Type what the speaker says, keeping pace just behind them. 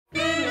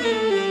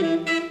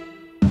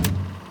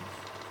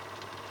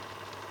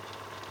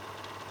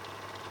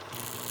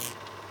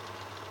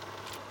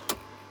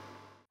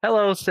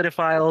Hello,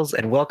 cinephiles,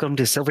 and welcome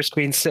to Silver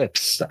Screen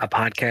Sips, a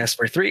podcast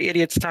where three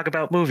idiots talk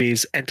about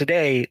movies. And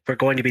today we're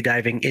going to be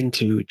diving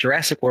into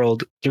Jurassic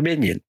World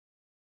Dominion.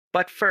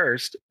 But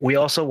first, we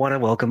also want to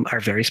welcome our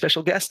very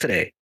special guest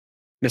today,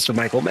 Mr.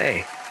 Michael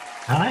May.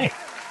 Hi.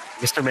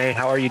 Mr. May,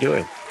 how are you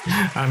doing?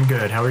 I'm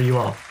good. How are you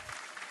all?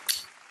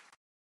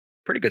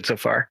 Pretty good so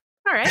far.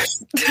 All right.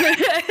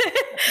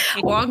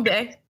 Long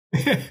day.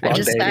 Long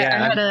day,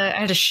 yeah. I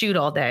had to shoot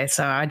all day,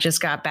 so I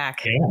just got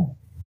back. Yeah.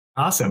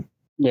 Awesome.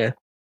 Yeah.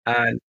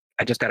 I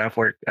just got off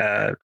work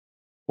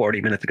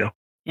 40 minutes ago.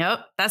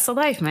 Yep, that's the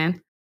life,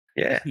 man.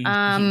 Yeah.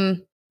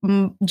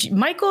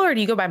 Michael, or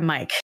do you go by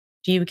Mike?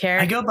 Do you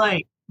care? I go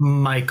by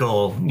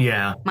Michael.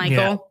 Yeah.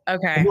 Michael. Yeah.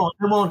 Okay. I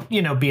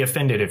won't, be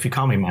offended if you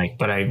call me Mike,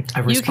 but I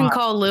respond. You can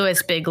call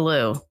Lewis Big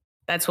Lou.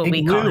 That's what Big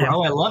we call Lou. him.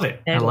 Oh, I love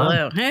it. Big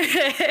Lou.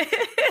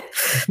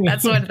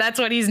 That's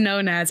what he's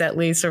known as, at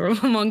least, or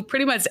among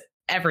pretty much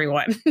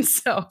everyone.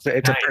 So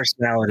it's a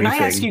personality thing.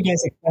 Can I ask you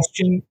guys a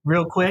question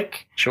real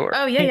quick? Sure.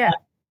 Oh, yeah.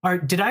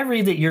 Did I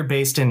read that you're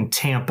based in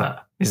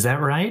Tampa? Is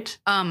that right?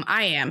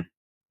 I am.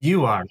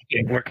 You are.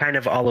 We're kind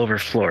of all over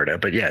Florida,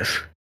 but yes.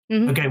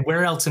 Mm-hmm. Okay,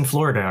 where else in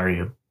Florida are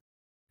you?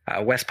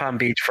 West Palm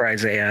Beach for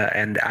Isaiah,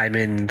 and I'm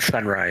in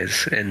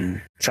Sunrise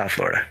in South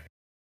Florida.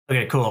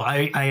 Okay, cool.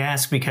 I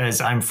ask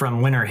because I'm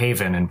from Winter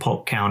Haven in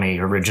Polk County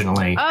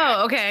originally.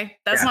 Oh, okay.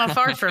 That's not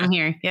far from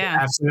here. Yeah.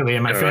 Absolutely.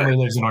 And my family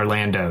lives in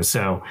Orlando.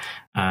 So.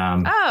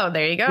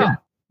 There you go.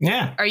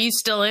 Yeah. Are you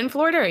still in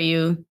Florida? Or are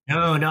you?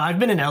 No. I've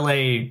been in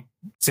LA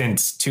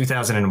since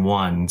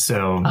 2001.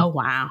 So. Oh,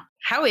 wow.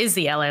 How is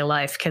the LA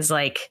life? Because,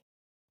 I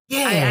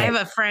have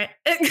a friend.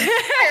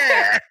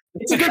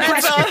 It's a good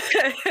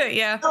question.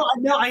 Yeah.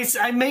 No,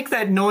 I make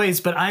that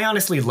noise, but I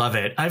honestly love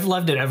it. I've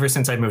loved it ever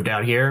since I moved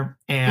out here.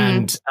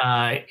 And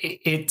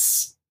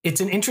it's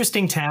an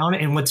interesting town.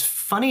 And what's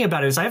funny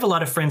about it is I have a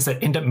lot of friends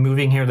that end up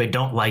moving here. They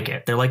don't like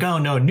it. They're like, oh,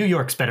 no, New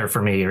York's better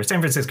for me, or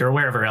San Francisco, or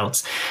wherever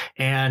else.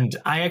 And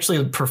I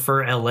actually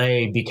prefer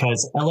LA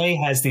because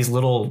LA has these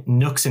little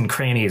nooks and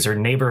crannies or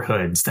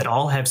neighborhoods that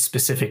all have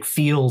specific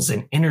feels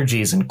and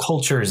energies and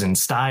cultures and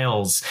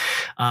styles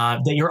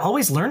that you're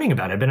always learning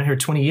about. I've been here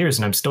 20 years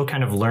and I'm still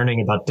kind of learning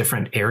about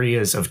different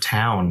areas of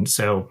town.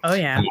 So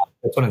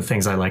that's one of the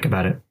things I like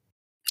about it.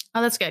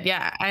 Oh, that's good.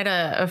 Yeah. I had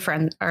a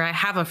friend, or I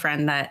have a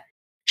friend that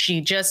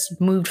she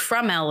just moved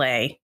from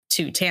LA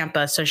to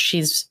Tampa. So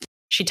she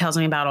tells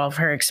me about all of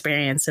her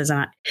experiences,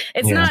 and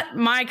it's not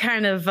my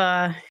kind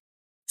of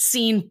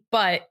scene,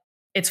 but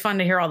it's fun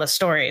to hear all the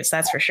stories.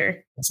 That's for sure.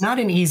 It's not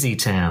an easy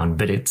town,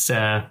 but it's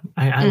I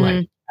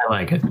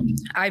like it.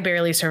 I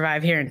barely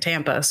survive here in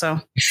Tampa, so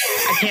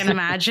I can't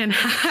imagine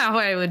how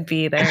I would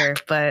be there.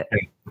 But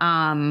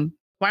why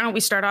don't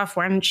we start off?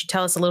 Why don't you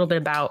tell us a little bit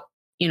about,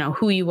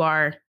 who you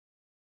are,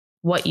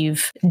 what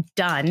you've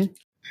done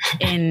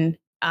in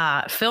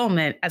film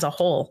it as a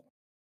whole?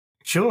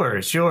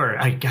 Sure.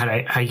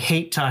 I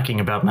hate talking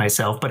about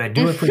myself, but I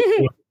do appreciate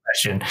the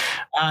question.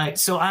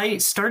 So I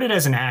started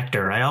as an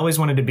actor. I always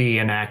wanted to be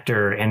an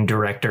actor and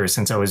director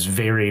since I was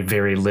very,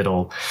 very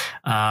little.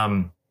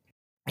 And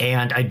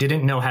I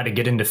didn't know how to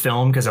get into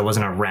film because I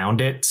wasn't around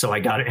it. So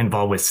I got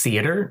involved with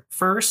theater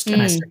first.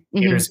 And I studied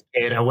theater as a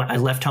kid. I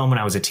left home when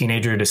I was a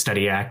teenager to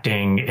study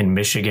acting in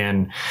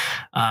Michigan.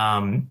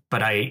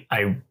 But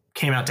I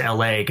came out to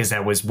LA because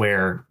that was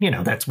where,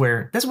 that's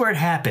where it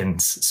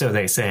happens. So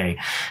they say.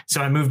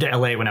 So I moved to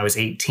LA when I was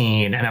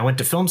 18 and I went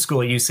to film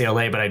school at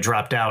UCLA, but I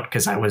dropped out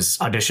because I was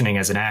auditioning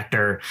as an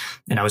actor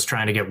and I was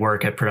trying to get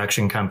work at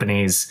production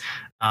companies.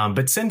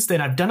 But since then,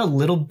 I've done a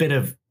little bit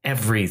of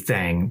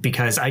everything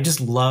because I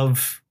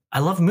love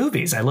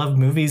movies. I love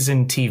movies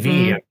and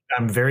TV.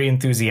 I'm very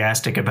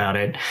enthusiastic about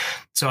it.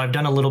 So I've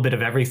done a little bit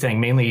of everything,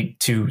 mainly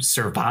to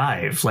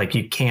survive. Like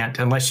you can't,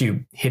 unless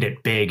you hit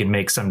it big and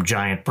make some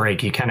giant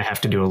break, you kind of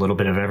have to do a little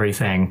bit of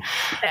everything.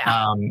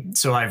 Yeah.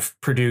 So I've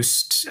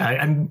produced,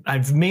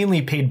 I've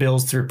mainly paid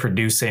bills through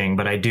producing,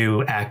 but I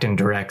do act and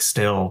direct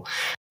still.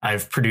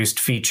 I've produced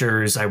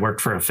features. I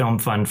worked for a film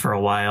fund for a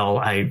while.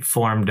 I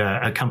formed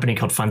a company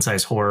called Fun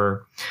Size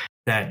Horror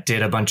that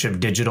did a bunch of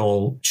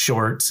digital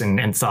shorts and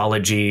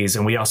anthologies.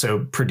 And we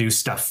also produce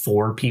stuff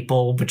for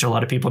people, which a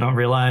lot of people don't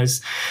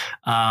realize.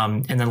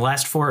 And then the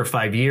last 4 or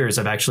 5 years,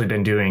 I've actually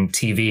been doing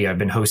TV. I've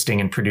been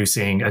hosting and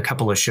producing a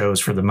couple of shows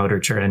for the Motor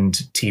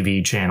Trend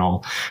TV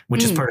channel,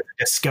 which is part of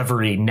the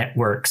Discovery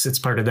Networks. It's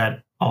part of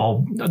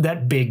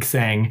that big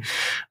thing.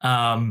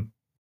 And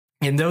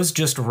those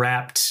just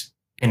wrapped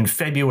in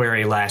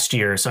February last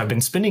year. So I've been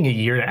spending a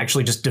year to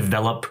actually just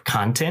develop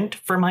content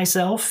for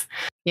myself.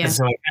 Yeah. And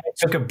so I kind of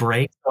took a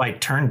break. So I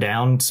turned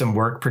down some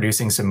work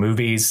producing some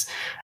movies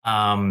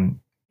and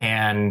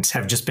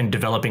have just been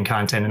developing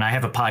content. And I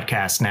have a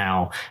podcast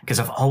now because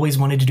I've always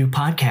wanted to do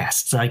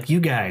podcasts like you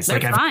guys. They're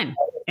fun.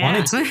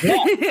 Wanted to,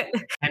 yeah.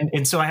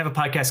 And so I have a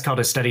podcast called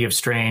A Study of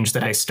Strange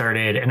that I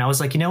started. And I was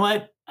like, you know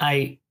what?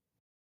 I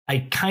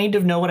kind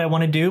of know what I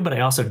want to do, but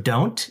I also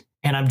don't.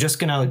 And I'm just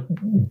going to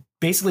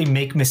basically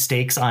make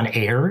mistakes on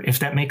air, if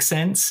that makes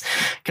sense.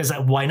 Because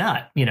why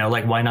not?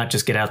 Like, why not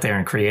just get out there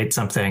and create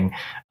something?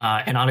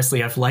 And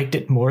honestly, I've liked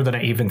it more than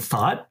I even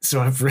thought.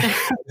 So I've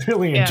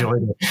really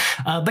enjoyed it.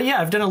 But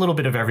yeah, I've done a little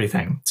bit of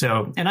everything.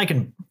 So, and I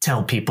can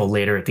tell people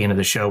later at the end of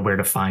the show where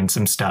to find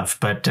some stuff.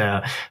 But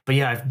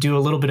yeah, I do a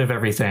little bit of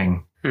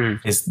everything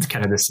is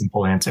kind of the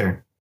simple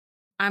answer.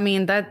 I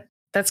mean,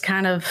 that's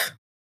kind of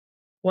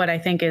what I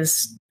think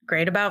is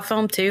great about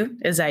film too,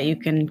 is that you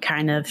can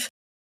kind of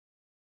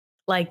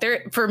like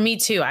for me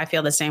too, I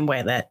feel the same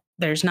way, that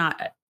there's not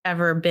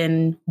ever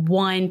been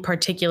one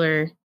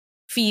particular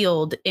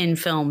field in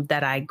film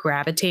that I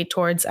gravitate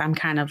towards. I'm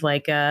kind of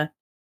like a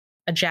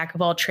jack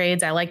of all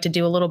trades. I like to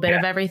do a little bit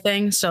of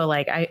everything. So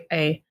like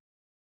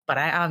but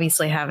I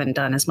obviously haven't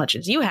done as much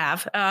as you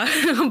have.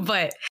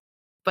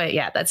 But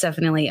yeah, that's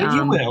definitely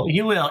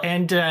you will.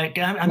 And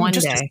I'm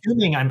just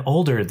assuming I'm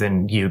older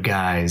than you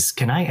guys.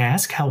 Can I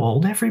ask how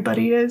old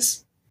everybody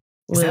is?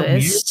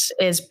 Lewis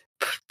is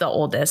the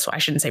oldest. Well, I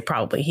shouldn't say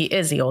probably. He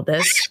is the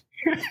oldest.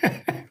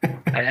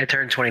 I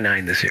turned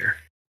 29 this year.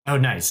 Oh,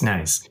 nice.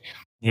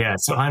 Yeah,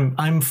 so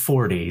I'm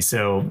 40,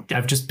 so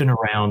I've just been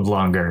around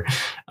longer.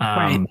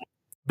 Right.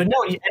 But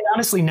no, and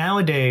honestly,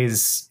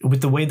 nowadays,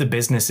 with the way the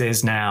business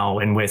is now,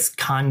 and with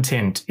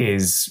content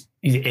is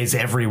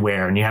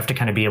everywhere, and you have to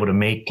kind of be able to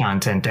make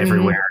content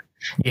everywhere.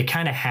 You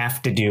kind of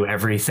have to do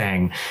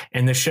everything.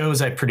 And the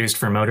shows I produced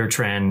for Motor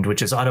Trend,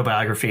 which is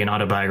autobiography and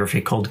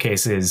autobiography cold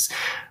cases,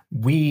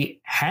 we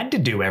had to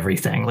do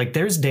everything. Like,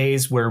 there's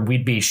days where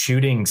we'd be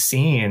shooting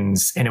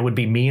scenes and it would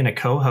be me and a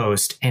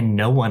co-host and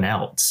no one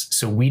else.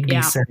 So we'd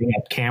be setting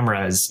up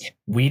cameras,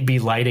 we'd be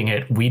lighting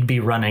it, we'd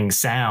be running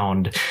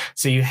sound.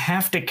 So you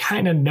have to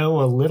kind of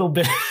know a little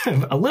bit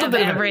of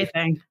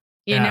everything.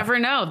 You never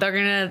know.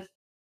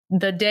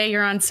 The day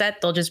you're on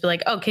set, they'll just be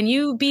like, oh, can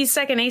you be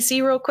second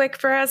AC real quick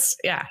for us?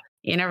 Yeah.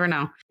 You never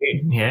know.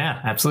 Yeah,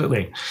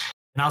 absolutely.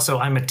 And also,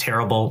 I'm a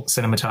terrible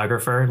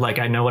cinematographer. Like,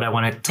 I know what I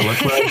want it to look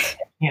like.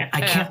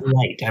 I can't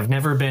light. I've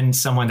never been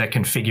someone that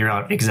can figure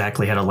out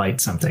exactly how to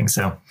light something.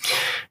 So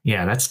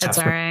yeah, that's tough.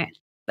 That's all right.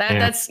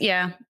 That's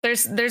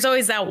There's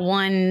always that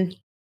one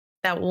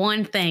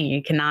thing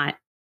you cannot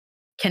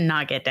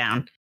get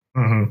down.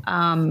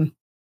 Mm-hmm.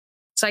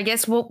 So I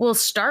guess what we'll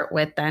start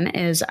with then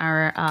is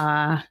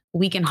our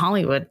week in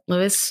Hollywood.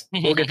 Lewis?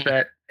 We'll get to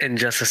that in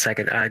just a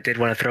second. I did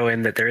want to throw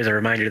in that there is a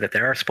reminder that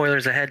there are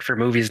spoilers ahead for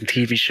movies and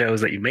TV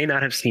shows that you may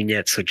not have seen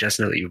yet, so just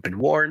know that you've been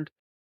warned.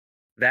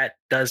 That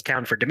does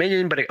count for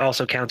Dominion, but it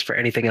also counts for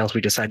anything else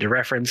we decide to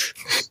reference.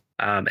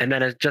 And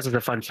then just as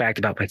a fun fact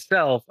about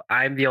myself,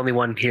 I'm the only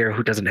one here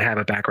who doesn't have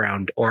a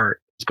background or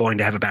is going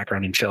to have a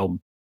background in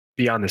film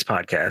beyond this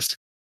podcast.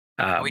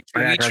 We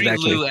treat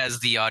Lou as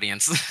the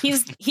audience.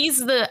 He's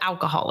the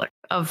alcoholic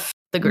of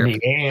the group.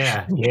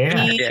 Yeah.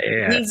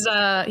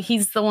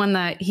 He's the one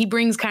that he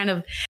brings kind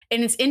of,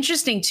 and it's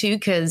interesting too,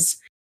 because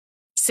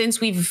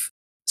since we've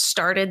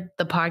started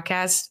the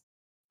podcast,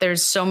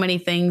 there's so many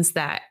things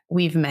that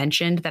we've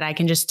mentioned that I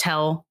can just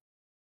tell,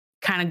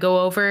 kind of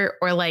go over,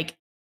 or like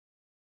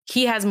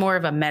he has more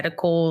of a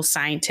medical,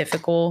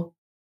 scientifical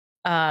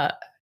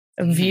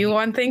view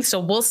on things. So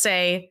we'll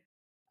say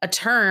a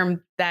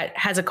term that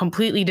has a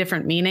completely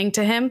different meaning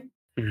to him.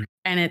 Mm-hmm.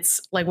 And it's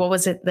like, what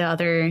was it? The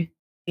other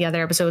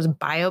episode was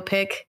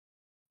biopic.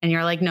 And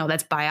you're like, no,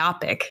 that's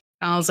biopic.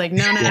 And I was like,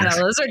 no.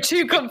 Those are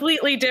two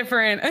completely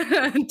different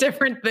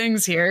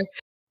things here.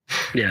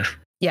 Yeah.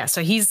 Yeah.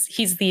 So he's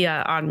the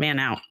odd man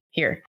out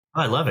here.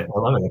 I love it.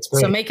 It's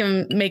great. So make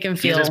him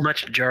feel use as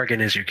much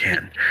jargon as you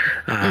can.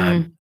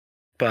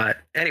 But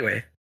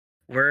anyway,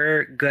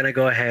 we're going to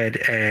go ahead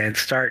and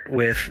start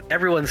with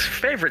everyone's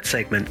favorite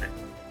segment,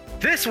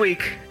 This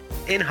Week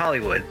in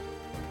Hollywood.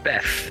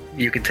 Beth,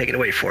 you can take it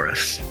away for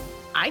us.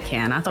 I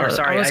can. I thought.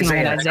 Sorry,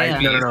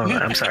 Isaiah. No.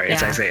 I'm sorry.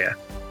 It's Isaiah.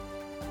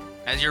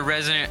 As your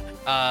resident,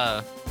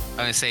 I'm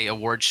gonna say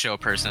award show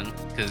person,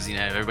 because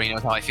everybody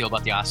knows how I feel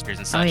about the Oscars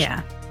and such. Oh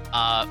yeah.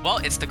 Well,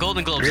 it's the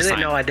Golden Globes.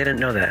 Really? No, I didn't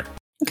know that.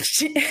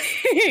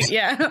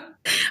 Yeah,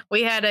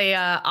 we had a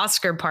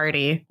Oscar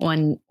party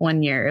one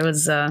year. It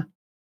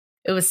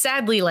was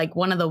sadly like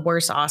one of the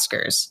worst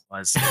Oscars.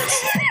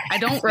 I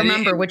don't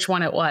remember which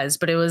one it was,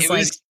 but it was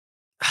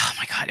oh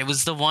my god, it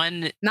was the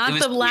one. Not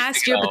the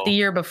last year, but the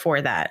year before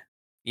that.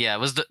 Yeah, it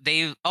was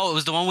it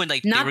was the one when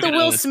like not the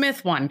Will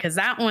Smith one, because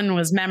that one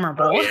was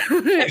memorable. Oh,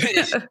 yeah.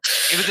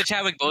 It was the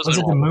Chadwick Boseman. Was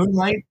it the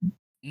Moonlight?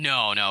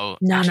 No. No.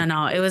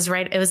 It was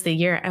right. It was the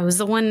year. It was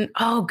the one.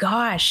 Oh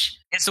gosh,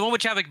 it's the one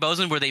with Chadwick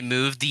Boseman where they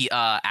moved the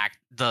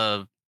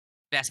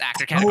best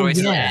actor category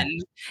to the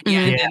end.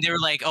 And then they were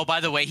like, oh, by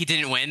the way, he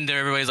didn't win. Then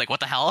everybody's like,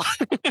 what the hell?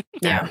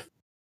 Yeah,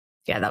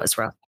 that was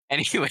rough.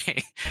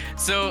 Anyway,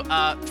 so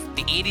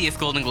the 80th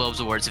Golden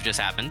Globes Awards have just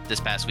happened this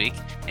past week.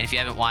 And if you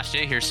haven't watched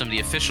it, here's some of the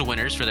official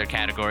winners for their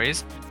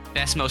categories.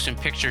 Best Motion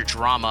Picture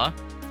Drama,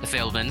 The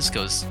Fabelmans,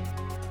 goes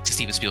to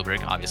Steven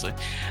Spielberg, obviously.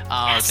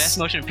 Yes. Best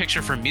Motion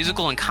Picture for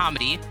Musical and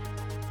Comedy,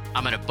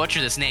 I'm going to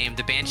butcher this name,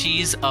 The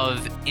Banshees of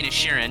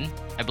Inisherin,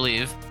 I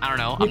believe. I don't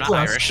know. I'm not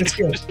Irish. It's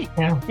good.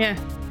 Yeah.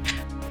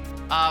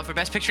 Yeah. For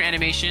Best Picture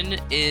Animation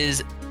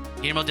is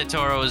Guillermo del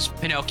Toro's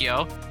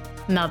Pinocchio.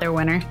 Another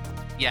winner.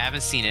 Yeah, I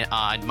haven't seen it.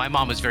 My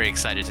mom was very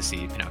excited to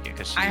see Pinocchio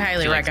because I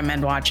highly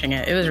recommend watching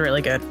it. It was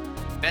really good.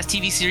 Best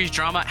TV series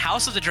drama,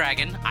 House of the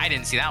Dragon. I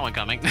didn't see that one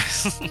coming.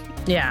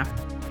 Yeah.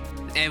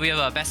 And we have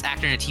a best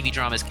actor in a TV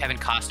drama is Kevin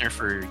Costner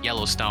for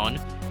Yellowstone.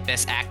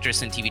 Best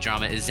actress in TV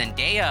drama is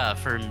Zendaya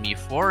for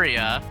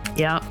Euphoria.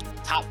 Yeah.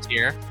 Top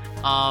tier.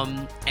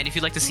 And if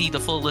you'd like to see the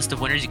full list of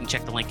winners, you can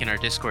check the link in our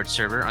Discord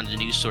server on the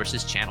News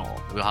Sources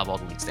channel. We'll have all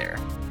the links there.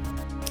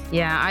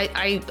 Yeah,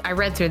 I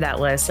read through that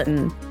list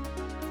and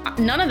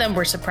none of them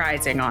were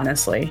surprising,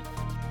 honestly.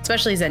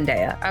 Especially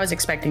Zendaya. I was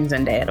expecting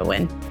Zendaya to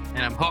win.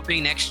 And I'm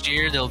hoping next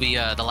year there'll be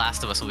The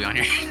Last of Us will be on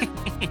here.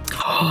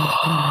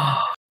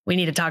 We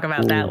need to talk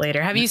about that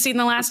later. Have you seen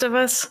The Last of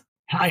Us?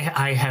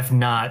 I have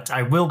not.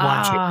 I will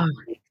watch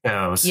it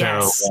though. So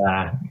yes.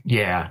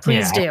 Yeah.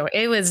 Please do.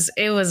 It was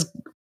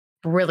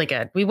really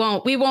good.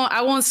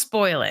 I won't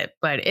spoil it,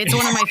 but it's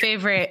one of my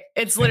favorite.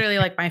 It's literally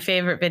like my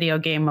favorite video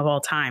game of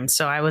all time.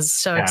 So I was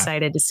so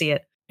excited to see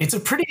it. It's a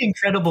pretty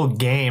incredible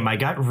game. I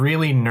got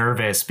really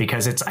nervous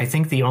because it's, I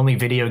think, the only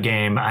video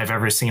game I've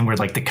ever seen where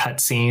like the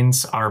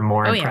cutscenes are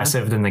more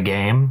impressive than the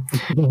game.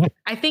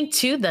 I think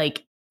too,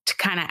 like to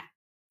kind of,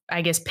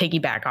 I guess,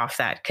 piggyback off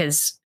that,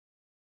 because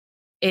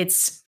it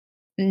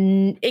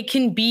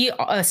can be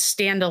a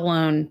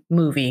standalone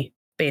movie,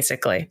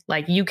 basically.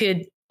 Like you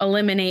could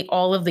eliminate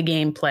all of the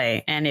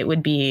gameplay and it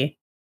would be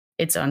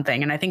its own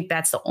thing. And I think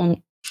that's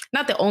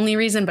not the only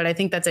reason, but I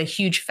think that's a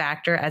huge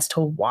factor as to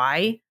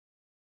why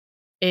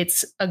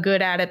it's a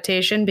good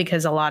adaptation,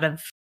 because a lot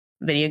of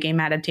video game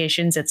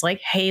adaptations, it's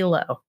like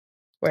Halo,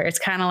 where it's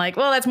kind of like,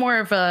 well, that's more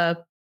of a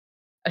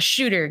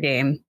shooter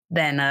game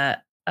than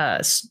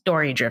a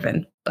story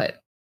driven. But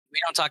we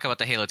don't talk about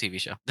the Halo TV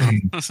show.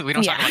 We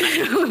don't talk about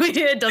that.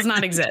 It does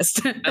not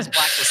exist. That's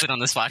blacklisted on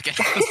this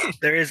podcast.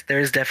 There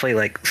is definitely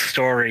like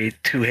story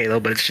to Halo,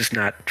 but it's just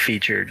not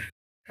featured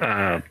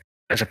as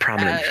a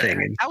prominent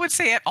thing. I would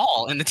say at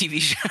all in the TV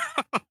show.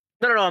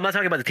 No, I'm not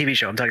talking about the TV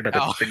show. I'm talking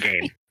about the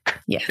game.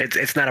 Yeah,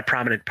 it's not a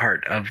prominent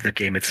part of the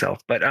game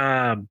itself. But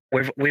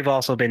we've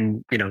also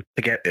been,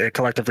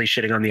 collectively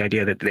shitting on the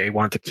idea that they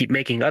want to keep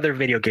making other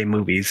video game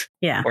movies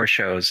or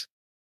shows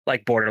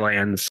like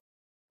Borderlands,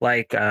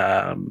 like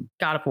God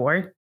of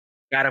War,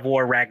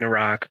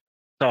 Ragnarok,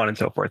 so on and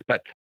so forth.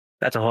 But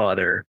that's a whole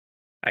other,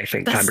 I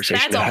think,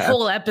 conversation. That's a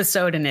whole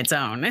episode in its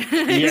own.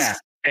 Yeah,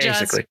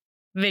 basically. Just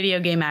video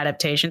game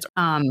adaptations.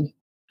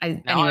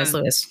 Anyways,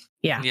 Lewis.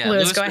 Yeah,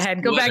 Lewis, go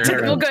ahead. Go back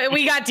to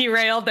we got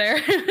derailed there.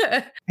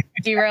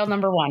 Derailed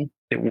number one.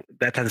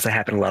 That tends to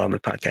happen a lot on the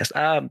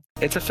podcast.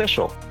 It's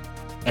official.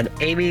 An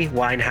Amy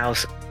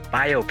Winehouse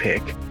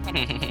biopic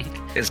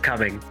is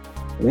coming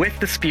with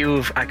the spew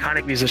of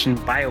iconic musician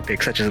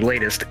biopics such as the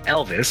latest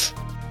Elvis,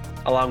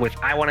 along with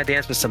I Want to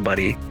Dance with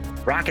Somebody,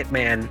 Rocket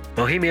Man,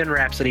 Bohemian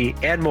Rhapsody,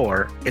 and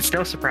more. It's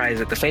no surprise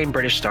that the famed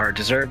British star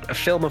deserved a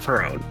film of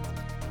her own.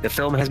 The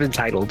film has been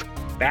titled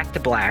Back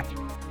to Black,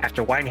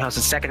 after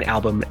Winehouse's second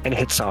album and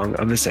hit song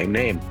of the same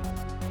name.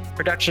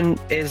 Production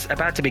is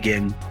about to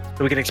begin,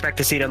 so we can expect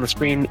to see it on the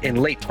screen in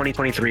late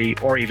 2023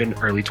 or even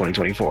early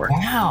 2024.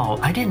 Wow,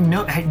 I didn't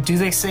know. Do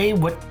they say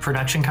what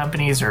production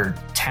companies or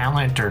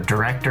talent or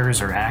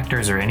directors or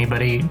actors or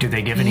anybody, do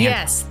they give any?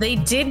 Yes, they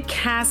did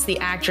cast the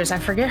actress. I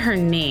forget her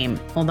name.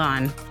 Hold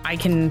on. I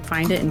can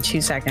find it in 2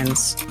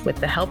 seconds with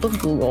the help of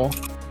Google.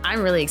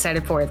 I'm really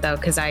excited for it though,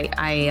 because I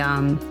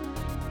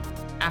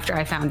after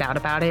I found out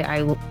about it,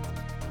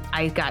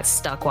 I got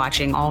stuck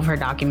watching all of her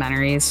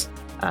documentaries.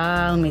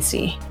 Let me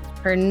see.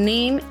 Her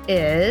name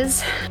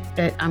is,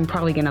 I'm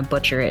probably going to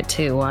butcher it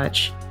too,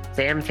 watch.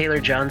 Sam Taylor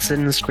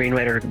Johnson,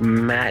 screenwriter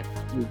Matt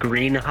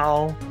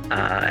Greenhall,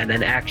 and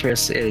then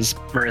actress is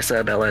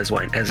Marissa Abela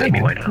as Amy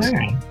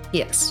Winehouse.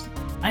 Yes.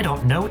 I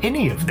don't know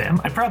any of them.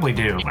 I probably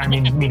do. I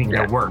mean, meaning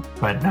their work,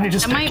 but I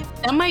just...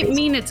 That might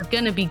mean it's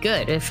going to be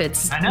good if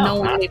it's no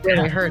one we've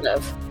really heard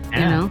of, you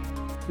know?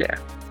 Yeah,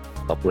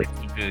 hopefully.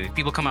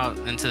 People come out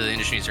into the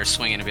industry and start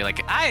swinging and be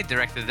like, I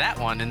directed that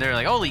one. And they're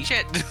like, holy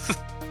shit.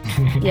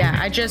 Yeah,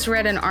 I just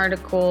read an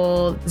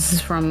article. This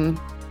is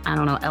from,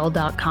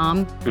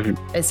 Elle.com.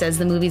 Mm-hmm. It says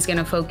the movie's going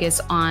to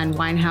focus on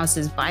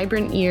Winehouse's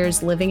vibrant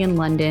years living in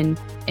London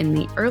in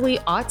the early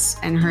aughts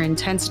and her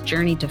intense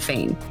journey to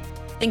fame.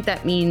 I think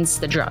that means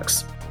the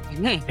drugs.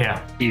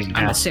 Yeah.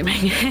 I'm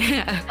assuming.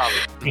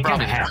 You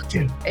kind of have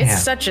to.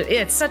 It's such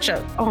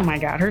a, oh my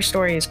God, her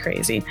story is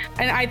crazy.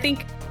 And I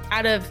think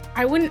not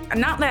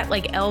that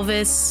like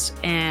Elvis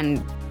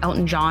and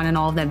Elton John and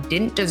all of them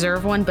didn't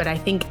deserve one, but I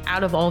think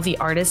out of all the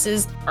artists,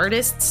 like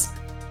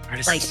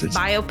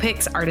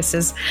biopics,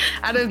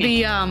 out of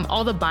the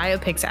all the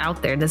biopics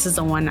out there, this is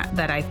the one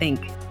that I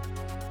think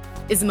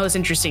is the most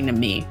interesting to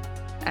me,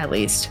 at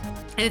least.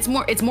 And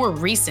it's more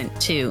recent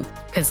too,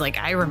 because like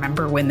I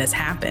remember when this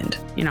happened.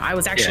 I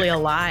was actually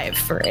alive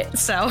for it,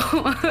 so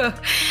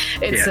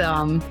it's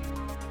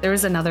there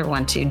was another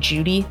one too,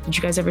 Judy. Did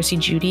you guys ever see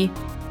Judy?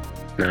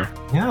 No.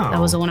 That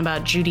was the one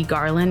about Judy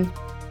Garland.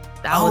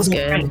 That was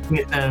good.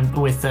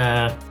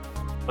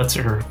 With What's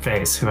her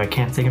face? Who I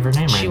can't think of her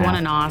name right now. She won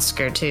an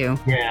Oscar too.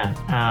 Yeah.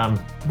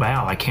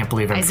 Wow, I can't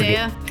believe I'm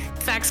Isaiah,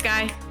 facts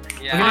guy.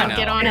 Yeah, Come I on, know.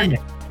 get on it.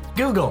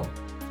 Google.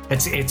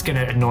 It's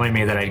gonna annoy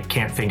me that I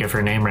can't think of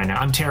her name right now.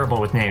 I'm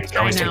terrible with names. It I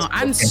always know. takes-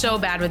 I'm so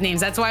bad with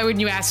names. That's why when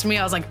you asked me,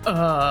 I was like,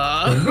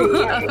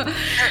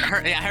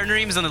 Her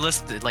name is on the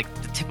list, like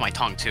the tip of my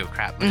tongue too.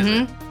 Crap. What is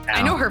it?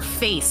 I know her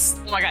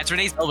face. Oh my god, it's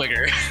Renee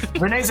Zellweger.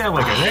 Renee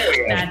Zellweger. There we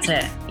go. That's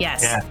it.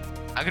 Yes. Yeah.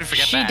 I could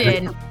forget She that.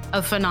 did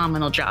a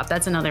phenomenal job.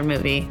 That's another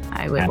movie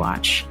I would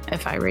watch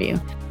if I were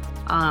you.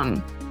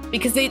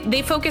 Because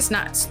they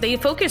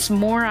focus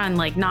more on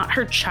like not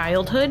her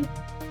childhood,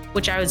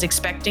 which I was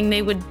expecting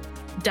they would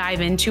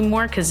dive into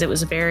more because it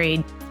was a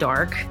very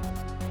dark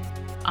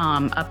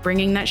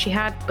upbringing that she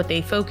had, but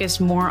they focus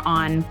more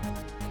on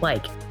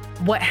like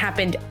what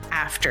happened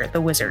after the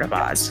Wizard of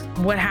Oz,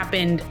 what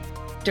happened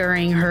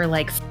during her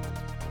like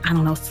I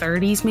don't know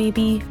 30s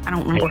maybe. I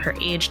don't remember her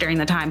age during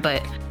the time,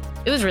 but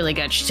it was really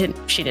good.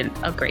 She did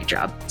a great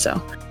job.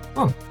 So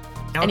Now,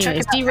 check anyways,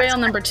 it out. derail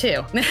number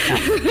 2.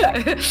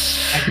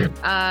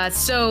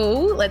 So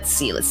let's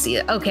see.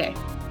 Okay.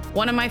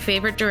 One of my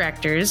favorite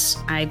directors,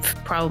 I've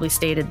probably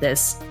stated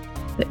this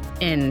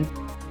in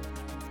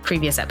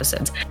previous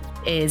episodes,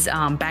 is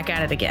back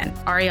at it again.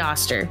 Ari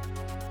Aster.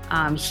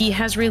 He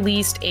has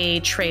released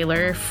a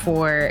trailer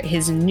for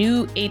his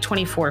new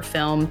A24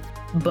 film,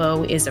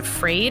 Beau is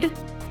Afraid.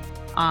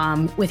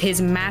 With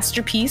his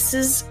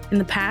masterpieces in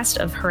the past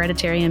of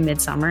Hereditary and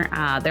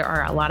Midsommar, there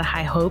are a lot of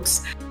high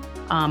hopes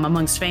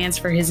amongst fans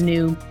for his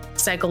new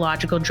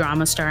psychological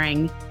drama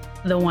starring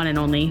the one and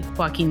only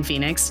Joaquin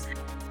Phoenix.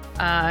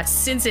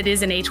 Since it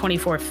is an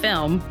A24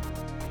 film,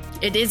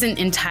 it isn't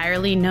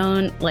entirely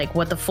known like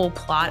what the full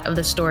plot of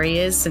the story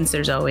is, since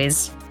there's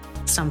always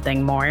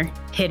something more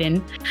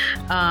hidden.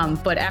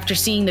 But after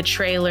seeing the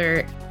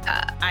trailer,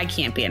 I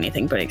can't be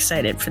anything but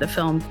excited for the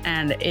film,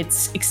 and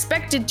it's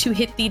expected to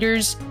hit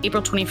theaters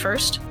April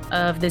 21st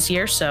of this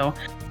year, so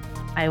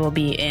I will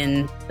be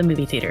in the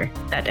movie theater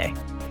that day.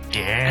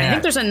 And I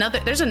think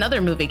there's another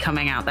movie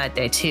coming out that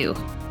day too.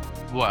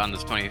 What, on the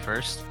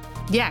 21st?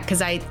 Yeah,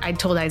 because I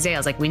told Isaiah, I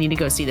was like, we need to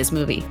go see this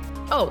movie.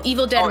 Oh,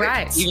 Evil Dead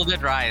Rise. Evil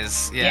Dead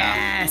Rise. Yeah.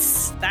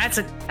 Yes, that's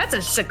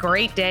just a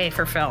great day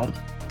for film.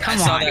 Come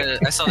on.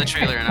 I saw the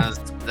trailer and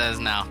that was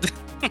now.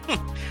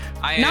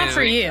 Not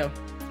for you.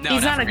 No,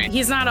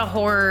 He's not a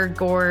horror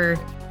gore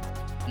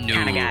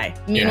kind of guy.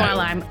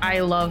 Meanwhile, I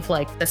love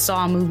like the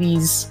Saw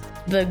movies.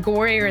 The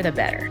gorier the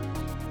better.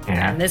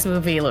 Yeah. And this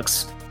movie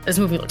looks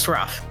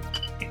rough.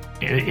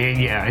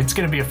 Yeah, it's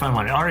gonna be a fun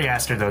one. Ari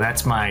Aster, though,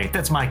 that's my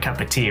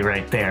cup of tea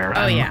right there.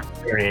 Oh, I'm yeah.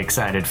 very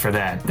excited for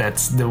that.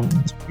 That's the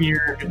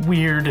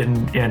weird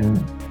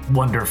and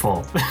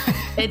wonderful.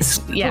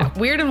 It's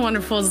weird and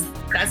wonderful.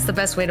 That's the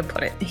best way to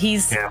put it.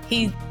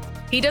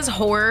 He does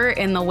horror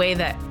in the way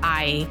that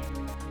I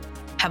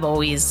have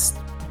always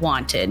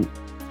wanted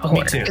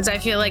horror, because I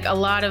feel like a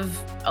lot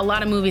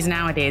of movies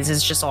nowadays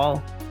is just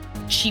all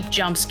cheap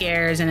jump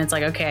scares, and it's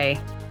like, okay,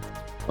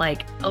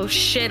 like, oh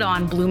shit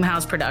on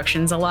Blumhouse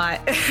Productions a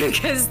lot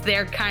because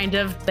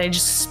they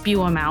just spew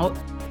them out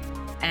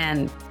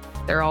and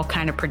they're all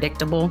kind of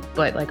predictable.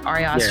 But like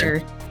Ari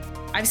Aster,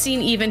 I've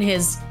seen even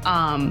his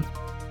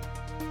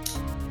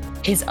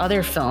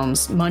other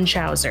films,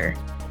 Munchausen.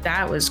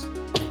 That was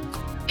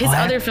his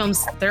other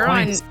films. They're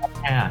on.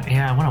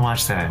 Yeah, I want to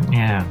watch that.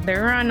 Yeah,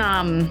 they're on.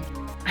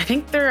 I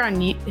think they're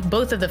on.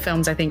 Both of the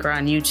films I think are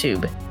on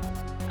YouTube.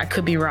 I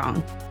could be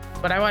wrong,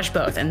 but I watched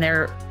both, and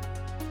they're.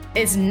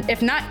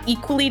 If not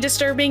equally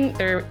disturbing,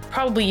 they're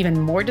probably even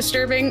more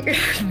disturbing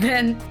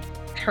than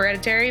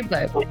Hereditary.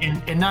 But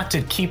and not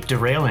to keep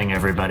derailing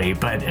everybody,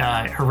 but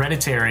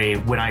Hereditary,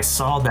 when I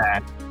saw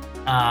that,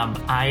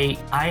 I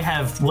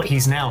have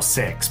he's now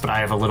 6, but I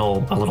have a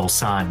little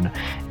son,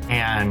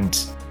 and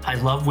I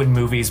love when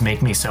movies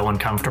make me so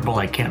uncomfortable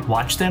I can't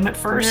watch them at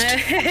first.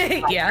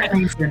 Yeah. I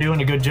think they're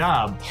doing a good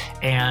job.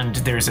 And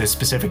there's a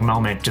specific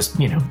moment, just,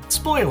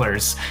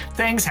 spoilers,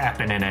 things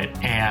happen in it.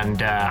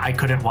 And I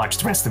couldn't watch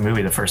the rest of the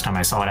movie the first time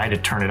I saw it. I had to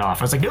turn it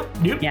off. I was like, nope,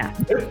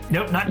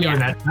 not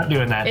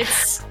doing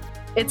that.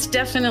 It's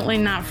definitely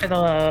not for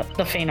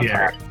the faint of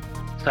heart.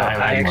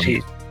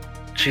 So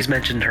she's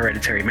mentioned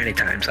Hereditary many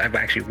times. I've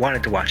actually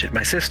wanted to watch it.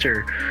 My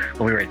sister,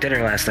 when we were at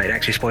dinner last night,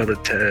 actually spoiled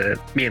it to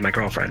me and my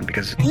girlfriend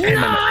because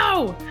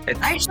no! I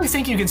actually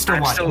think you can still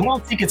watch it. I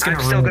don't think it's going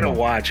to ruin it. I'm still going to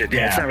watch it.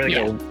 Yeah, it's not really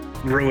going to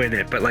ruin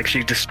it, but like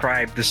she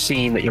described the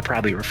scene that you're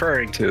probably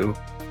referring to.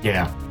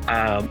 Yeah.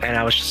 And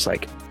I was just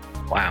like,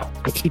 wow.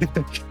 It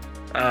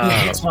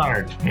hits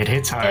hard. It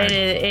hits hard.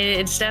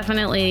 It's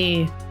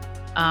definitely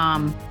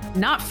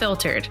not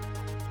filtered.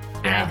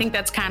 And Yeah. I think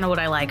that's kind of what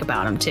I like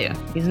about him too.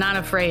 He's not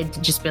afraid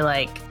to just be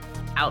like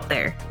out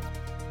there.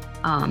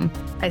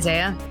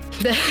 Isaiah,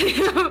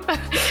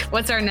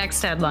 what's our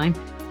next headline?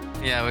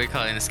 Yeah, we're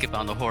calling a skip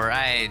on the horror.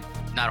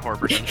 Not a horror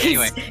person.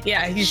 Anyway.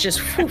 Yeah, he's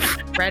just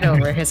right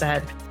over his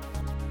head.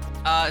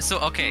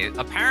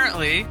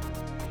 Apparently,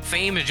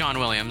 famed John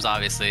Williams,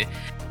 obviously,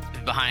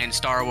 behind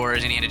Star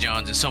Wars, Indiana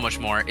Jones, and so much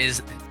more,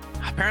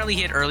 apparently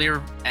he had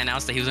earlier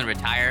announced that he was going to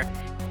retire.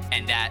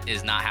 and that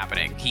is not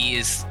happening. He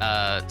is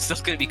still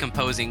going to be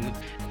composing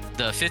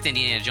the 5th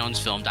Indiana Jones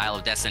film, Dial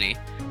of Destiny.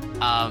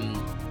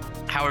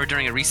 However,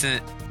 during a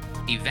recent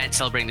event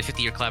celebrating the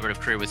 50-year collaborative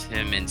career with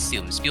him and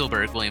Steven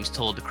Spielberg, Williams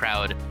told the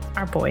crowd,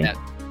 our boy, that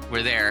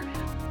we're there,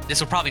 this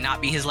will probably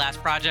not be his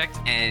last project,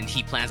 and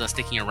he plans on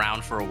sticking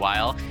around for a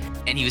while.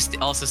 And he was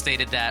also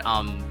stated that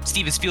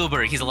Steven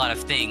Spielberg, he's a lot of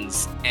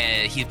things,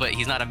 but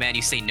he's not a man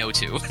you say no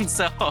to.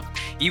 So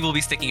he will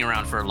be sticking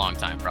around for a long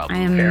time, probably. I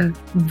am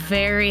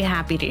very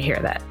happy to hear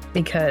that,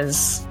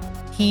 because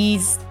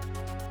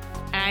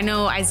I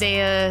know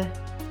Isaiah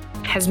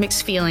has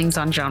mixed feelings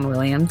on John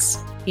Williams.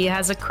 He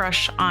has a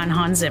crush on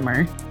Hans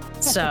Zimmer,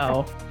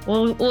 so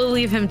we'll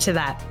leave him to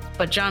that.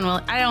 But John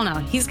I don't know.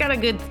 He's got a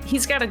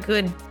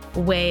good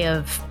way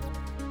of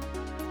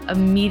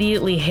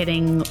immediately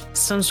hitting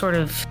some sort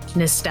of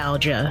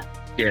nostalgia.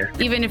 Yeah.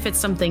 Even if it's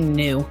something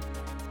new,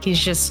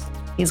 he's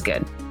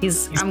good.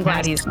 I'm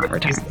glad he's not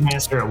retired. He's a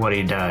master at what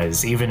he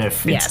does, even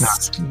if it's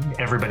not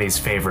everybody's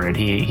favorite.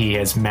 He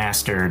has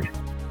mastered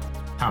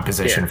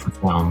composition for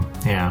film.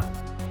 Yeah.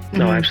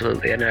 No,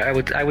 absolutely. And I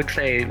would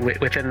say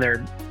within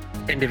their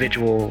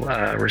individual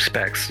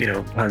respects,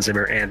 Hans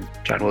Zimmer and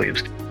John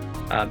Williams,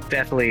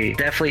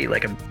 definitely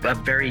like a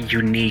very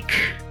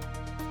unique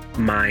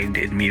mind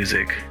in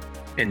music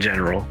in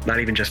general, not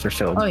even just for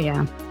film. Oh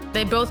yeah,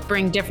 they both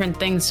bring different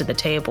things to the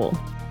table.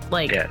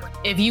 Like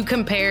if you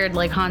compared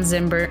like Hans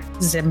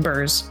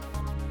Zimmer's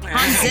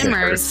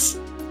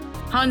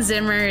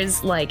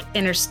like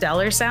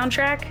Interstellar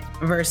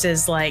soundtrack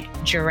versus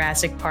like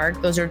Jurassic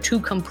Park, those are two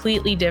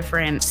completely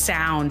different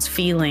sounds,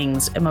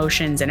 feelings,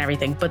 emotions, and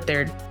everything, but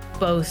they're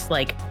both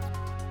like,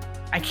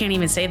 I can't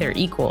even say they're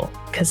equal,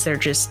 because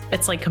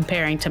it's like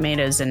comparing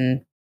tomatoes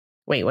and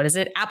what is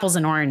it? Apples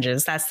and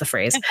oranges. That's the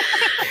phrase.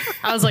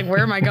 I was like,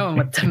 where am I going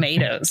with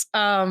tomatoes?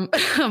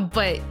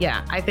 But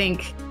yeah, I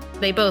think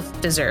they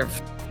both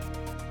deserve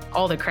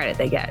all the credit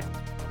they get.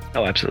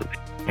 Oh, absolutely.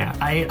 Yeah,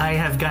 I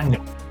have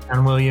gotten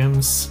John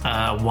Williams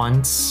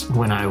once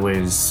when I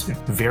was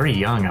very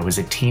young. I was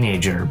a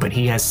teenager, but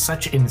he has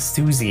such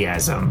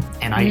enthusiasm,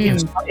 and it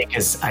was funny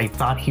because I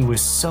thought he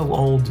was so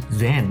old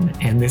then,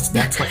 and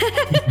that's like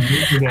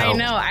I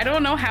know. I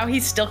don't know how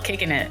he's still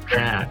kicking it.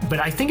 Yeah,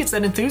 but I think it's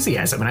that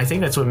enthusiasm, and I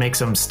think that's what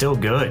makes him still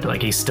good.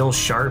 Like, he's still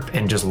sharp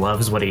and just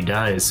loves what he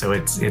does. So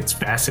it's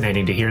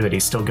fascinating to hear that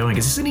he's still going.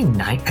 Because isn't he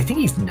 90? I think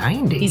he's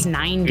 90. He's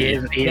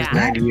 90. He is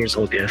 90 years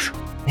old. Yes.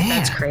 Yeah.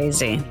 That's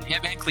crazy.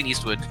 Yeah, man, Clint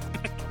Eastwood.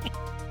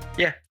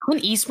 Yeah.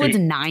 Clint Eastwood's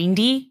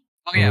 90?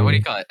 Oh yeah, what do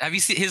you call it? Have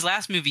you seen his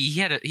last movie? He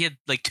had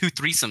like 2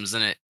 threesomes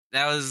in it.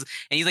 And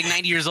he's like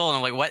 90 years old. And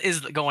I'm like, what is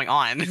going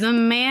on? The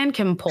man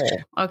can pull,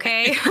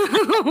 okay?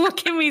 What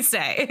can we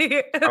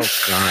say? Oh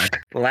God.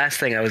 The last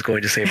thing I was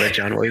going to say about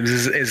John Williams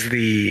is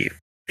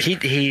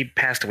he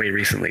passed away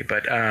recently,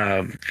 but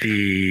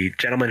the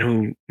gentleman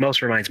who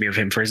most reminds me of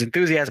him for his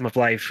enthusiasm of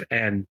life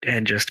and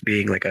just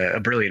being like a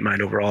brilliant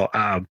mind overall.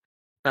 Not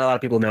a lot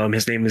of people know him.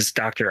 His name is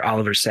Dr.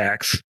 Oliver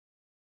Sacks.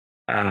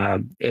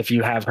 If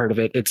you have heard of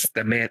it, it's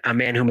A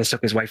Man Who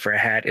Mistook His Wife for a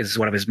Hat is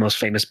one of his most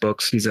famous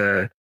books.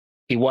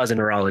 He was a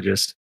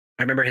neurologist.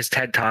 I remember his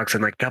TED Talks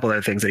and like a couple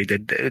other things that he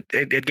did.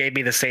 It gave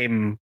me the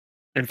same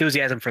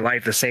enthusiasm for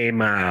life, the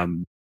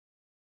same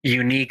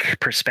unique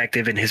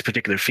perspective in his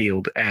particular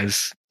field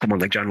as someone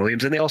like John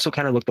Williams, and they also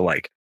kind of looked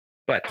alike.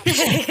 But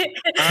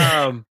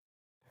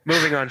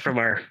moving on from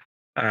our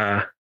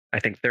I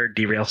think third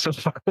derail so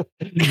far.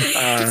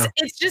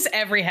 It's just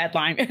every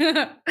headline.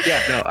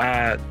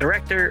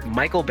 Director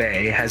Michael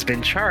Bay has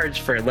been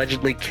charged for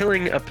allegedly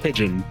killing a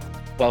pigeon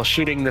while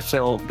shooting the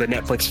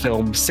Netflix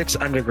film Six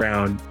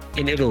Underground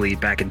in Italy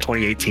back in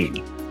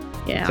 2018.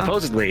 Yeah.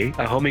 Supposedly,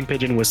 a homing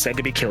pigeon was said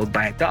to be killed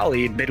by a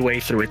dolly midway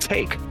through a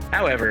take.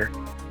 However,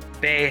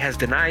 Bay has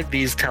denied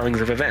these tellings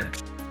of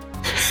events.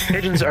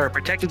 Pigeons are a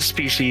protected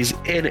species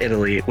in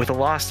Italy, with a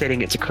law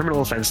stating it's a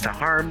criminal offense to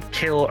harm,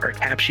 kill, or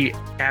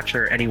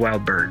capture any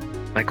wild bird.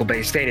 Michael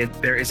Bay stated,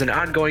 "There is an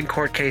ongoing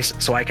court case,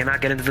 so I cannot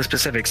get into the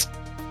specifics,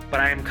 but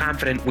I am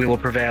confident we will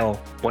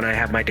prevail when I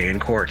have my day in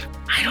court."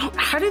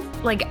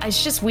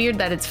 It's just weird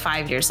that it's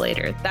 5 years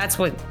later. That's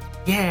what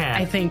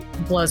I think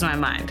blows my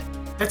mind.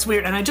 That's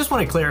weird. And I just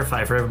want to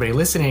clarify for everybody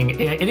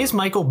listening, it is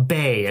Michael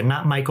Bay and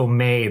not Michael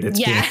May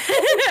that's being...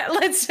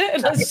 let's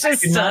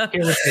just not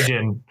kill a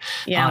pigeon.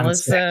 Yeah,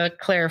 let's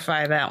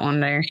clarify that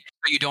one there.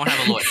 You don't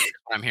have a lawyer, is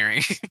what I'm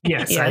hearing.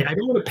 Yes, yeah. I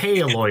don't want to pay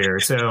a lawyer,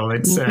 so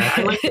it's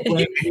I like to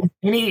blame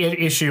any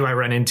issue I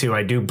run into.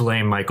 I do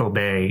blame Michael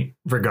Bay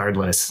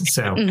regardless.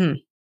 So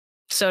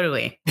So do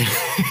we.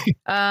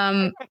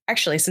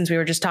 Actually, since we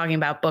were just talking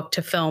about book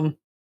to film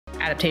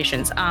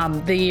adaptations,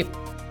 the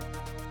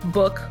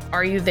book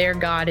Are You There,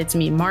 God? It's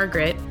Me,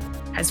 Margaret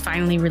has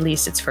finally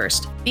released its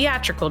first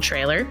theatrical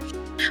trailer.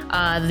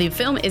 The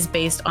film is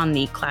based on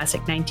the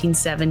classic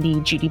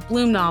 1970 Judy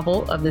Blume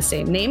novel of the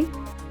same name.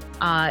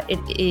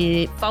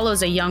 It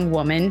follows a young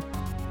woman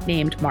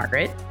named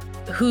Margaret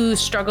who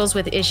struggles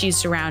with issues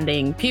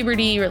surrounding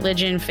puberty,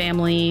 religion,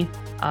 family,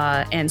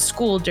 and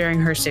school during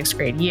her 6th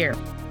grade year.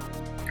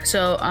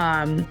 So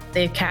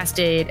they've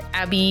casted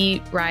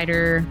Abby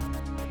Ryder,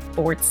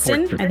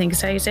 Fortson, I think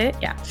is how you say it.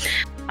 Yeah.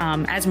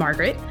 As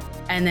Margaret.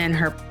 And then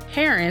her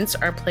parents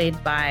are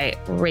played by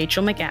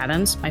Rachel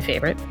McAdams, my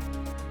favorite,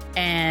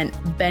 and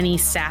Benny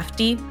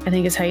Safdie, I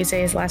think is how you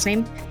say his last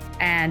name.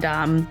 And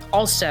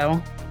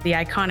also the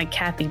iconic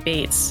Kathy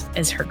Bates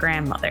is her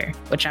grandmother,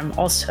 which I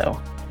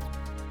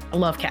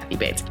love Kathy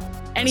Bates.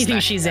 Anything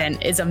she's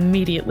in is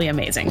immediately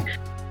amazing.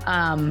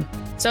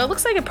 So it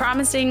looks like a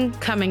promising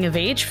coming of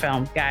age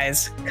film,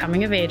 guys.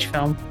 Coming of age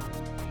film.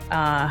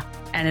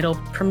 And it'll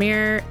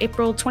premiere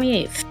April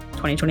 28th,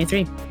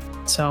 2023.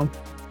 So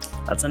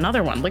that's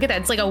another one. Look at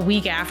that. It's like a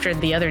week after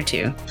the other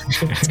two.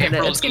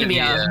 It's gonna be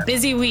a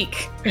busy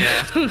week.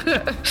 Yeah.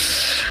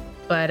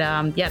 But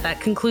yeah, that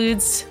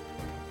concludes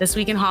This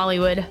Week in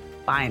Hollywood.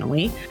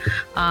 Finally.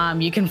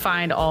 You can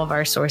find all of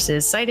our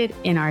sources cited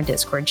in our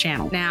Discord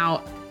channel.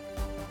 Now,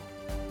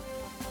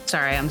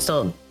 sorry, I'm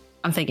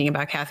thinking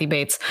about Kathy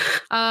Bates.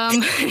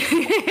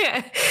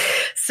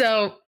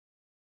 So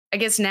I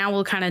guess now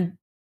we'll kind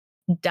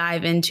of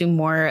dive into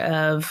more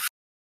of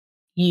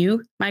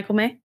you, Michael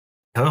May.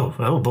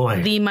 Oh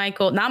boy.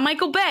 Not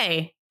Michael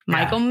Bay,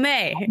 Michael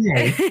May.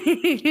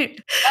 Okay.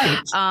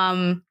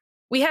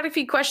 We had a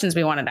few questions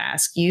we wanted to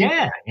ask you.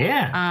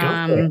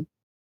 Yeah. Go for it.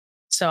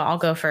 So I'll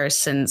go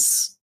first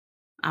since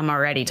I'm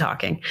already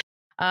talking.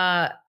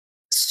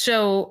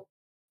 So,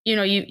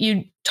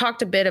 you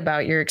talked a bit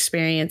about your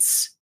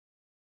experience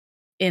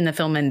in the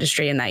film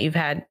industry and that you've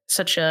had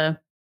such a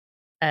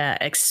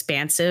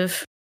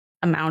expansive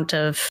amount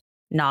of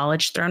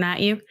knowledge thrown at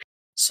you.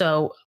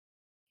 So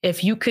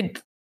if you could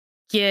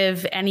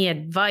give any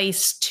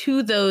advice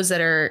to those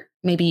that are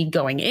maybe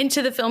going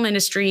into the film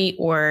industry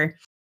or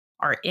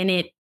are in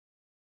it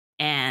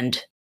and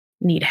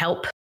need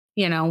help,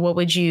 what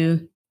would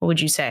you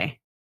say?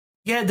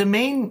 Yeah, the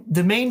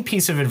main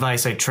piece of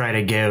advice I try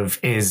to give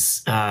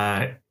is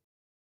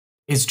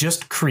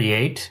just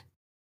create.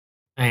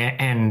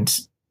 And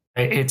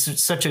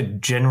it's such a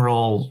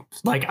general,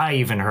 like I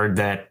even heard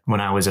that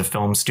when I was a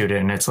film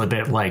student, and it's a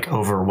bit like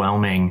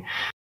overwhelming.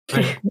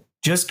 But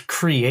just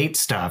create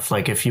stuff.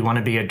 Like if you want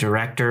to be a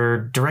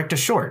director, direct a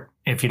short.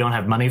 If you don't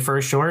have money for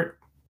a short,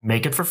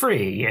 make it for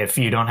free. If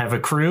you don't have a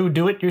crew,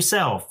 do it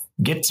yourself.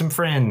 Get some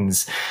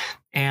friends.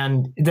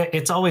 And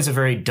it's always a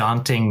very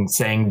daunting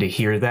thing to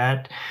hear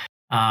that.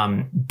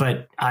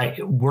 But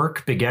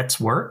work begets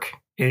work.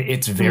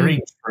 It's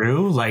very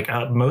true. Like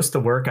most of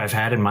the work I've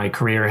had in my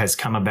career has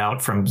come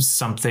about from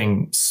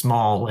something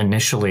small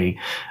initially.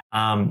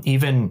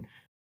 Even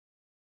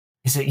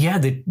my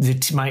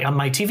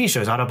TV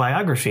show's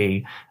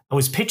Autobiography. I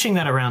was pitching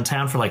that around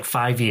town for like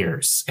 5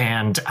 years,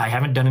 and I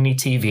haven't done any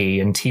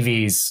TV, and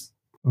TV's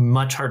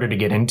much harder to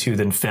get into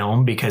than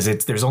film because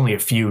there's only a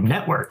few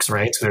networks,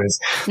 right? So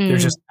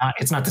there's just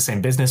it's not the same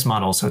business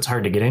model, so it's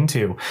hard to get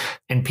into.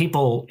 And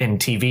people in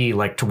TV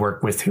like to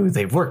work with who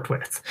they've worked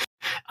with.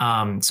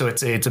 So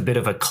it's a bit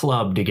of a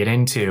club to get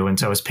into. And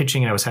so I was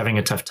pitching and I was having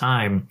a tough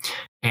time.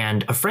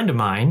 And a friend of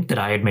mine that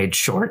I had made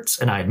shorts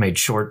and I had made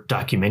short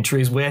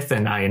documentaries with,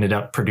 and I ended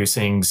up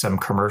producing some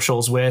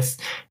commercials with,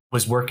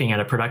 was working at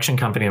a production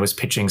company. I was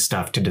pitching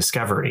stuff to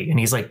Discovery. And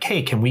he's like,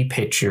 hey, can we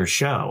pitch your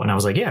show? And I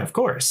was like, yeah, of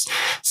course.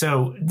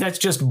 So that's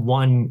just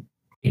one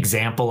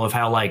example of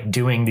how like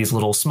doing these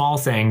little small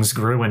things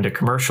grew into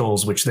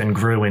commercials, which then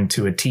grew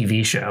into a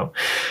TV show.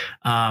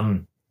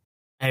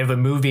 I have a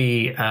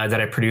movie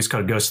that I produced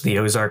called Ghost of the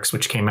Ozarks,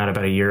 which came out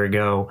about a year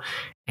ago.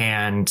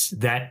 And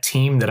that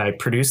team that I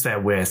produced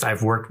that with,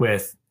 I've worked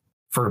with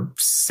for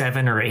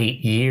 7 or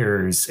 8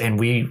 years.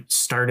 And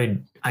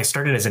I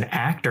started as an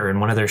actor in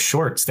one of their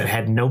shorts that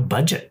had no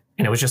budget.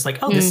 And it was just like,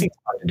 oh, this seems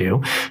fun to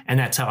do. And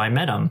that's how I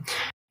met them.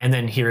 And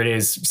then here it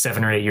is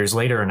 7 or 8 years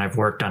later, and I've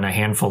worked on a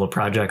handful of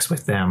projects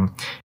with them.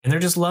 And they're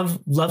just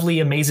lovely,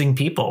 amazing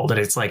people that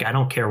it's like, I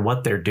don't care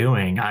what they're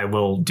doing. I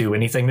will do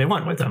anything they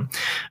want with them.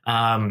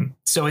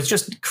 So it's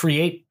just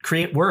create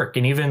work.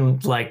 And even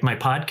like my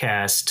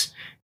podcast,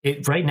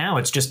 right now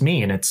it's just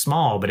me and it's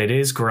small, but it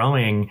is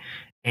growing.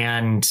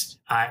 And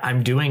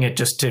I'm doing it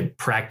just to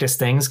practice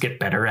things, get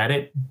better at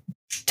it,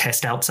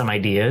 test out some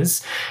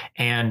ideas.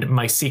 And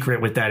my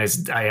secret with that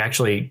is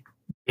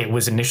it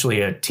was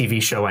initially a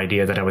TV show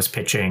idea that I was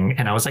pitching.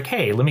 And I was like,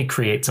 hey, let me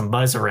create some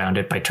buzz around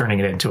it by turning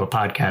it into a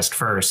podcast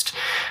first.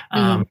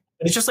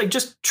 It's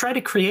just try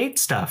to create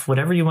stuff,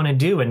 whatever you want to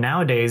do. And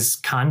nowadays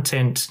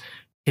content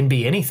can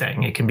be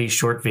anything. It can be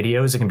short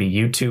videos. It can be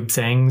YouTube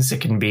things.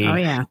 It can be,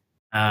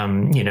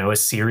 a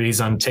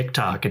series on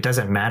TikTok. It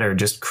doesn't matter.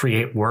 Just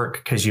create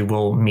work because you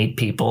will meet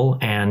people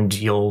and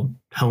you'll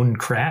hone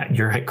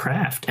your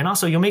craft. And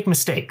also you'll make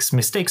mistakes.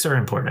 Mistakes are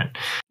important.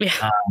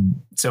 Yeah.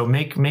 So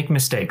make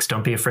mistakes.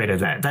 Don't be afraid of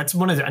that. That's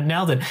one of the,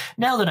 now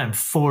that I'm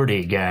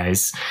 40,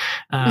 guys,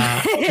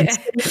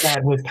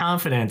 that with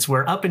confidence,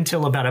 where up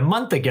until about a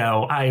month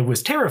ago, I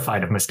was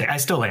terrified of mistakes. I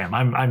still am.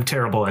 I'm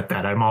terrible at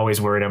that. I'm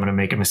always worried I'm going to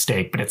make a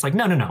mistake, but it's like,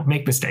 no,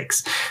 make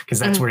mistakes because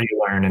that's where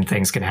you learn and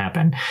things can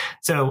happen.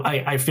 So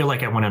I feel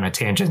like I went on a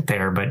tangent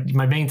there, but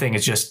my main thing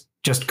is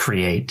just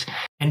create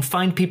and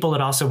find people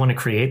that also want to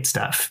create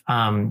stuff.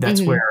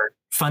 That's where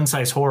Fun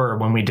Size Horror,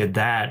 when we did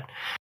that,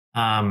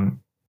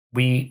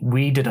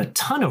 we did a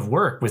ton of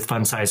work with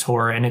Fun Size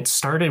Horror, and it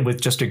started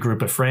with just a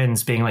group of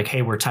friends being like,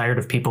 hey, we're tired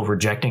of people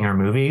rejecting our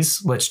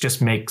movies. Let's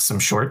just make some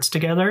shorts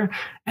together.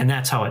 And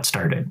that's how it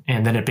started.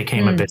 And then it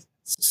became a business.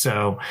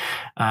 So,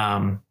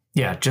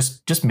 yeah,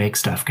 just make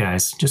stuff,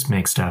 guys. Just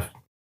make stuff.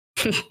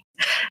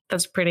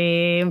 That's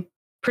pretty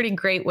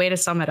great way to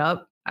sum it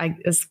up. I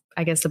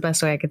guess the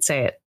best way I could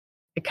say it.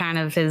 It kind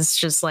of is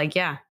just like,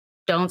 yeah,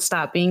 don't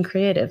stop being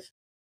creative.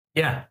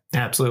 Yeah,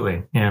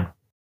 absolutely. Yeah.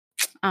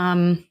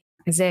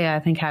 Isaiah, I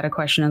think, had a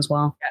question as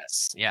well.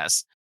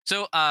 Yes.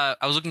 So I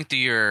was looking through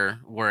your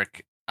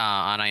work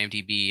on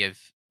IMDb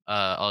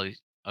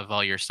of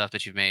all your stuff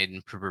that you've made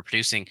and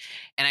producing,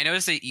 and I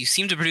noticed that you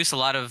seem to produce a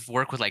lot of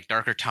work with like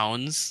darker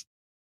tones.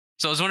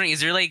 So I was wondering, is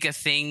there like a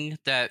thing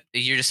that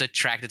you're just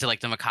attracted to,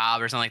 like the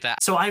macabre or something like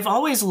that? So I've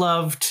always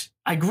loved.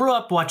 I grew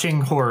up watching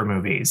horror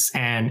movies,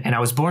 and I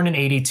was born in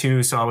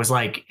 82. So I was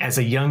like, as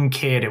a young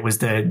kid, it was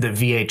the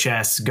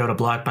VHS, go to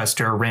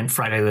Blockbuster, rent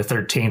Friday the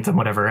 13th and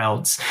whatever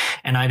else.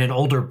 And I had an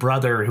older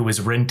brother who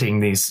was renting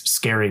these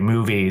scary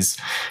movies.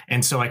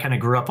 And so I kind of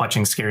grew up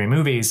watching scary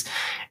movies.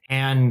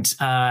 And,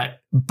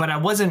 but I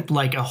wasn't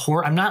like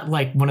I'm not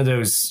like one of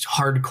those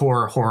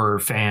hardcore horror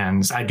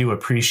fans. I do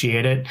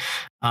appreciate it.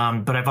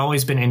 But I've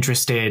always been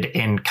interested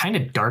in kind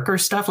of darker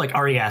stuff like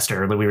Ari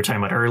Aster that we were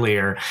talking about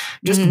earlier,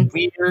 just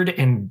weird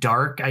and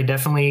dark. I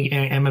definitely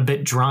am a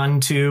bit drawn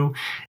to,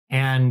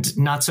 and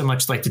not so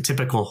much like the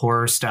typical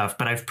horror stuff,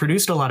 but I've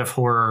produced a lot of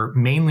horror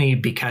mainly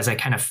because I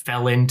kind of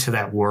fell into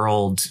that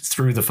world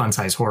through the Fun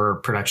Size Horror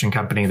production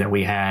company that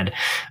we had.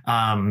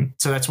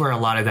 So that's where a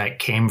lot of that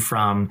came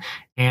from.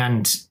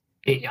 And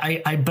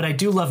but I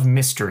do love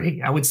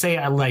mystery. I would say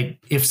I like,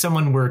 if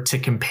someone were to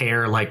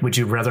compare, like, would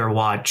you rather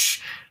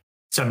watch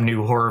some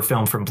new horror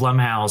film from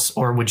Blumhouse,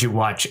 or would you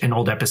watch an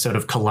old episode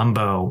of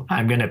Columbo?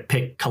 I'm going to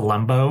pick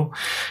Columbo,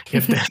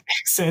 if that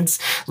makes sense.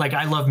 Like,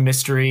 I love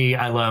mystery.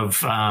 I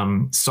love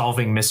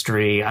solving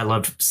mystery. I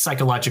love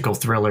psychological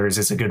thrillers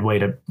is a good way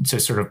to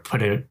sort of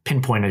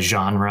pinpoint a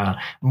genre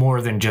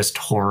more than just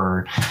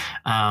horror.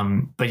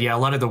 But yeah, a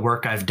lot of the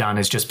work I've done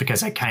is just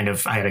because I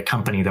had a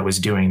company that was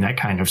doing that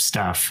kind of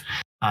stuff,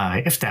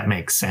 if that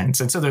makes sense.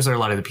 And so those are a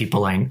lot of the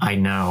people I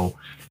know.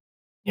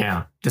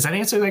 Yeah. Does that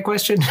answer that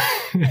question?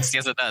 Yes,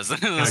 it does.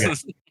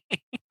 Okay.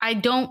 I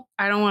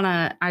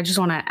just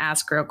want to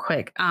ask real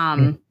quick.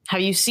 Have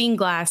you seen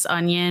Glass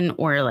Onion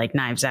or like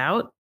Knives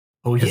Out?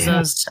 Oh,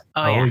 yeah.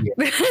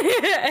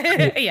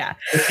 Yeah.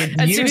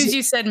 As soon as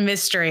you said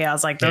mystery, I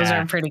was like, those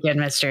are pretty good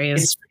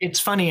mysteries. It's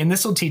funny. And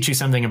this will teach you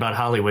something about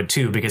Hollywood,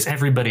 too, because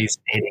everybody's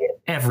an idiot.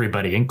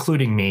 Everybody,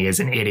 including me,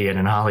 is an idiot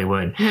in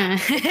Hollywood. I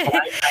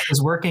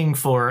was working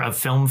for a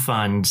film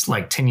fund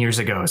like 10 years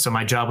ago. So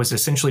my job was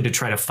essentially to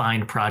try to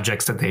find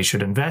projects that they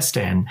should invest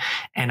in.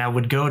 And I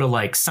would go to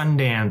like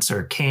Sundance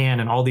or Cannes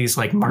and all these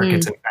like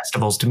markets and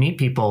festivals to meet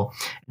people.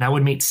 And I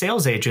would meet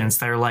sales agents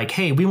that are like,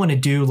 hey, we want to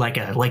do like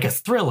a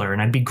thriller.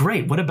 And I'd be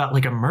great. What about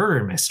like a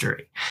murder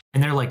mystery?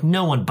 And they're like,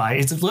 no one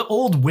buys it.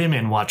 Old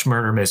women watch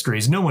murder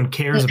mysteries. No one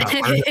cares about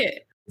murder.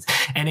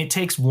 And it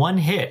takes one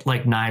hit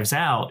like Knives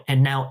Out,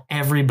 and now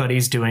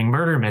everybody's doing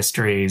murder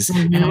mysteries.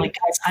 And I'm like,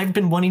 guys, I've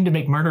been wanting to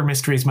make murder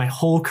mysteries my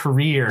whole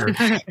career.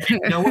 Everybody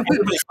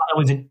thought I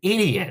was an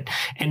idiot,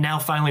 and now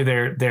finally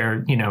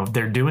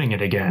they're doing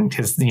it again,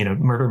 because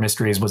murder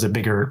mysteries was a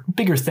bigger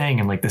thing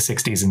in like the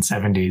 60s and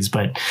 70s.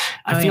 But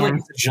I feel like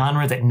it's a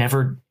genre that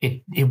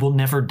it will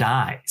never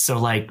die. So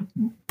like,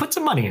 put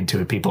some money into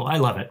it, people. I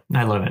love it.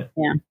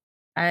 Yeah,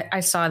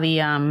 I saw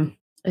the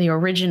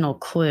original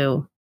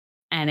Clue.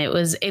 And it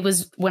was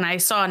when I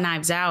saw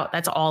Knives Out,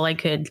 that's all I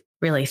could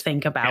really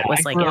think about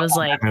was like, it was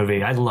like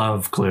movie. I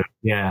love Clue.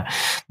 Yeah.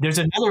 There's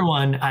another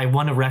one I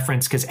want to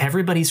reference because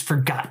everybody's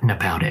forgotten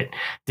about it.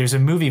 There's a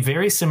movie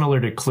very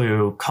similar to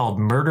Clue called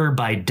Murder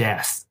by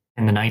Death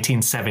in the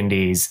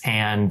 1970s.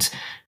 And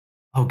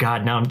oh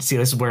God, now this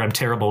is where I'm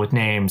terrible with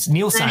names.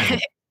 Neil Simon.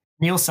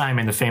 Neil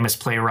Simon, the famous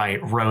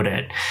playwright, wrote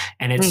it,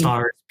 and it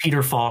stars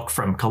Peter Falk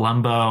from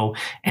Columbo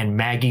and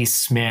Maggie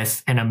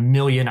Smith and a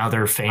million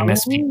other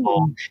famous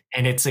people.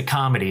 And it's a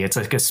comedy. It's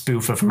like a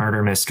spoof of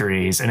murder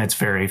mysteries, and it's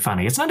very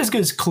funny. It's not as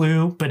good as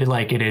Clue, but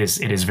it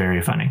is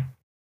very funny.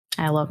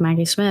 I love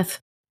Maggie Smith.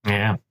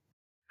 Yeah.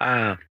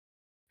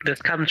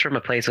 This comes from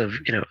a place of,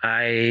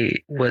 I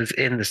was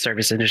in the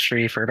service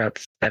industry for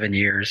about 7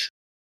 years.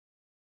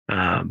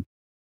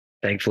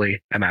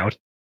 Thankfully, I'm out.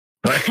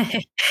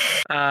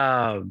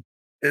 But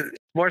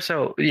more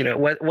so,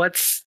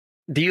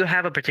 do you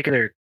have a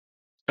particular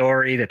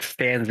story that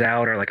stands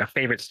out, or like a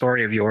favorite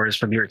story of yours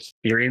from your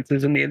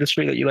experiences in the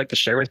industry that you like to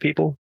share with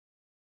people?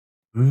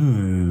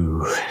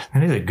 Ooh,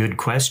 that is a good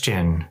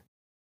question.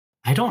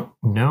 I don't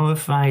know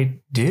if I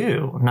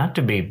do. Not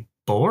to be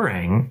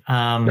boring.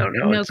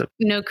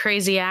 No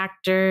crazy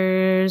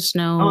actors,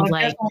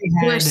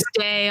 worst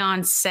day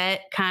on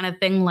set kind of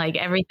thing, like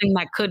everything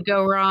that could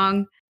go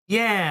wrong.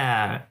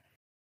 Yeah.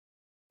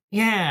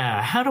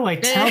 How do I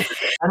tell?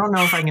 I don't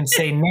know if I can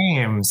say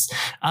names.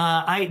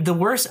 I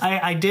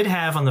did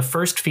have on the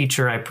first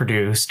feature I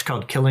produced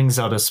called Killing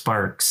Zelda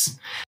Sparks.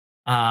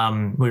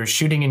 We were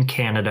shooting in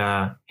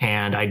Canada,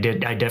 and I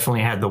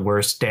definitely had the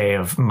worst day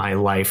of my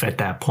life at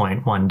that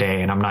point one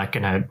day. And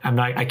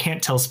I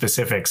can't tell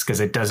specifics because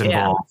it does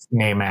involve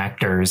name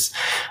actors.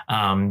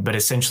 But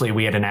essentially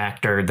we had an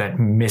actor that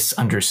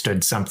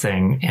misunderstood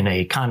something in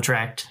a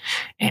contract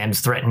and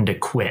threatened to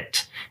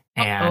quit.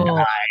 And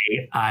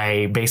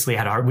I basically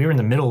we were in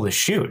the middle of the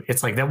shoot.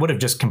 It's like that would have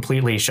just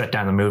completely shut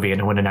down the movie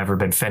and it would have never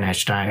been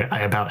finished. I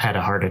about had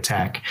a heart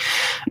attack.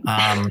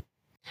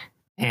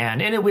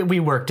 We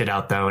worked it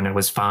out though, and it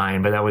was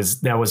fine. But that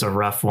was a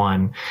rough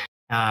one.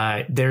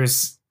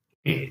 It's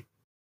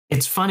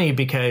funny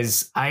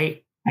because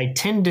I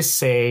tend to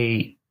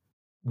say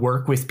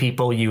work with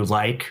people you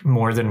like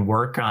more than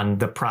work on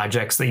the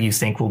projects that you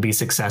think will be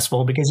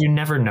successful, because you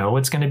never know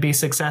what's going to be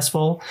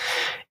successful.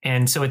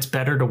 And so it's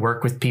better to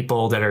work with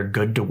people that are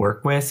good to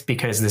work with,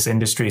 because this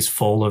industry is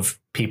full of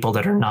people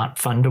that are not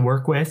fun to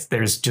work with.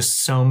 There's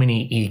just so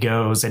many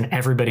egos and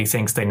everybody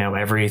thinks they know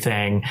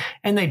everything,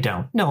 and they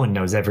don't. No one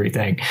knows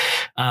everything.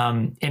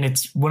 And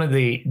it's one of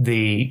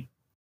the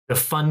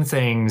fun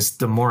things,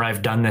 the more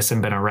I've done this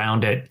and been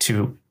around it,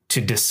 to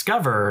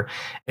discover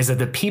is that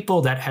the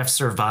people that have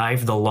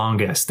survived the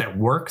longest, that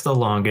work the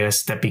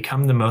longest, that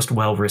become the most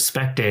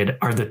well-respected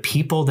are the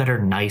people that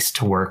are nice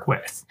to work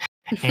with.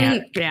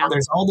 And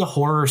there's all the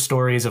horror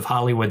stories of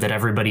Hollywood that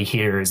everybody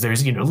hears.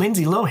 There's,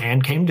 Lindsay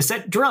Lohan came to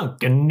set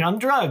drunk and on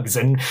drugs.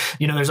 And,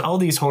 there's all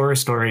these horror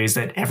stories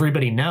that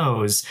everybody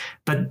knows,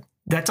 but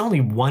that's only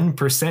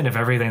 1% of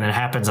everything that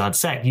happens on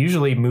set.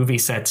 Usually movie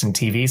sets and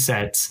TV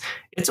sets,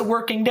 it's a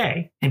working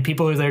day and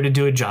people are there to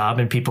do a job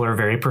and people are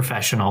very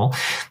professional.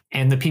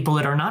 And the people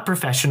that are not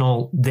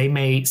professional,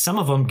 some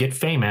of them get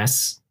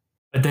famous,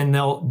 but then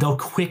they'll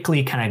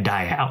quickly kind of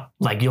die out.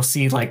 Like you'll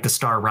see like the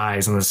star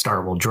rise and the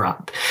star will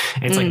drop.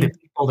 It's like the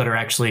people that are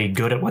actually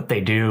good at what they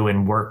do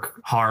and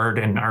work hard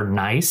and are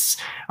nice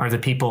are the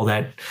people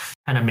that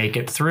kind of make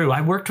it through.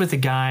 I worked with a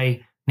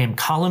guy named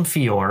Colin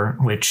Fior,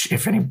 which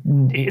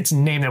it's a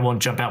name that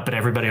won't jump out, but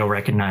everybody will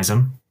recognize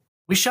him.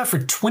 We shot for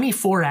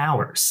 24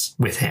 hours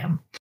with him.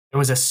 It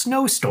was a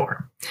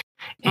snowstorm.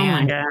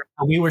 And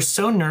we were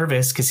so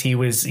nervous because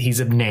he's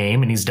a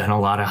name and he's done a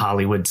lot of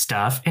Hollywood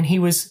stuff. And he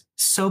was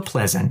so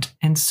pleasant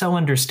and so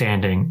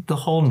understanding the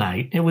whole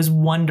night. It was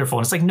wonderful.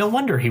 And it's like, no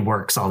wonder he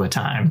works all the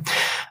time.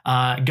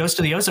 Goes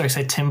to the Ozarks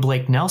had Tim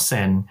Blake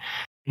Nelson.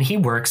 And he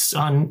works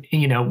on,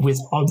 with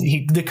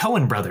the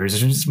Coen brothers,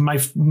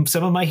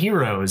 some of my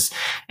heroes.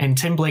 And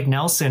Tim Blake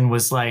Nelson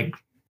was like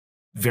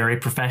very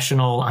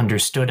professional,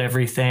 understood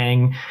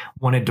everything,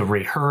 wanted to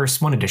rehearse,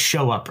 wanted to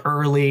show up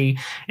early.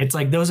 It's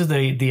like, those are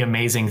the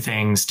amazing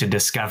things to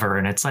discover.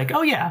 And it's like,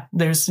 oh yeah,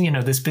 there's,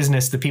 this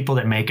business, the people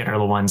that make it are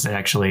the ones that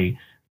actually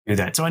do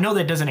that. So I know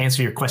that doesn't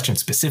answer your question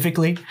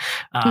specifically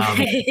about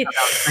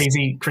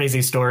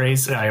crazy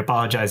stories. I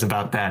apologize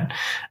about that.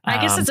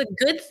 I guess it's a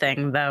good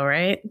thing though,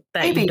 right?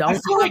 That maybe. You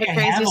don't feel like a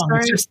crazy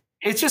story.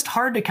 It's just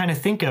hard to kind of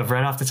think of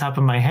right off the top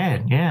of my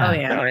head. Yeah. Oh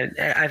yeah.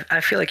 No,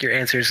 I feel like your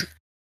answer's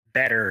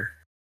better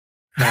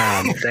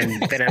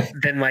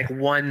than like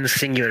one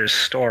singular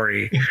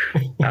story.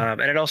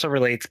 And it also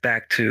relates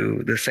back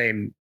to the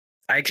same.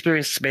 I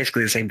experienced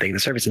basically the same thing. The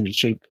service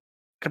industry,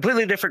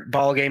 completely different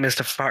ball game as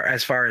far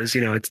as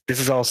this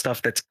is all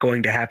stuff that's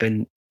going to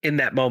happen in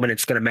that moment.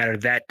 It's going to matter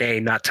that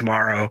day, not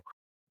tomorrow,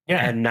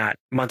 and not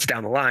months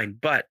down the line.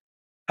 But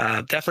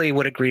definitely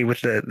would agree with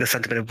the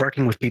sentiment of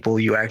working with people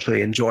you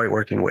actually enjoy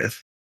working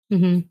with,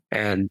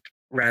 and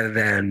rather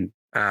than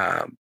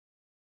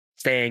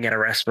staying at a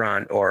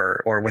restaurant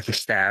or with a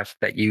staff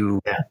that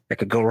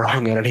could go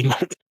wrong at any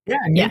moment.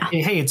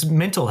 Hey, it's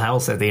mental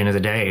health at the end of the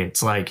day.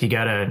 It's like you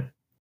gotta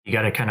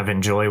kind of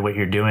enjoy what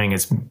you're doing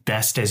as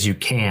best as you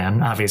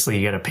can. Obviously,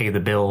 you got to pay the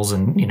bills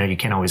and, you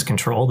can't always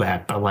control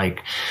that. But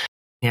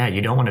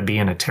you don't want to be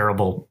in a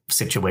terrible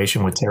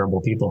situation with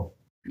terrible people.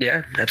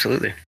 Yeah,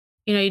 absolutely.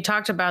 You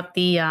talked about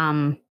the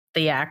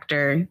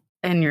actor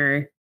in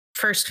your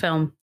first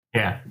film.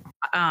 Yeah.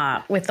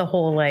 With the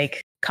whole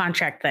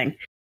contract thing.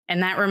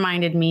 And that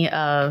reminded me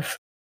of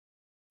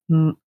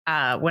when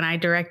I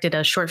directed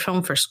a short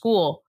film for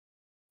school.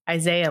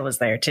 Isaiah was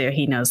there too.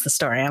 He knows the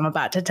story I'm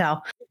about to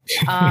tell.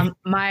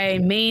 My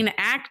main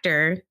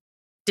actor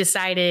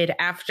decided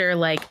after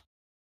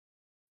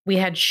we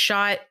had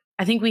shot,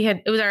 I think was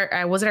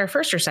it our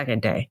first or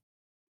second day?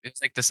 It's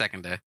like the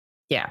second day.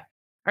 Yeah.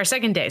 Our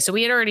second day. So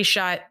we had already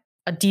shot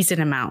a decent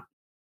amount.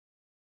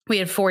 We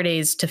had 4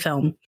 days to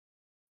film.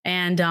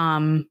 And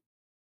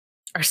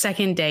our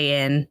second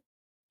day in,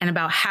 and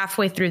about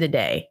halfway through the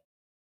day,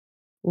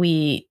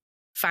 we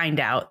find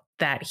out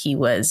that he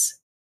was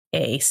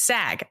a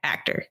SAG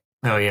actor.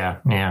 Oh, yeah.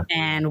 Yeah.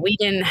 And we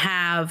didn't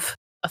have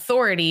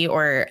authority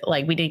or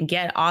we didn't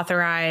get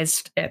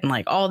authorized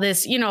and all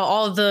this,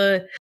 all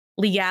the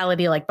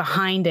legality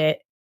behind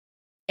it.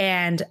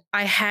 And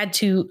I had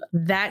to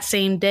that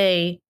same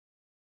day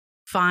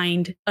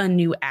find a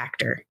new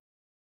actor.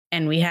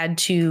 And we had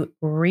to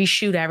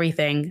reshoot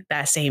everything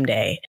that same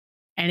day.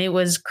 and it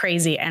was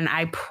crazy. And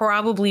I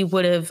probably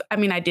would have, I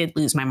mean, I did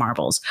lose my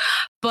marbles,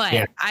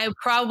 but I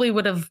probably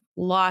would have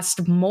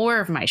lost more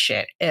of my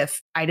shit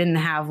if I didn't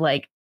have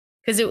like,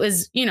 because it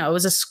was, you know, it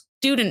was a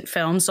student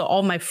film. So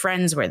all my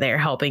friends were there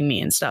helping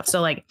me and stuff.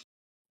 So like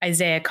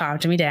Isaiah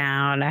calmed me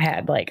down. I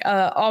had like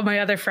all my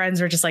other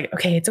friends were just like,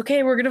 okay, it's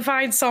okay. We're going to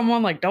find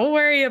someone. Like, don't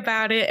worry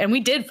about it. And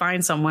we did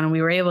find someone and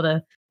we were able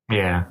to,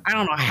 I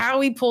don't know how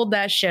we pulled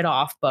that shit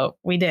off, but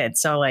we did.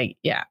 So like,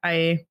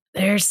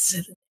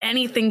 there's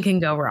anything can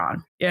go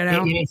wrong, you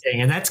know?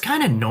 Anything. And that's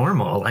kind of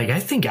normal. Like, I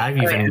think I've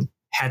even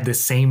had the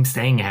same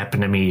thing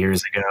happen to me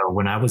years ago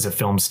when I was a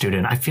film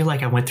student. I feel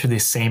like I went through the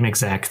same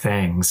exact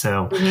thing.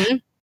 So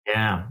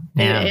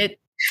I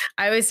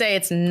always say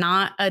it's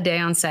not a day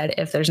on set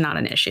if there's not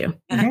an issue.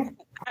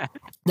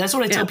 That's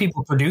what I tell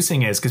people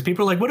producing is, because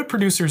people are like, what do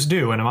producers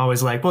do? And I'm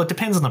always like, well, it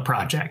depends on the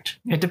project.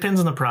 It depends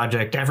on the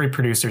project. Every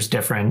producer's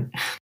different.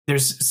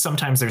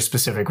 Sometimes there's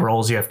specific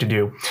roles you have to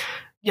do.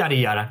 Yada,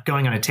 yada,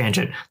 going on a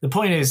tangent. The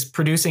point is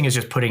producing is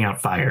just putting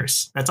out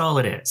fires. That's all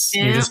it is.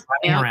 You're just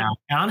running around.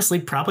 And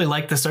honestly, probably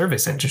like the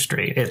service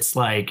industry. It's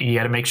like you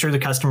got to make sure the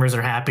customers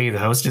are happy. The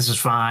hostess is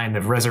fine.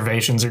 The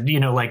reservations are,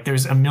 you know, like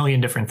there's a million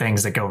different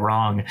things that go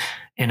wrong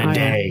in a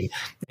day.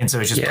 And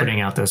so it's just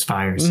putting out those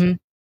fires.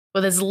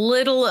 With as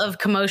little of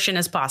commotion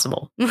as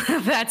possible.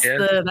 That's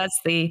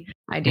the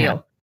ideal. Yeah.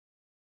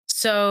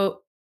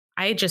 So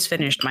I just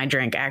finished my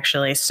drink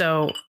actually.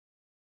 So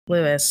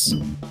Lewis,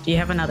 do you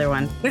have another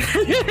one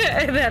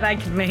that I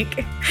can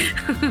make?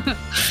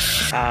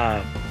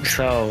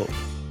 So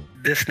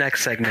this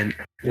next segment,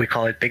 we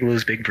call it Big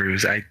Lou's Big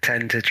Brews. I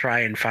tend to try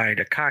and find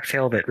a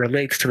cocktail that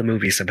relates to the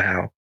movie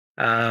somehow.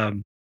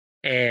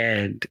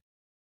 And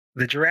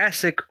the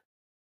Jurassic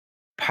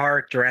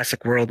Park,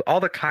 Jurassic World, all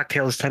the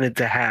cocktails tended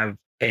to have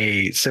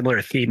a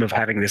similar theme of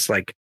having this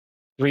like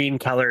green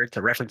color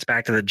to reference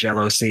back to the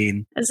Jello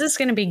scene. Is this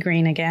going to be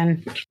green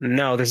again?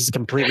 No, this is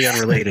completely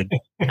unrelated.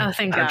 Oh,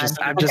 thank God.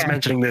 I'm just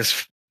mentioning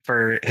this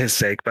for his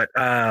sake, but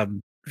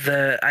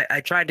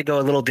I tried to go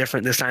a little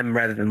different this time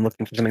rather than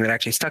looking for something that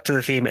actually stuck to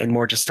the theme and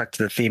more just stuck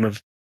to the theme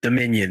of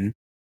Dominion.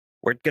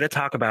 We're going to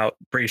talk about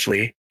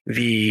briefly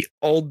the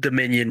Old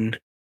Dominion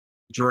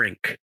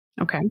drink.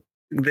 Okay.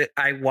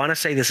 I want to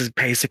say this is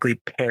basically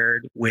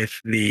paired with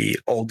the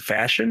Old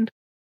Fashioned.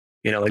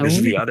 You know, like this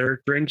is the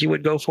other drink you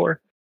would go for.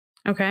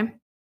 Okay.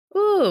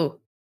 Ooh,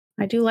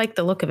 I do like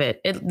the look of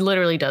it. It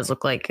literally does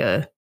look like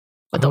with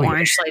the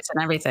orange slice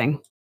and everything.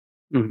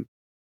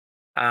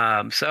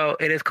 So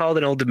it is called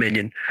an Old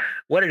Dominion.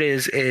 What it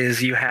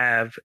is you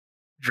have,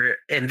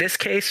 in this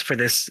case, for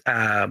this,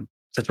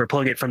 since we're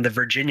pulling it from the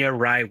Virginia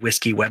Rye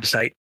Whiskey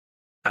website,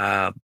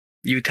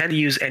 you tend to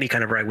use any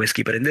kind of rye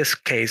whiskey, but in this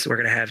case, we're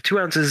going to have 2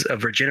 ounces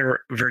of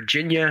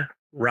Virginia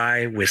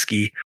Rye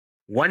Whiskey,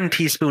 1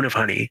 teaspoon of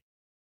honey,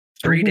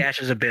 3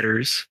 dashes of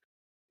bitters,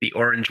 the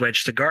orange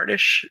wedge to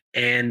garnish,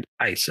 and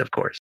ice, of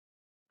course.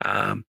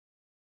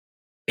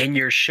 In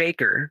your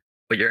shaker,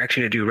 what you're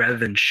actually going to do, rather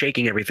than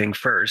shaking everything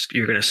first,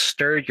 you're going to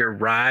stir your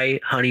rye,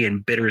 honey,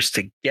 and bitters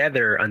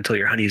together until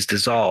your honey is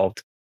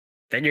dissolved.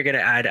 Then you're going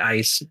to add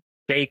ice,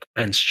 shake,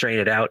 and strain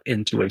it out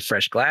into a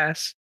fresh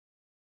glass.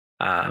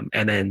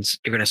 And then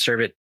you're going to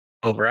serve it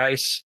over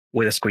ice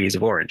with a squeeze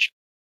of orange.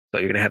 So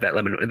you're going to have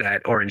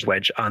that orange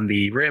wedge on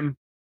the rim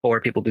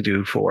for people to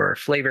do for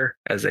flavor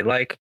as they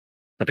like.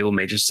 Some people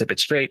may just sip it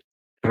straight.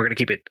 We're going to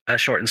keep it a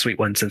short and sweet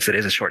one since it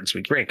is a short and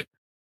sweet drink.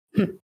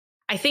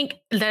 I think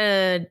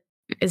the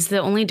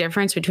only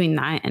difference between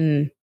that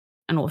and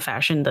an old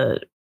fashioned the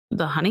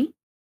honey,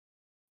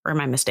 or am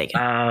I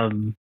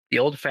mistaken? The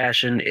old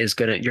fashioned is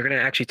you're gonna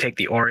actually take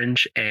the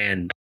orange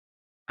and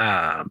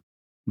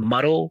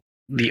muddle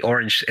the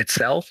orange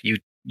itself. You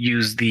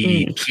use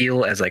the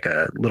peel as like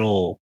a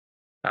little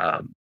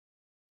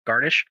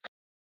garnish.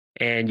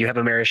 And you have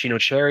a maraschino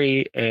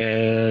cherry,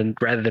 and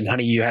rather than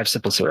honey, you have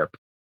simple syrup.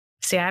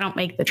 See, I don't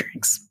make the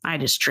drinks. I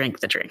just drink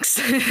the drinks.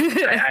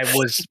 I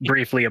was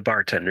briefly a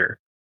bartender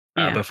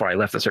before I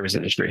left the service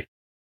industry.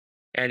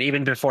 And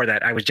even before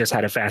that, I just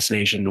had a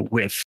fascination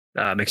with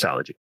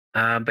mixology.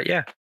 But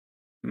yeah,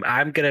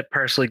 I'm going to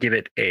personally give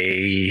it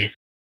a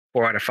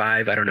 4 out of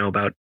 5. I don't know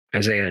about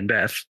Isaiah and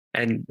Beth.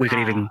 And we could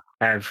even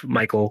have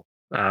Michael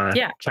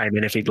chime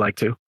in if he'd like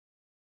to.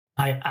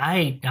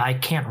 I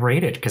can't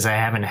rate it because I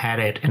haven't had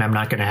it and I'm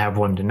not going to have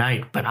one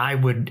tonight, but I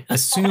would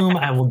assume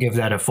I will give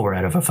that a 4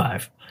 out of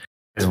 5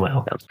 as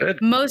well. Sounds good.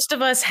 Most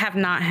of us have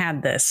not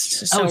had this.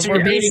 So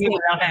we're basically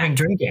without having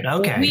drink it.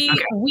 Okay.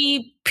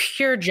 We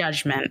pure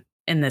judgment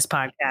in this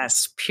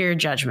podcast. Pure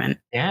judgment.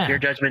 Yeah. Pure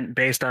judgment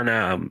based on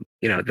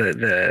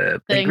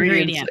the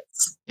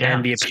ingredients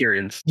and the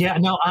appearance. Yeah,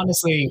 no,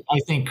 honestly,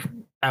 I think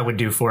I would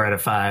do 4 out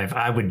of 5.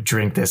 I would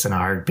drink this in a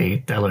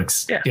heartbeat. That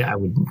looks I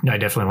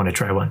definitely want to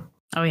try one.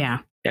 Oh yeah.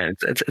 Yeah,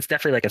 it's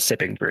definitely like a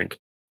sipping drink.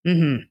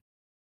 Mm-hmm.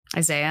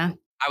 Isaiah?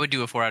 I would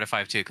do a 4 out of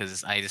 5 too,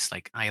 because I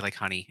like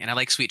honey and I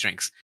like sweet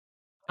drinks.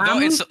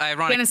 I'm it's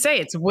ironic. gonna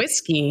say it's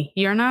whiskey.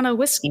 You're not a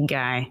whiskey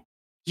guy.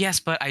 Yes,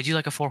 but I do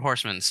like a Four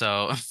Horsemen,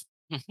 so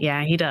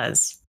yeah, he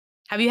does.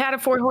 Have you had a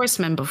Four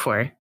Horsemen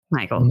before?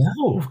 Michael.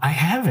 No, I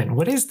haven't.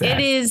 What is that?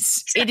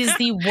 It is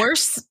the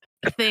worst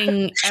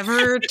thing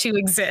ever to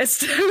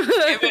exist.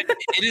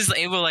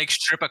 It will like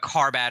strip a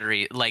car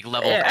battery like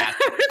level of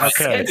acid.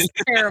 Okay. It's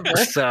terrible.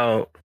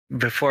 So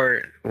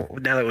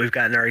now that we've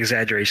gotten our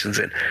exaggerations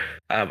in,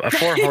 a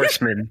Four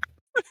Horsemen,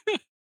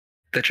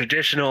 the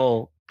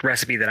traditional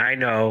recipe that I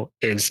know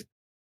is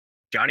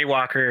Johnny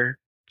Walker,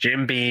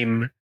 Jim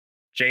Beam,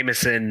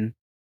 Jameson,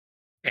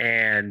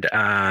 and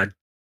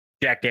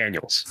Jack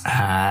Daniels.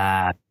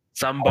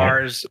 Some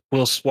bars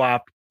will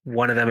swap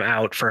one of them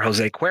out for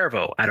Jose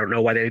Cuervo. I don't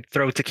know why they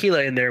throw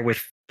tequila in there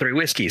with 3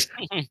 whiskeys,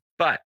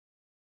 but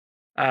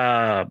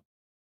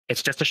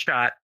it's just a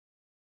shot.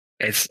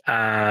 It's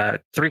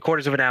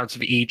 3/4 of an ounce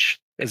of each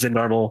is a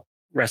normal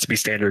recipe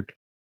standard,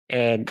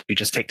 and you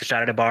just take the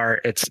shot at a bar.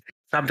 It's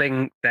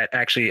something that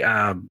actually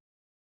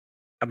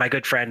my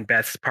good friend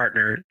Beth's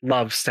partner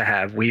loves to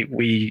have.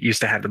 We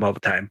used to have them all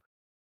the time,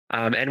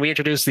 and we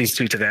introduced these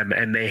two to them,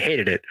 and they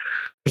hated it.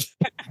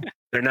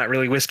 They're not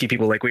really whiskey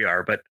people like we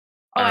are, but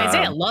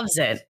Isaiah loves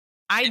it.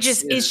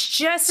 It's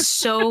just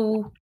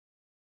so,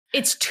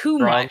 it's too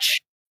much.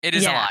 It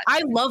is a lot.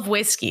 I love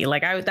whiskey.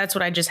 Like that's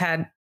what I just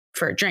had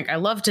for a drink. I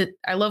love to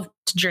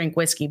drink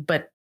whiskey,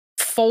 but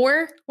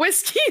 4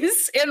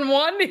 whiskeys in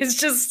one is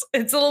just,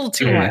 it's a little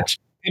too much.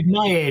 At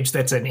my age,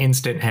 that's an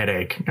instant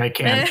headache. I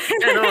can't.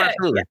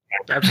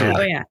 Absolutely.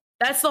 Oh yeah,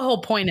 that's the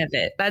whole point of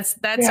it. That's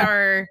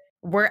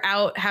we're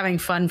out having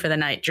fun for the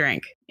night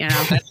drink. You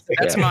know,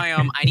 that's my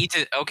I need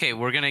to. Okay,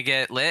 we're gonna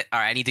get lit. All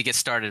right, I need to get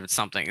started with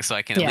something so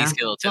I can at least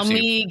get a little tipsy.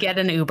 Let me get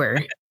an Uber.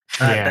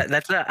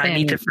 I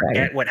need to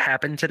forget what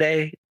happened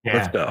today. Yeah.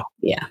 Let's go.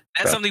 Yeah,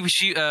 that's something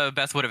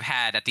Beth would have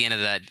had at the end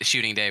of that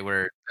shooting day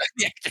where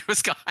the actor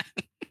was gone.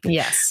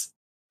 Yes.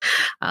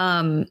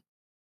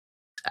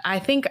 I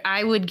think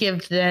I would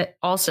give that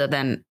also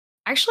then.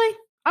 Actually,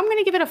 I'm going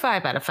to give it a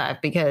 5 out of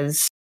 5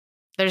 because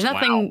there's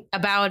nothing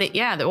about it.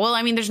 Yeah. Well,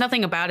 I mean, there's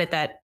nothing about it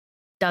that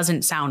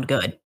doesn't sound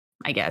good,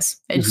 I guess.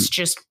 It's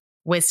just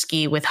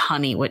whiskey with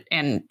honey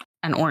and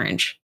an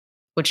orange,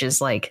 which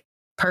is like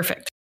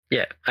perfect.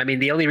 Yeah. I mean,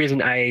 the only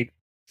reason I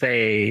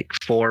say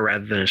 4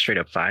 rather than a straight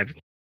up 5,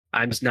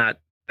 I'm just not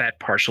that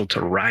partial to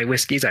rye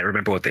whiskeys. I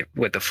remember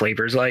what the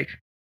flavor's like.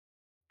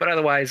 But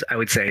otherwise, I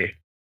would say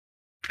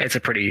it's a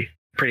pretty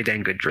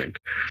dang good drink.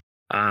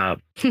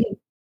 And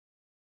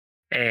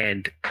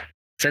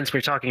since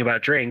we're talking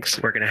about drinks,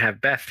 we're going to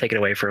have Beth take it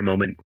away for a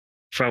moment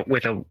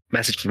with a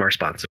message from our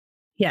sponsor.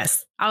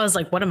 Yes. I was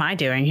like, what am I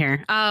doing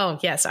here? Oh,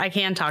 yes, I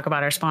can talk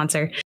about our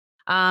sponsor.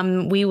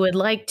 We would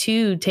like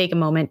to take a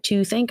moment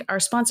to thank our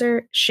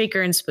sponsor,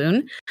 Shaker and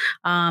Spoon.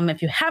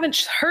 If you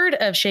haven't heard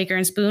of Shaker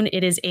and Spoon,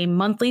 it is a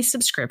monthly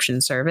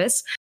subscription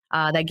service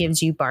that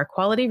gives you bar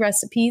quality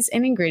recipes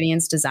and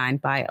ingredients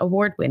designed by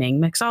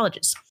award-winning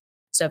mixologists.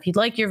 So if you'd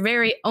like your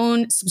very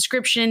own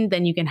subscription,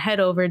 then you can head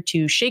over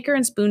to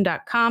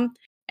shakerandspoon.com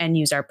and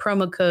use our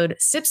promo code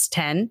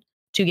SIPS10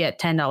 to get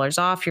 $10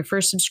 off your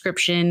first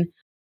subscription.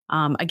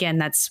 Again,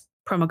 that's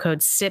promo code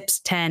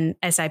SIPS10,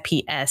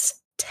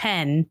 SIPS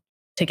 10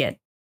 to get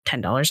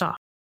 $10 off.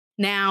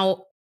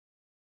 Now,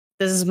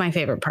 this is my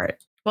favorite part.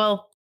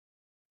 Well,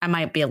 I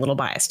might be a little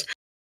biased.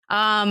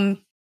 We're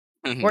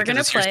going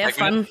to play a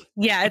fun...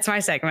 Yeah, it's my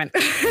segment.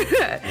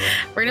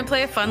 We're going to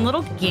play a fun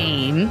little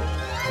game.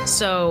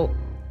 So,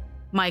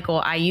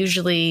 Michael, I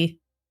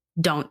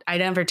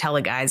never tell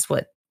the guys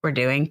what we're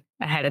doing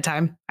ahead of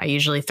time. I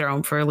usually throw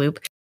them for a loop.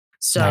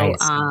 So,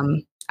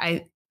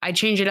 nice. I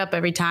change it up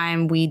every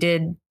time. We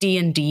did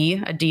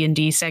D&D, a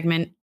D&D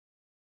segment.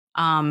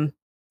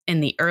 In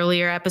the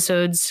earlier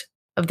episodes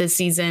of this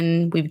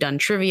season, we've done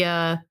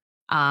trivia.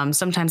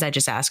 Sometimes I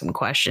just ask them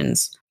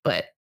questions,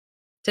 but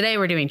today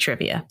we're doing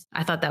trivia.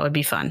 I thought that would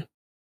be fun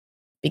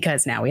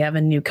because now we have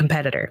a new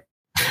competitor.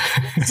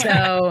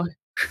 So,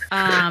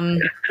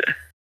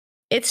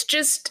 it's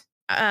just,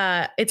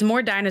 it's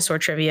more dinosaur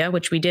trivia,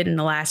 which we did in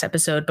the last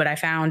episode, but I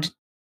found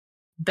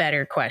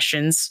better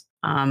questions.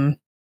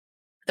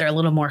 They're a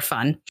little more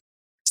fun.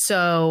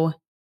 So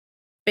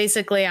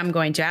basically I'm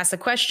going to ask the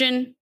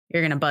question.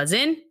 You're going to buzz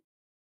in.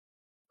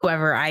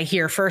 Whoever I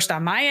hear first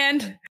on my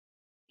end,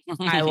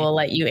 I will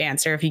let you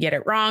answer. If you get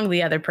it wrong,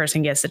 the other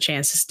person gets the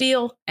chance to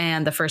steal.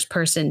 And the first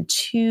person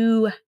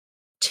to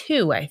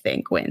 2, I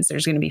think, wins.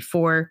 There's going to be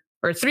 4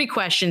 or 3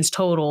 questions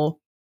total.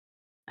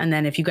 And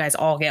then if you guys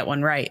all get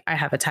one right, I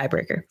have a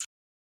tiebreaker.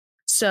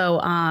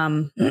 So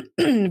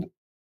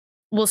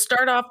we'll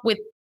start off with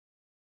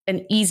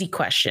an easy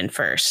question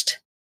first.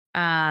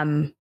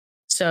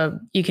 So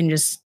you can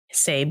just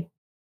say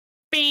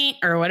beep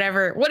or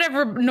whatever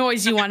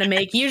noise you want to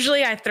make.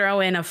 Usually I throw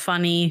in a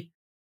funny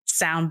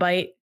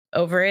soundbite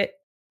over it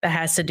that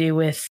has to do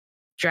with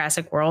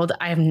Jurassic World.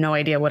 I have no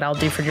idea what I'll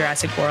do for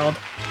Jurassic World,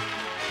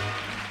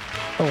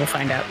 but we'll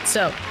find out.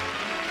 So,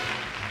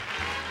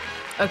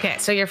 okay.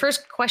 So your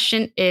first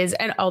question is,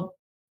 and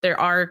there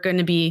are going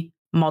to be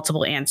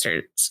multiple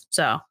answers.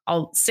 So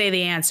I'll say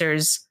the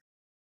answers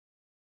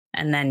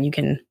and then you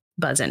can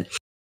buzz in.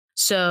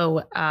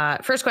 So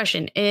first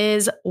question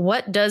is,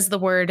 what does the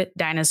word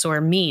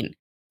dinosaur mean?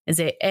 Is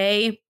it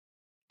A,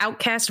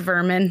 outcast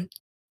vermin,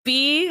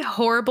 B,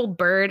 horrible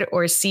bird,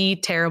 or C,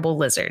 terrible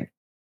lizard?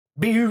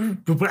 Blah,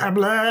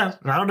 blah.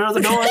 I don't know the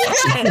noise.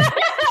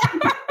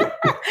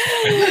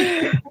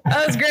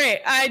 That was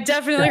great. I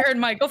definitely heard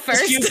Michael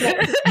first.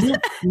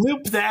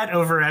 Loop that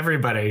over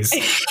everybody's.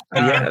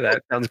 Yeah,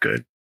 that sounds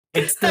good.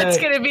 That's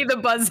going to be the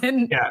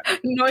buzzing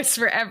noise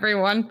for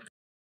everyone.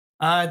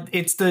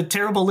 It's the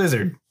terrible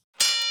lizard.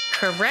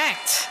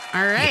 Correct.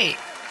 All right.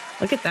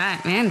 Look at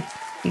that, man.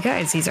 You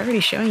guys, he's already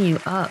showing you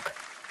up.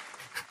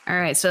 All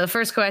right. So the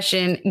first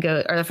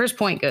the first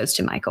point goes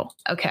to Michael.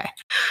 Okay.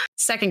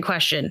 Second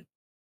question.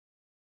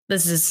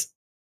 This is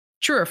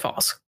true or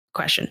false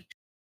question.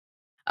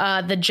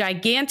 The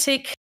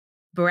gigantic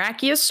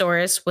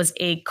Brachiosaurus was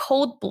a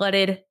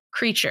cold-blooded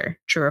creature.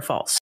 True or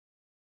false?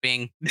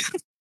 Bing.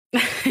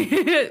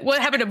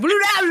 What happened to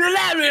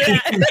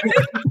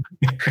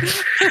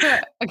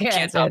Okay,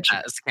 Can't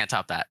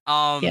top that.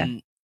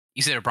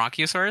 You said a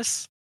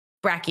Bronchiosaurus?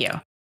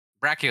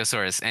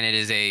 Brachiosaurus, and it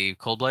is a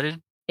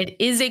cold-blooded? It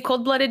is a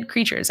cold-blooded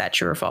creature. Is that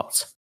true or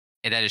false?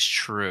 Yeah, that is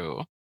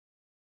true.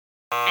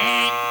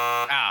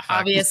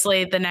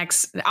 Obviously, the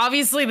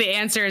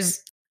answer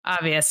is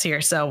obvious here,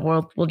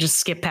 so we'll just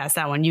skip past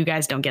that one. You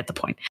guys don't get the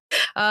point.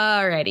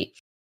 Alrighty.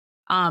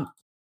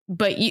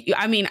 But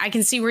I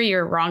can see where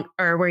you're wrong,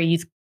 or where I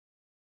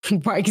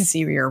can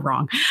see where you're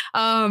wrong.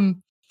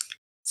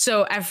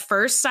 So at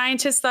first,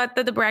 scientists thought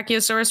that the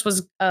Brachiosaurus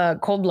was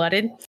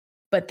cold-blooded,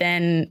 but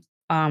then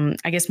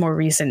I guess more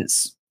recent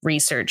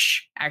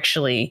research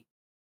actually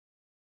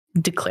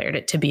declared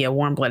it to be a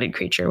warm-blooded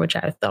creature, which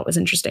I thought was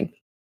interesting.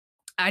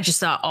 I just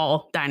thought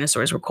all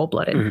dinosaurs were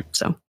cold-blooded. Mm-hmm.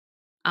 So,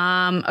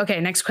 okay,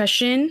 next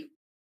question.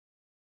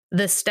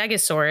 The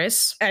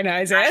Stegosaurus. I know,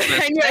 Isaiah.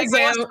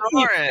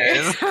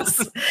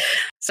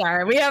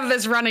 Sorry, we have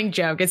this running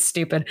joke. It's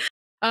stupid.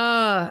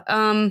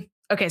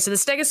 Okay, so the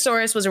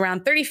Stegosaurus was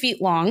around 30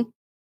 feet long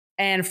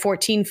and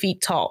 14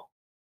 feet tall.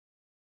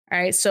 All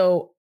right,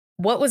 so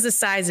what was the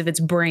size of its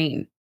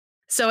brain?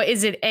 So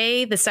is it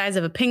A, the size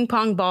of a ping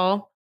pong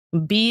ball,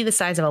 B, the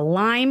size of a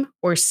lime,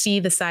 or C,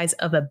 the size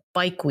of a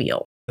bike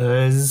wheel?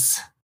 Buzz.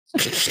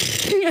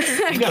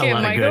 You've got a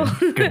lot of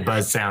good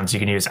buzz sounds you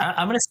can use.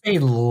 I'm going to say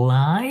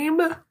lime.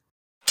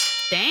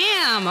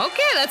 Damn.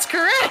 Okay, that's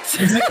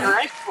correct. Is that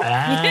correct?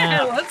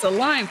 Yeah, that's a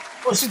lime.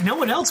 Well, no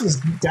one else was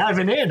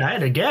diving in. I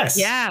had to guess.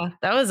 Yeah,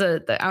 that was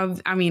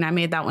I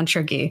made that one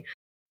tricky.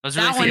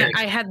 That one,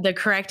 I had the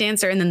correct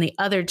answer, and then the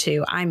other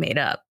two I made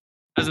up.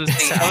 I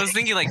was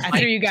thinking like I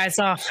threw you guys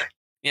off.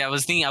 Yeah, I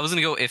was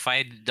gonna go, if I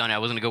had done it, I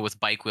was gonna go with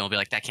bike wheel and be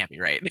like, that can't be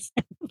right.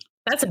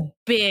 That's a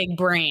big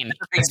brain. That's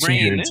a big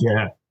brain. Huge,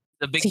 yeah.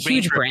 It's a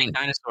huge brain.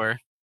 Dinosaur.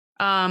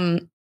 All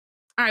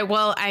right.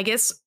 Well, I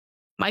guess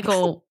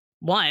Michael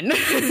won.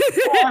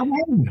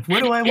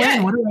 What do I win?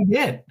 Yeah. What do I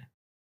get?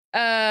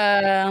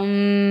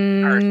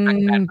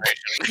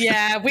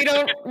 Yeah, we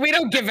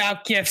don't give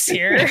out gifts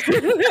here.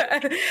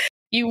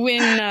 You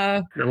win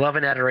the love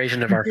and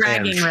adoration of our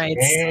bragging fans.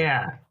 Rights.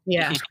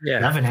 Yeah.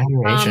 Love and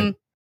adoration.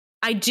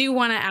 I do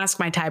want to ask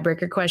my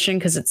tiebreaker question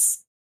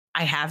because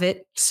I have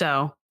it,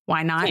 so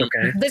why not?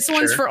 Okay, this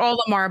one's for all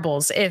the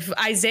marbles. If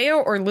Isaiah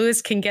or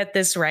Lewis can get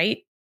this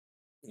right,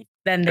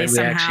 then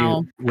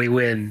we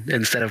win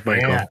instead of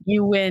Michael. Yeah.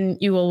 You win.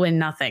 You will win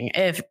nothing.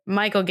 If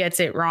Michael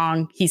gets it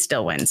wrong, he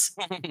still wins.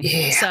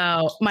 Yeah.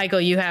 So, Michael,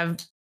 you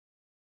have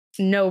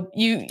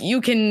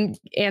you can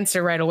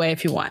answer right away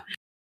if you want.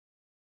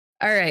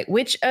 All right.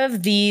 Which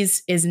of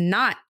these is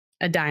not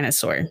a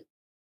dinosaur?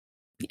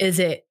 Is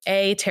it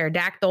A,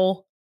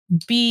 pterodactyl,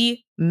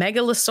 B,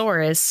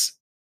 megalosaurus,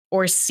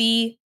 or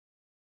C,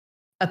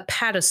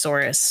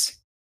 apatosaurus?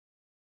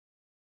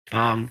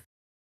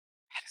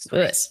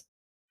 Lewis.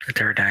 A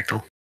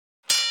pterodactyl.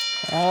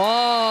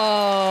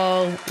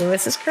 Oh,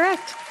 Lewis is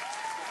correct.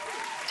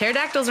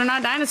 Pterodactyls are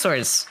not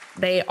dinosaurs.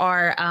 They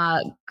are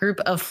a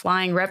group of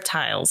flying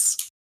reptiles.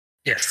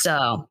 Yes.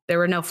 So there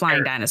were no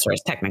flying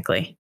dinosaurs,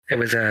 technically. It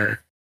was and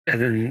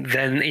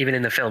then even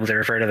in the films, they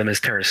refer to them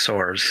as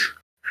pterosaurs.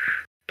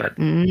 But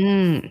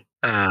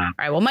all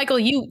right. Well, Michael,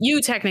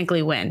 you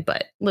technically win,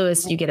 but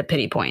Lewis, you get a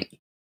pity point.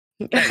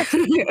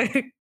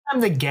 I'm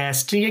the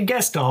guest. Your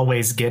guests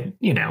always get,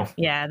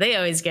 Yeah, they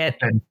always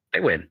get. They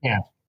win. Yeah.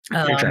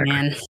 Oh, exactly.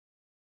 Man.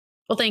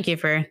 Well, thank you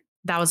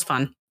that was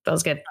fun. That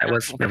was good. That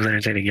was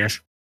entertaining, yes.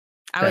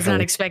 I was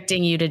not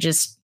expecting you to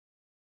just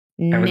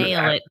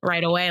nail it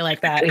right away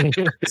like that.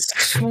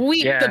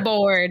 Sweep the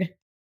board.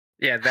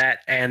 Yeah, that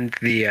and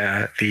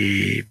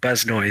the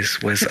buzz noise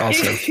was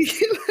also.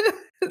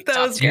 That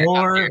was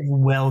You're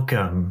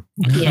welcome.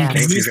 Yes.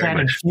 You can use that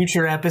in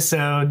future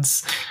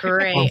episodes.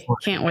 Great.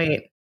 Can't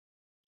wait.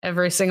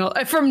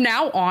 From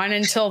now on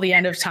until the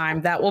end of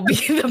time, that will be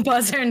the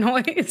buzzer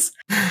noise.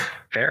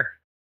 Fair.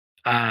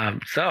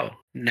 So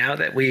now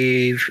that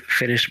we've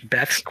finished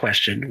Beth's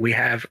question, we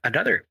have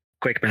another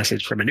quick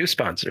message from a new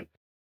sponsor.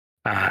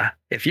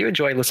 If you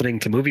enjoy listening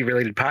to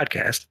movie-related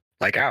podcasts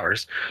like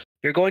ours,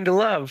 you're going to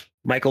love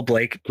Michael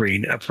Blake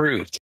Green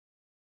Approved.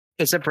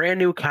 It's a brand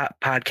new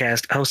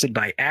podcast hosted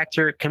by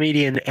actor,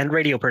 comedian, and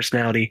radio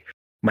personality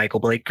Michael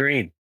Blake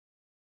Green.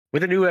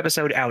 With a new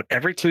episode out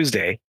every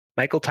Tuesday,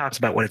 Michael talks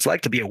about what it's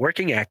like to be a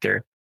working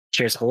actor,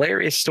 shares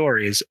hilarious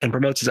stories, and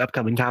promotes his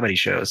upcoming comedy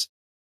shows.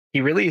 He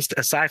released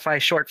a sci-fi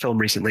short film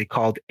recently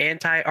called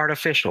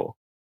Anti-Artificial,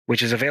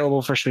 which is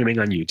available for streaming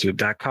on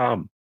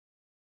YouTube.com.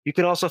 You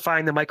can also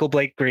find the Michael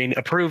Blake Green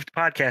approved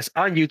podcast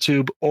on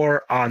YouTube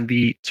or on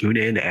the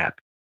TuneIn app.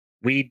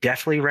 We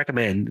definitely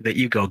recommend that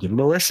you go give him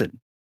a listen.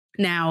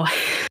 Now,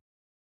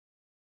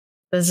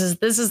 this is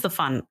the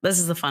fun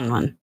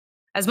one.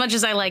 As much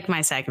as I like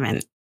my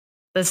segment,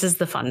 this is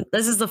the fun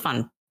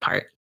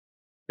part.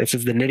 This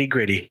is the nitty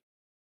gritty.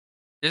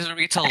 This is where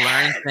we get to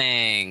learn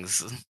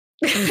things.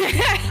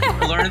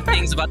 Learn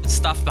things about the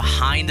stuff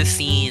behind the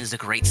scenes, the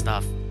great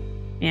stuff.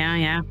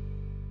 Yeah.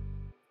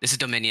 This is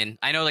Dominion.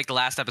 I know, like the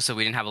last episode,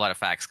 we didn't have a lot of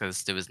facts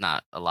because there was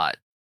not a lot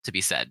to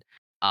be said.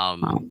 I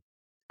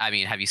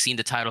mean, have you seen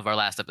the title of our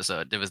last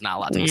episode? There was not a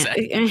lot to be said.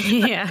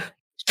 Yeah.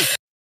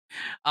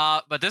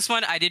 But this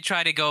one, I did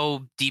try to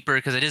go deeper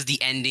because it is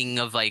the ending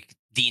of like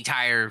the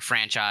entire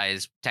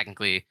franchise,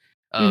 technically,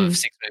 of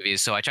 6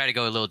 movies. So I tried to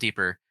go a little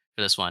deeper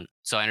for this one.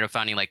 So I ended up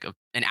finding like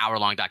an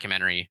hour-long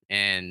documentary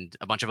and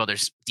a bunch of other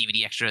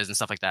DVD extras and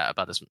stuff like that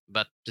about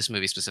this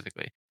movie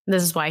specifically.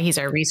 This is why he's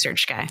our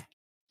research guy.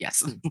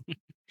 Yes.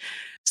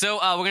 So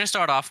we're going to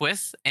start off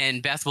with,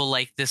 and Beth will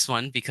like this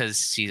one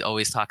because she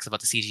always talks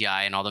about the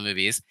CGI and all the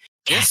movies.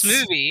 Yes.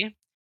 This movie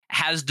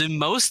has the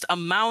most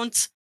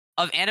amount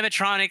of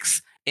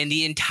animatronics in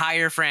the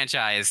entire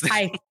franchise.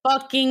 I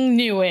fucking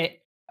knew it.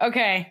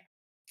 Okay.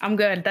 I'm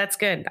good. That's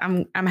good.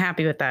 I'm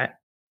happy with that.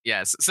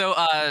 Yes. So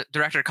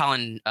director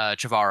Colin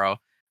Trevorrow,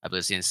 I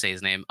believe he didn't say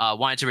his name,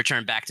 wanted to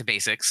return back to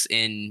basics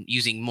in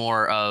using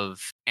more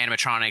of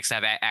animatronics to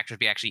have actors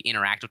actually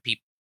interact with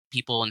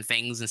people and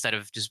things instead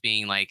of just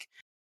being like,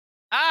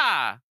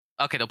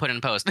 okay, they'll put it in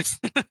post.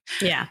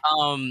 Yeah.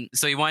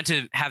 So he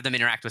wanted to have them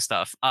interact with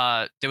stuff.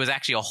 There was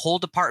actually a whole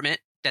department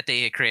that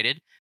they had created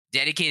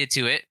dedicated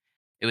to it.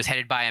 It was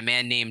headed by a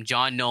man named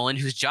John Nolan,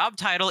 whose job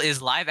title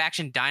is live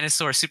action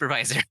dinosaur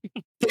supervisor.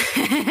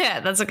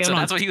 That's a good one. So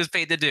that's what he was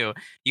paid to do.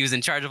 He was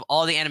in charge of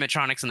all the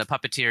animatronics and the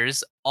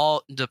puppeteers.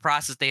 All the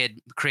process they had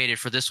created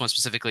for this one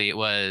specifically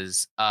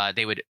was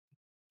they would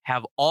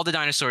have all the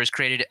dinosaurs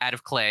created out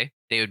of clay.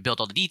 They would build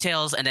all the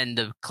details, and then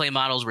the clay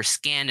models were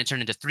scanned and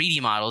turned into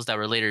 3D models that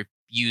were later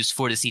used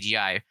for the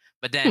CGI.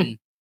 But then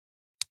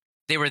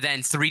they were then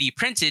 3D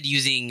printed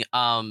using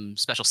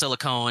special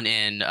silicone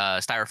and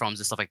styrofoams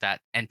and stuff like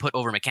that, and put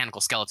over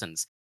mechanical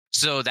skeletons.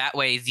 So that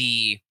way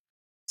the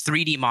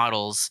 3D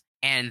models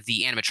and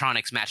the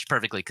animatronics matched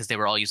perfectly because they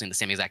were all using the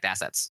same exact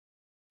assets.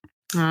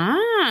 Okay.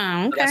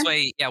 So that's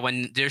why,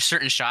 when there's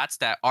certain shots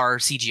that are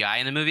CGI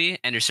in the movie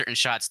and there's certain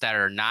shots that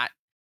are not,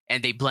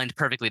 and they blend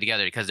perfectly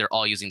together because they're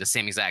all using the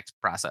same exact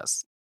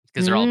process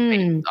because they're all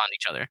based on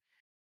each other.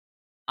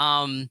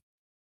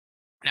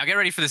 Now get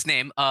ready for this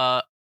name.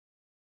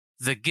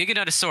 The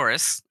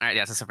Giganotosaurus. All right,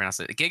 that's how I pronounce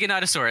it. The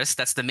Giganotosaurus.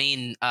 That's the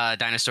main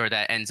dinosaur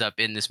that ends up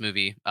in this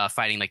movie,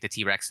 fighting like the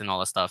T-Rex and all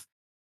that stuff.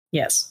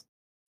 Yes.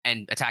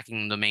 And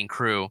attacking the main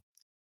crew.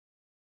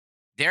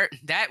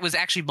 That was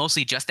actually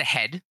mostly just the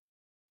head.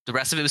 The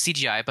rest of it was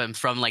CGI, but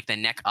from like the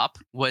neck up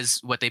was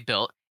what they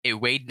built. It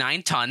weighed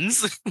 9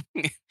 tons.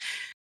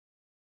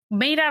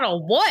 Made out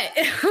of what?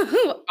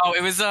 Oh,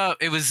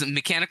 it was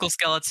mechanical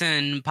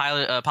skeleton,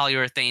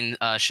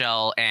 polyurethane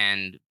shell,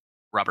 and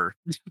rubber.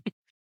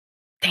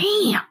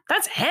 Damn,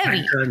 that's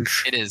heavy.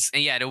 It is.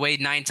 And yeah, it weighed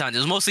 9 tons. It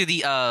was mostly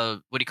the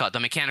the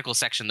mechanical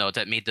section though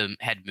that made the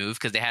head move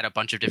because they had a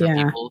bunch of different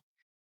people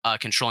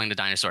controlling the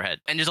dinosaur head.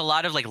 And there's a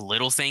lot of like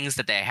little things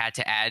that they had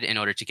to add in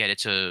order to get it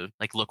to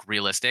like look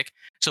realistic.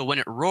 So when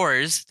it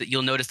roars,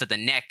 you'll notice that the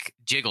neck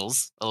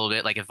jiggles a little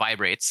bit, like it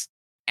vibrates.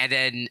 And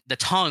then the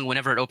tongue,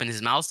 whenever it opens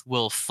his mouth,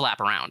 will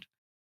flap around.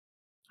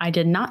 I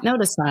did not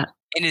notice that.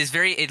 And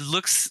it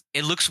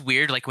looks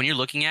weird. Like when you're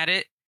looking at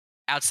it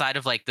outside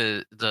of like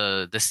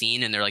the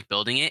scene and they're like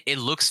building it, it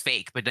looks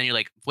fake. But then you're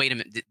like, wait a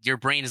minute, your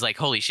brain is like,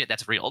 holy shit,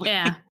 that's real.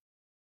 Yeah.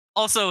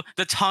 Also,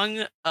 the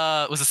tongue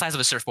was the size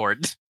of a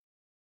surfboard.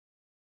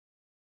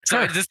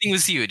 So this thing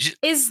was huge.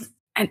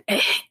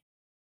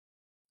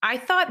 I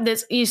thought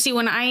this, you see,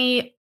 when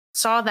I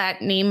saw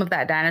that name of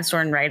that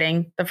dinosaur in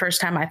writing the first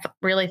time, I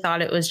really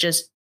thought it was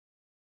just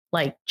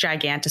like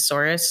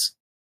Gigantosaurus.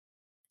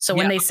 So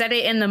when they said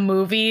it in the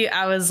movie,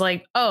 I was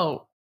like,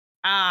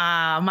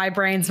 my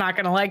brain's not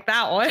going to like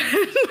that one.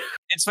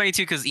 It's funny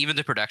too, because even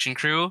the production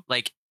crew,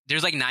 like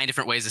there's like 9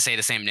 different ways to say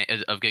the same name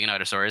of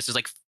Giganotosaurus. There's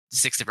like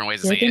 6 different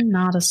ways to say it.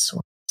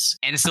 Giganotosaurus.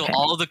 And so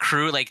all the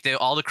crew,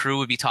 all the crew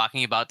would be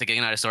talking about the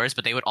Giganotosaurus,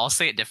 but they would all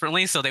say it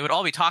differently. So they would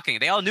all be talking.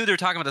 They all knew they were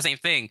talking about the same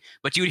thing,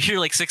 but you would hear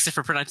like 6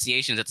 different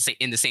pronunciations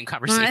in the same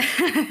conversation.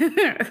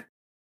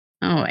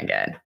 Oh my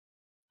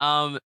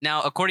God.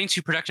 Now, according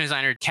to production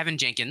designer Kevin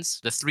Jenkins,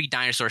 the 3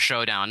 dinosaur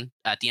showdown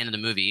at the end of the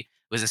movie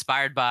was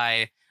inspired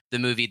by the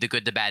movie The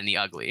Good, the Bad, and the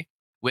Ugly,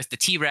 with the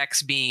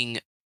T-Rex being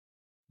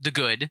the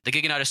good, the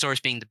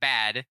Giganotosaurus being the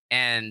bad,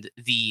 and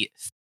the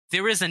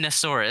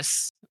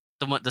Therizinosaurus,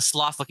 the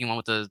sloth-looking one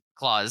with the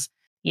claws,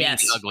 being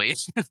the ugly.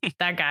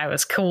 That guy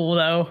was cool,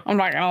 though. I'm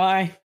not gonna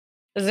lie.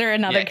 Is there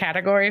another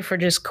category for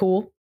just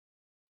cool?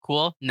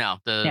 Cool? No.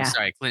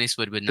 Sorry, Clint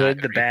Eastwood would not.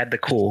 Good, the bad, the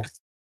cool.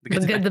 The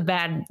good, the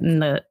bad,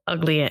 and the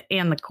ugly,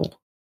 and the cool.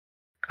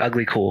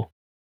 Ugly cool.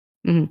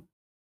 Mm-hmm.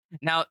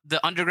 Now,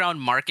 the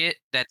underground market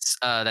that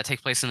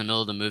takes place in the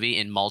middle of the movie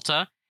in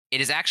Malta, it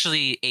is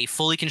actually a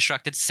fully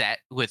constructed set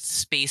with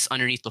space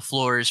underneath the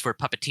floors for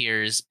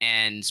puppeteers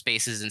and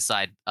spaces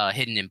inside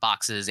hidden in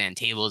boxes and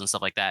tables and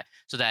stuff like that,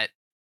 so that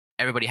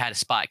everybody had a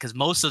spot, because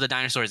most of the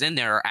dinosaurs in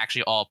there are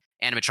actually all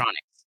animatronics.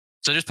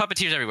 So there's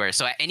puppeteers everywhere.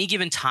 So at any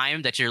given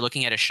time that you're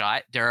looking at a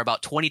shot, there are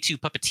about 22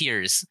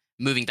 puppeteers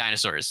moving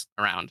dinosaurs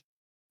around.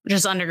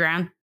 Just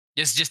underground?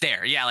 Just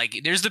there. Yeah,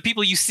 like there's the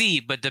people you see,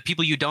 but the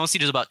people you don't see,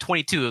 there's about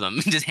 22 of them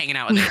just hanging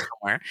out in there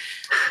somewhere.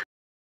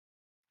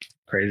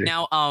 Crazy.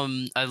 Now,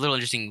 a little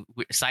interesting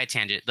side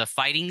tangent. The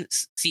fighting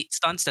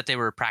stunts that they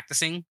were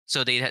practicing,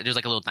 so there's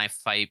like a little knife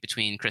fight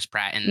between Chris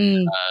Pratt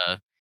and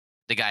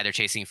the guy they're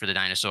chasing for the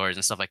dinosaurs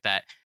and stuff like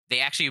that. They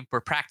actually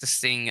were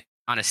practicing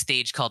on a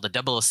stage called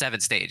the 007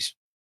 stage.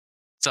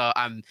 So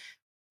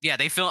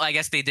they filmed. I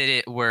guess they did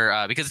it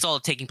where because it's all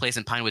taking place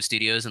in Pinewood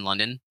Studios in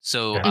London.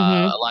 So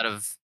a lot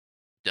of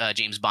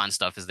James Bond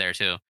stuff is there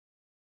too.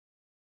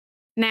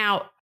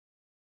 Now,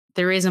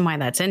 the reason why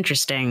that's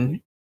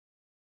interesting,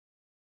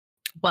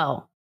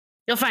 well,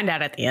 you'll find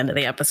out at the end of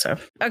the episode.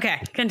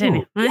 Okay,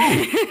 continue.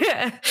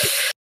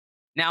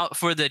 Now,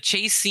 for the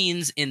chase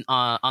scenes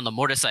on the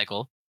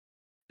motorcycle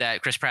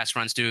that Chris Pratt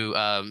runs through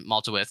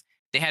Malta with,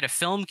 they had a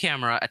film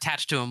camera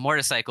attached to a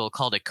motorcycle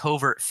called a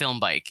covert film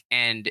bike,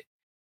 and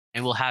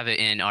we'll have it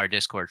in our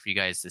Discord for you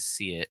guys to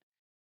see it.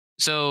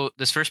 So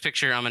this first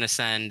picture I'm going to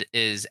send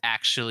is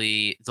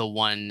actually the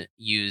one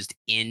used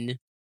in.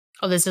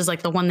 Oh, this is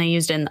like the one they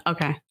used in.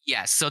 Okay.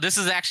 Yes. So this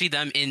is actually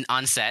them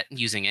on set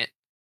using it.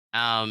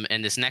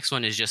 And this next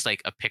one is just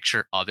like a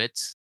picture of it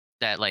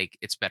that like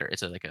it's better.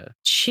 It's like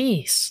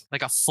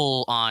a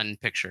full on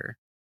picture.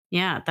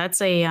 Yeah,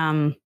 that's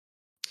a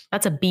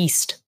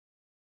beast.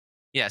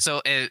 Yeah.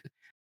 So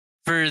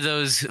for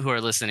those who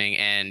are listening,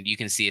 and you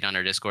can see it on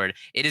our Discord,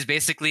 it is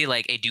basically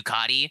like a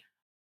Ducati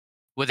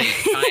with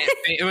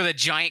a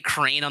giant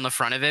crane on the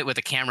front of it with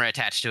a camera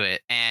attached to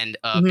it and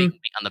a big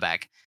weight on the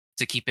back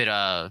to keep it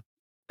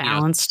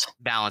balanced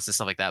and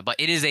stuff like that. But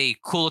it is a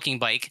cool looking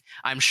bike.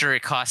 I'm sure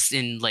it costs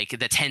in like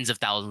the tens of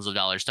thousands of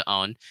dollars to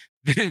own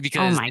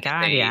because oh my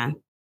god,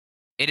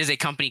 it is a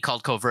company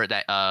called Covert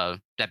that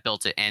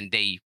built it, and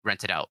they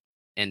rent it out,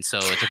 and so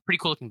it's a pretty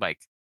cool looking bike.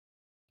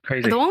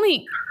 Crazy. The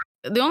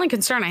only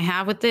concern I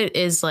have with it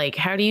is like,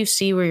 how do you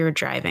see where you're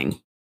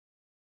driving?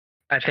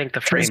 I think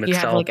the frame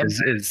itself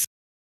is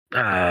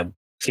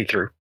see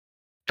through.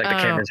 Like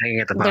the camera's hanging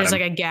at the bottom. There's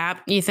like a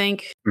gap, you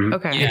think? Mm-hmm.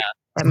 Okay. Yeah.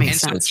 That makes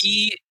sense.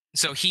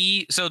 So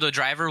the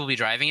driver will be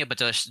driving it, but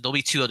there'll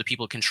be two other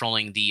people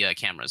controlling the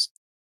cameras.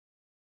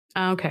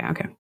 Okay.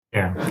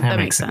 Yeah. That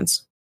makes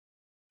sense.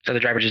 So the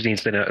driver just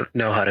needs to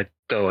know how to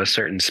go a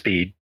certain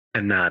speed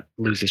and not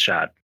lose the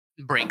shot.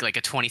 Break like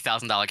a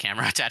 $20,000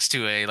 camera attached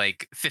to a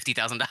like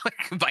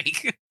 $50,000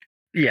 bike.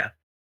 Yeah.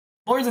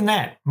 More than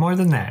that.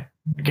 Guaranteed.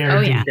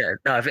 Oh yeah.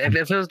 No, if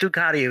it was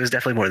Ducati, it was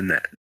definitely more than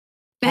that.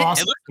 I'm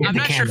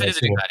not sure if it is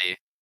a Ducati.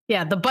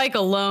 Yeah, the bike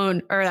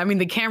alone,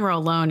 the camera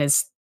alone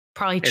is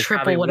probably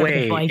triple whatever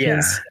the bike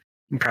is.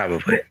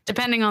 Probably.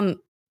 Depending on,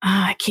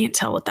 I can't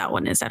tell what that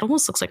one is. That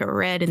almost looks like a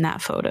red in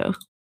that photo.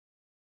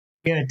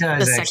 Yeah, it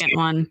does. The second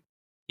one.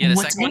 Yeah, the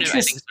second one I think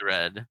is the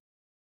red.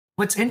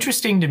 What's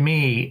interesting to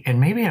me,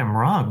 and maybe I'm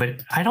wrong,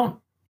 but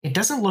it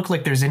doesn't look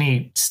like there's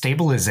any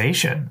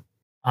stabilization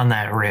on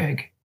that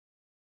rig.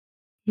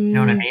 You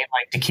know what I mean?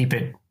 Like to keep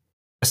it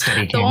a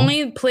steady The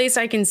only place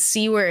I can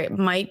see where it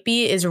might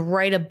be is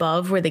right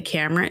above where the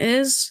camera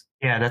is.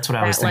 Yeah, that's what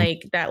I was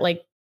thinking. That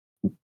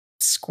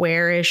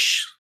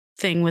squarish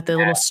thing with the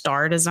little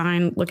star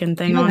design looking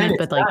thing on it,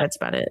 but that's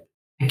about it.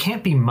 It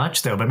can't be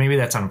much though, but maybe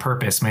that's on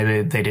purpose.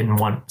 Maybe they didn't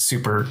want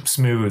super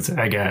smooth,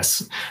 I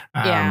guess.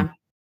 Yeah.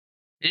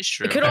 It's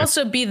true. It could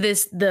also be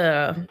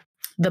the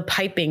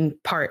piping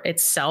part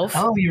itself.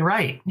 Oh, you're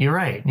right.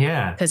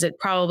 Yeah. Because it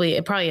probably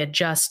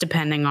adjusts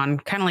depending on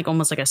kind of like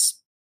almost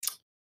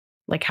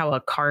like how a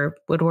car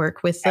would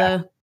work with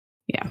that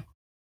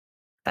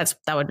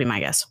would be my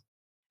guess.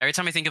 Every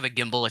time I think of a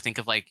gimbal, I think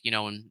of like,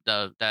 in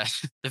the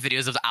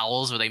videos of the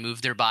owls where they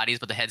move their bodies,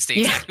 but the head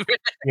stays.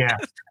 Yeah.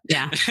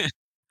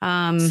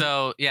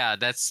 So yeah,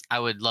 I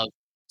would love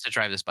to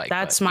drive this bike.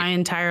 That's my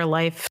entire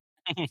life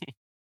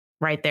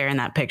right there in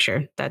that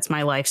picture. That's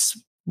my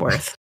life's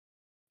worth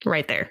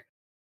right there.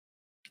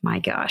 My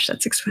gosh,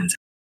 that's expensive.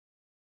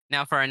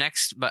 Now for our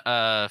next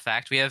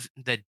fact, we have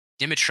the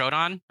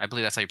Dimetrodon. I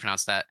believe that's how you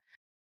pronounce that.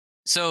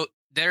 So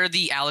they're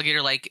the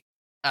alligator-like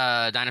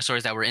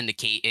dinosaurs that were in the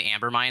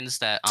amber mines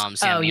that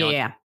Sam Neill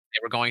they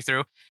were going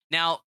through.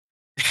 Now,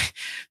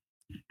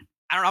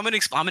 I'm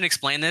gonna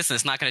explain this, and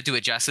it's not gonna do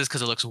it justice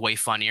because it looks way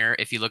funnier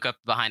if you look up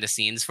behind the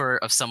scenes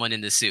of someone in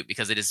this suit,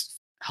 because it is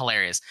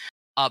hilarious.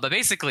 But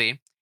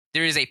basically,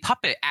 there is a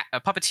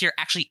puppeteer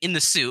actually in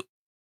the suit,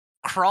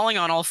 crawling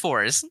on all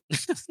fours,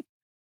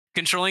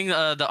 controlling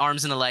the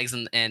arms and the legs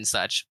and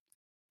such.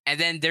 And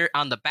then there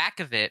on the back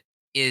of it,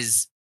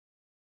 is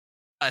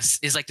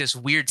like this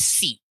weird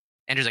seat,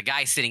 and there's a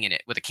guy sitting in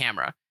it with a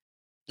camera.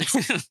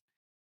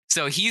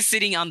 So he's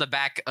sitting on the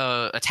back,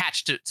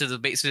 attached to the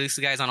base. So this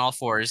guy's on all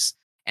fours,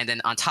 and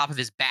then on top of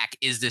his back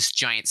is this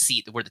giant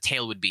seat where the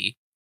tail would be,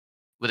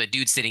 with a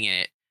dude sitting in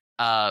it,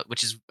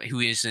 who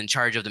is in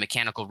charge of the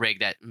mechanical rig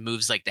that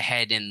moves like the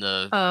head and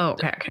the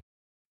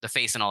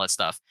face and all that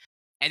stuff.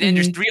 And then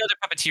there's 3 other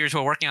puppeteers who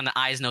are working on the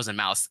eyes, nose, and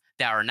mouth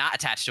that are not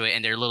attached to it,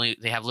 and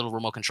they have little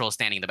remote controls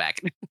standing in the back.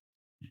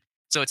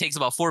 So it takes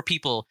about 4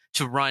 people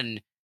to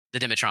run the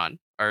Dimitron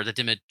or the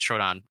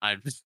Dimitrodon.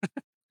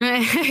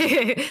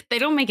 They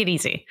don't make it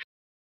easy.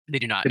 They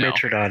do not.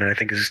 Dimitrodon, I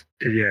think is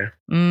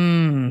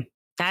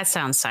That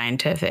sounds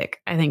scientific.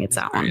 I think it's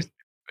that one.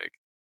 Scientific.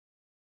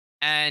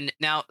 And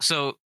now,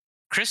 so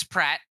Chris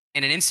Pratt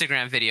in an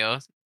Instagram video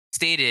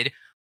stated,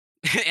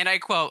 and I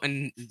quote,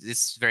 and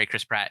this is very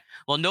Chris Pratt.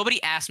 "Well,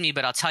 nobody asked me,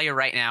 but I'll tell you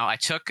right now. I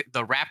took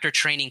the Raptor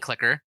training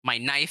clicker, my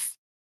knife,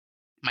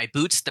 my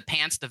boots, the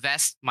pants, the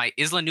vest, my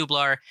Isla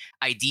Nublar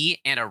ID,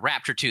 and a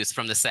Raptor tooth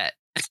from the set."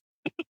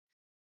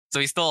 So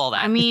he stole all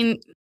that. I mean,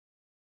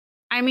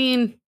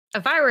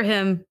 if I were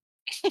him,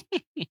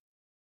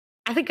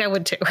 I think I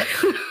would too.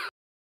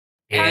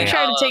 I would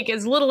try to take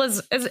as little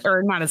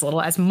or not as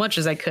little, as much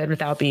as I could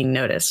without being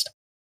noticed.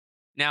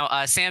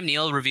 Now, Sam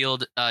Neill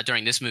revealed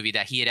during this movie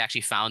that he had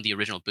actually found the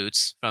original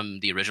boots from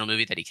the original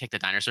movie that he kicked the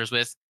dinosaurs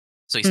with.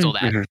 So he stole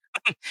that.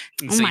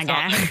 Oh my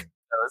God.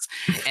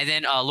 And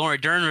then Laura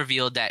Dern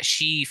revealed that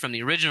she, from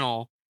the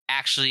original,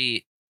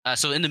 actually...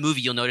 so in the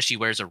movie, you'll notice she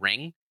wears a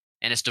ring.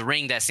 And it's the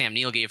ring that Sam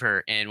Neill gave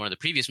her in one of the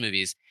previous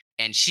movies.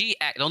 And the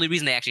only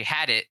reason they actually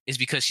had it is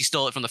because she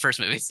stole it from the first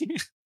movie.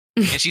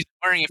 And she's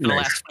wearing it for the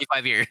last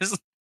 25 years.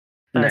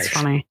 That's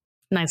funny.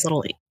 Nice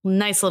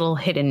little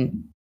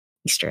hidden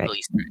Easter egg.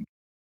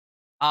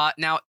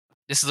 Now,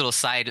 this is a little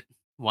side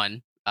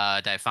one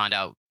that I found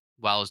out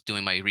while I was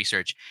doing my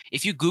research.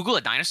 If you Google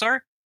a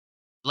dinosaur,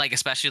 like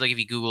especially like if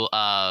you Google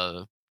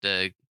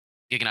the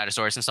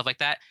Giganotosaurus and stuff like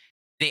that,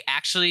 they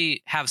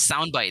actually have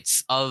sound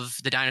bites of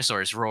the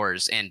dinosaurs'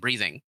 roars and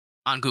breathing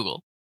on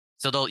Google.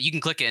 So you can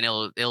click it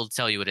and it'll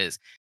tell you what it is.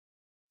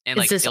 And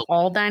is this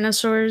all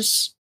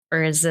dinosaurs,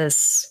 or is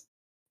this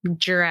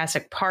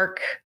Jurassic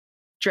Park,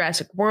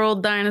 Jurassic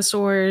World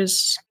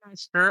dinosaurs?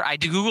 Sure, I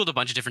googled a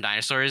bunch of different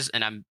dinosaurs,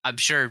 and I'm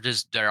sure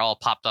they're all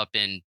popped up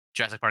in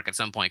Jurassic Park at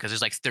some point because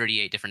there's like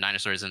 38 different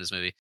dinosaurs in this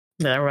movie.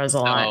 There was a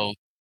lot.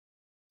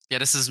 Yeah,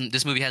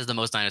 this movie has the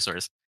most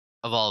dinosaurs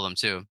of all of them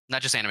too,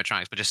 not just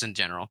animatronics, but just in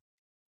general.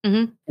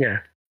 Mm-hmm. Yeah.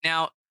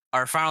 Now,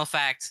 our final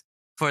fact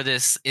for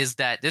this is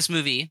that this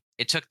movie,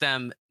 it took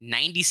them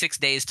 96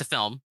 days to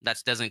film. That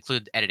doesn't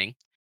include editing,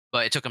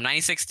 but it took them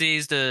 96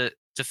 days to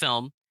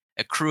film.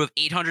 A crew of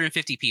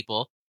 850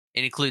 people.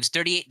 It includes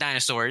 38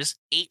 dinosaurs,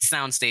 8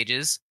 sound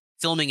stages,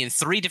 filming in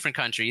 3 different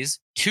countries,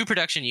 2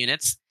 production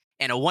units,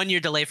 and a 1-year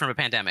delay from a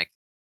pandemic.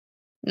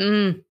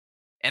 And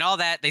all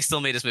that, they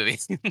still made this movie.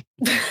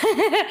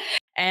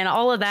 And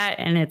all of that,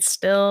 and it's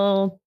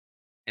still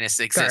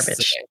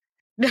exists.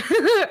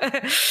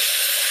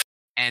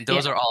 And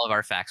those are all of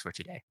our facts for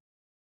today.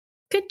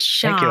 Good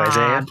job. Thank you,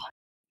 Isaiah.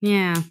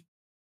 Yeah.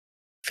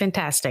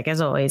 Fantastic,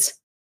 as always.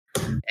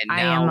 And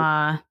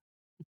now,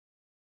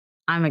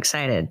 I'm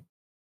excited.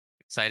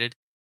 Excited?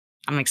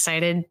 I'm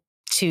excited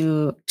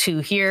to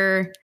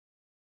hear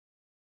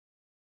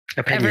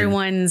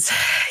everyone's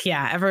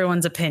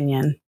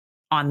opinion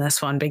on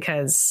this one,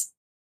 because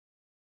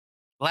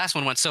the last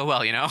one went so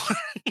well, you know?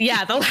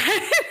 Yeah, the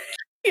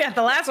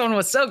last one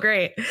was so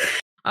great.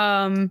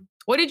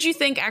 What did you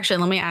think? Actually,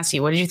 let me ask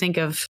you, what did you think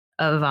of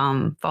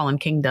Fallen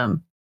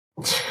Kingdom?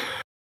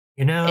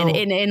 You know,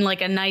 in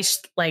like a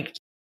nice, like,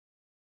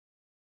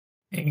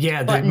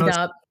 yeah, buttoned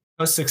up.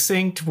 Most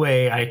succinct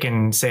way I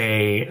can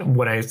say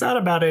what I thought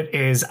about it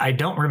is I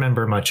don't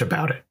remember much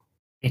about it,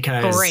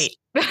 because great.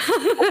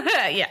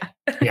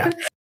 Yeah.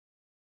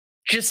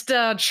 Just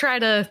try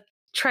to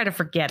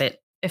forget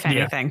it, if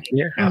anything.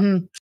 Yeah.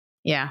 Mm-hmm.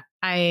 Yeah.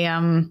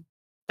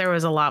 There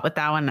was a lot with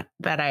that one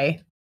that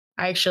I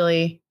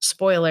actually,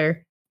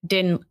 spoiler,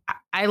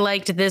 I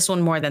liked this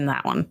one more than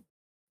that one,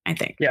 I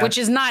think, which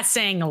is not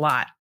saying a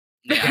lot.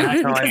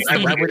 Yeah, no,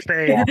 I would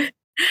say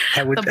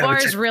the bar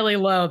is really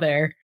low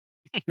there.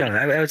 No,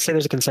 I would say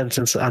there's a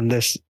consensus on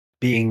this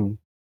being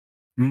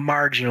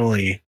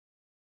marginally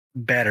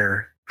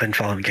better than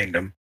Fallen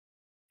Kingdom.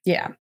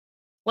 Yeah.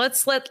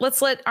 Let's let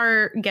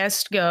our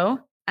guest go,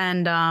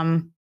 and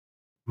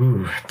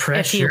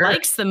if he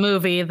likes the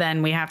movie,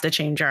 then we have to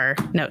change our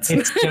notes.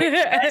 It's the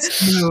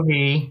best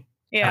movie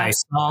I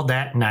saw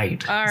that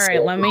night. All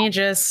right, let me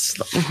just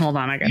hold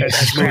on. I gotta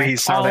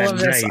scratch all of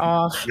this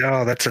off.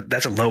 No, that's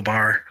a low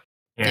bar.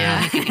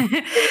 Yeah.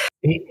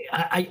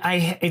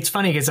 It's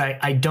funny because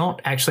I don't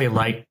actually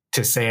like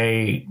to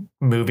say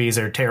movies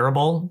are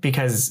terrible,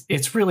 because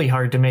it's really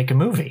hard to make a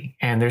movie,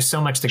 and there's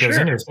so much that goes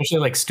into it, especially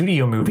like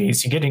studio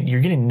movies. You're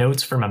getting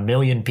notes from 1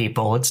 million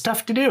people. It's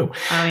tough to do.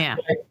 Oh yeah.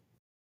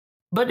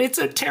 But it's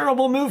a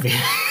terrible movie.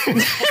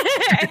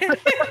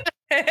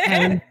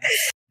 And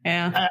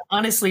Yeah.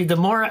 Honestly, the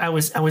more I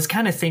was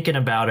kind of thinking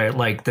about it,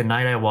 like the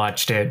night I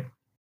watched it,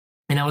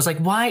 and I was like,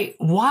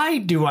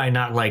 why do I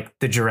not like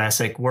the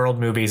Jurassic World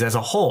movies as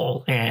a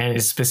whole,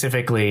 and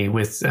specifically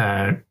with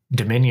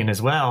Dominion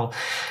as well?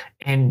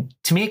 And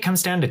to me, it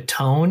comes down to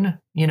tone.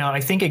 You know, I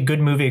think a good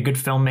movie, a good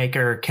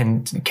filmmaker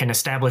can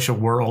establish a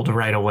world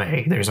right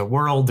away. There's a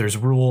world, there's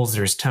rules,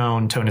 there's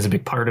tone. Tone is a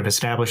big part of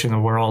establishing the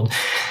world.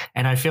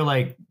 And I feel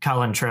like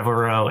Colin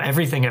Trevorrow,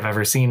 everything I've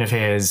ever seen of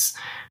his,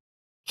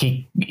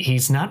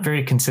 he's not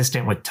very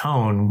consistent with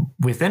tone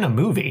within a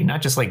movie,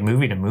 not just like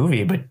movie to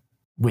movie, but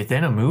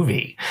within a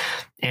movie.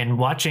 And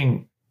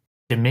watching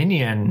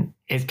Dominion,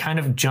 it kind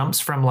of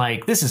jumps from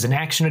like, this is an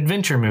action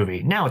adventure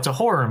movie. Now it's a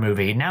horror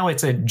movie. Now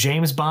it's a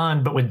James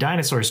Bond, but with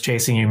dinosaurs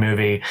chasing you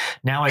movie.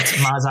 Now it's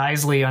Mos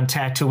Eisley on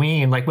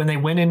Tatooine. Like when they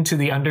went into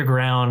the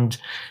underground,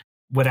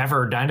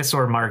 whatever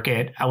dinosaur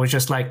market, I was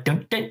just like,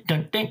 dun, dun,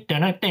 dun, dun,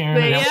 dun, dun,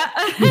 dun. Yeah.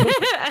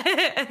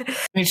 And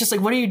it's just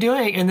like, what are you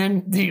doing? And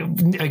then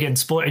again,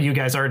 you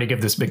guys already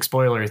give this big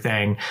spoiler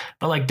thing,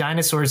 but like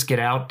dinosaurs get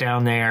out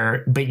down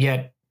there, but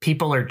yet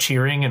people are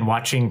cheering and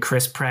watching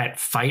Chris Pratt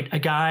fight a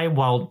guy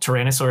while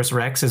Tyrannosaurus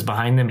Rex is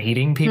behind them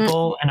eating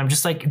people. And I'm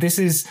just like, this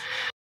is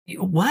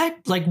what?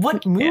 Like,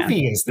 what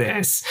movie is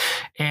this?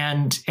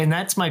 And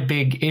that's my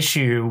big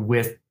issue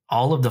with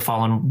all of the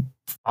Fallen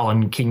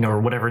Kingdom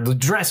or whatever, the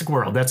Jurassic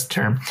World, that's the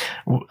term.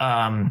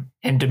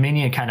 And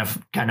Dominion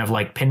kind of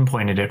like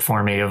pinpointed it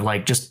for me of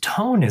like, just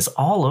tone is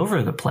all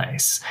over the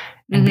place.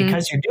 And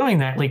because you're doing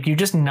that, like, you're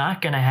just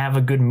not going to have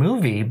a good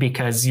movie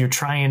because you're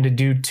trying to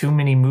do too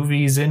many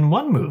movies in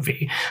one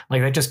movie.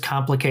 Like that just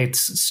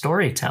complicates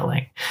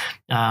storytelling.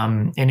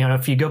 And, you know,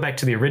 if you go back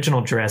to the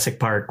original Jurassic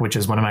Park, which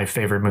is one of my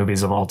favorite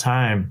movies of all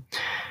time,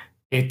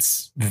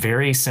 it's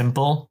very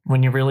simple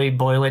when you really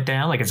boil it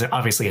down. Like it's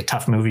obviously a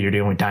tough movie. You're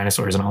dealing with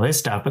dinosaurs and all this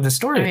stuff, but the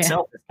story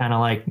itself is kind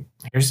of like,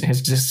 here's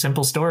just a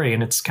simple story.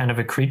 And it's kind of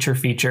a creature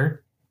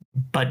feature,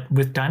 but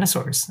with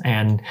dinosaurs,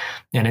 and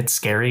it's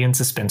scary and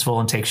suspenseful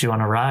and takes you on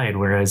a ride.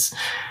 Whereas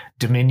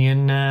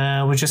Dominion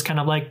was just kind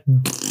of like,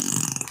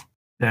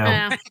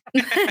 yeah.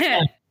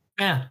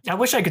 I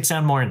wish I could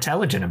sound more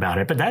intelligent about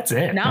it, but that's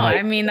it. No, like,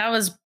 I mean, that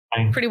was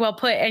pretty well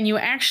put. And you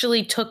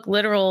actually took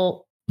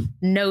literal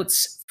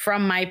notes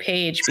from my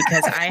page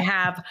because I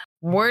have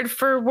word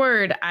for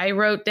word, I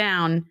wrote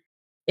down,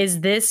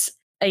 is this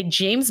a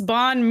James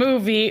Bond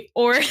movie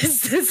or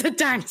is this a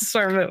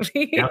dinosaur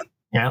movie? Yep.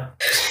 Yeah,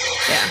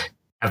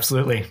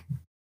 absolutely.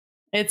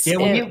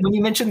 When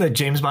you mentioned the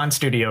James Bond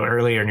studio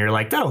earlier and you're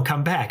like, that'll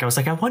come back. I was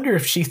like, I wonder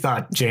if she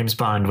thought James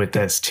Bond with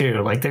this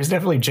too. Like there's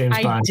definitely James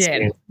Bond. I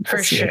did,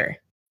 for sure.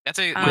 That's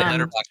a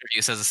Letterboxd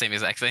review says the same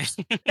exact thing.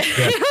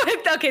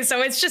 Okay,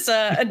 so it's just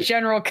a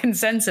general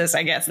consensus,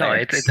 I guess. No,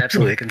 it's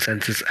absolutely a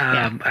consensus.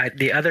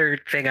 The other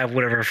thing I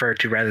would have referred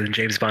to rather than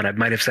James Bond, I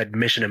might have said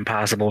Mission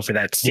Impossible for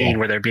that scene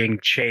where they're being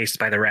chased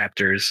by the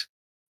raptors.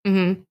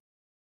 Mm-hmm.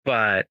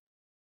 But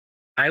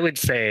I would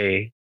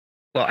say,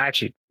 well,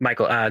 actually,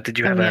 Michael, did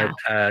you have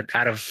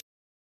out of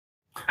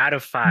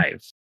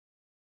 5?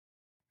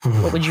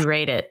 What would you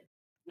rate it?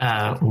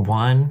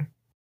 1.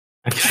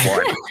 All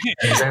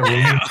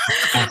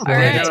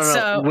right,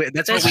 so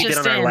that's what we did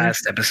on our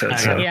last episode.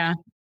 So. Yeah.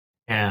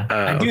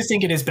 I do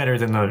think it is better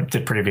than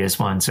the previous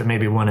one. So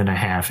maybe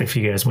 1.5 if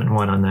you guys went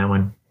 1 on that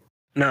one.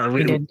 No,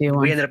 we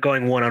ended up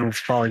going 1 on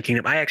Fallen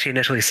Kingdom. I actually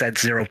initially said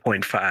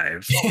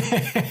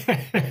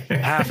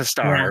 0.5, half a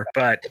star,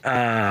 but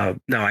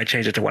no, I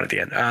changed it to 1 at the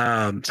end.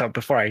 So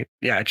before I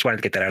just wanted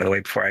to get that out of the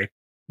way before I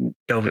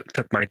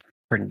took my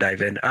turn to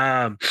dive in.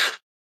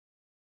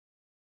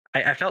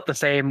 I felt the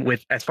same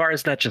with as far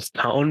as not just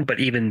tone, but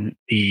even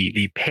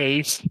the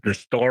pace, the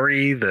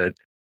story.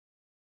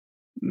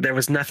 There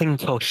was nothing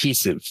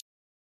cohesive.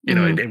 You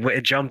know,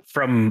 it jumped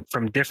from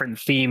different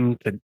theme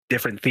to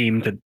different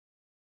theme to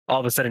all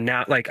of a sudden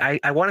now. Like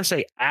I want to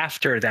say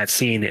after that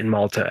scene in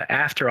Malta,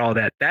 after all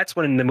that, that's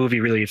when the movie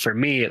really, for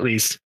me at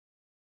least,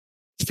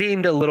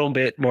 seemed a little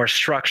bit more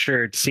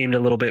structured. Seemed a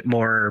little bit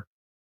more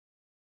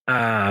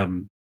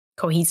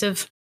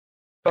cohesive.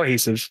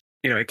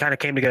 You know, it kind of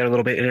came together a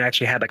little bit and it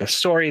actually had like a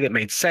story that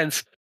made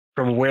sense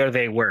from where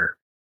they were.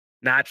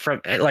 Not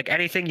from like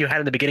anything you had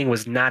in the beginning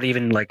was not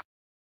even like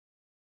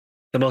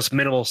the most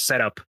minimal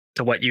setup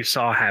to what you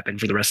saw happen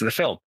for the rest of the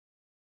film.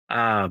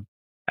 I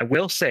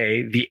will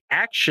say the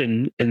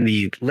action in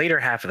the later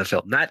half of the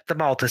film, not the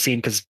Malta scene,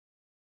 because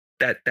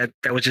that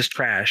was just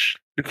trash.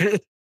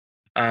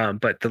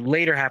 But the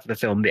later half of the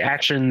film, the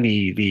action,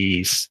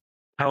 the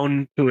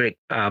tone to it,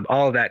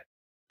 all of that,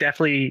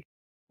 definitely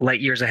light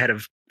years ahead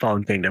of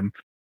Fallen Kingdom,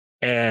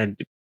 and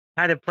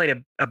kind of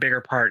played a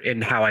bigger part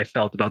in how I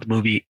felt about the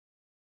movie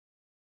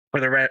for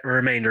the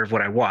remainder of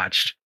what I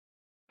watched.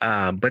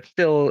 But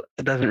still,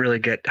 it doesn't really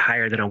get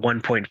higher than a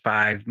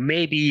 1.5,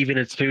 maybe even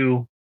a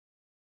 2.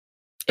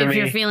 If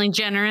you're feeling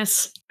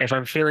generous. If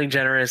I'm feeling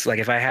generous, like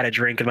if I had a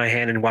drink in my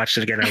hand and watched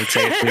it again, I would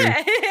say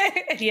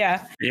a 2.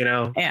 Yeah. You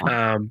know?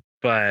 Yeah.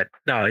 But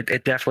no,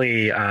 it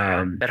definitely,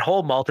 that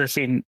whole Malta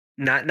scene,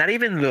 not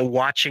even the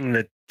watching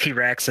the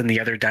T-Rex and the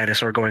other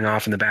dinosaur going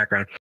off in the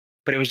background,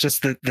 but it was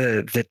just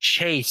the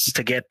chase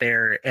to get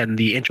there and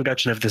the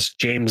introduction of this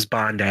James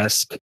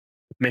Bond-esque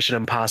Mission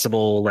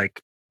Impossible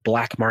like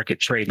black market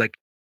trade. Like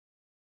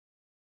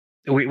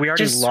we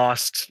already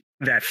lost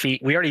that theme.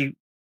 We already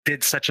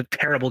did such a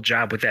terrible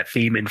job with that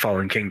theme in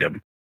Fallen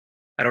Kingdom.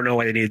 I don't know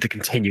why they needed to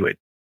continue it.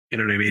 You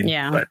know what I mean?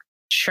 Yeah. But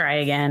try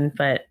again,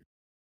 but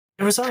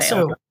there was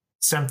also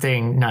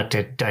something, not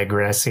to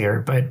digress here,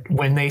 but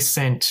when they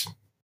sent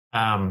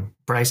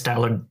Bryce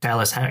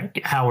Dallas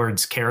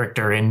Howard's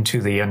character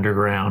into the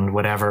underground,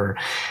 whatever,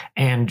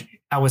 and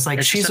I was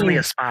like, she's suddenly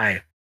a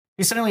spy.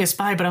 She's suddenly a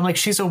spy, but I'm like,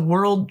 she was a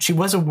world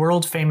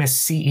famous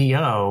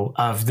CEO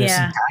of this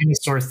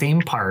dinosaur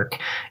theme park,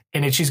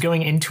 and she's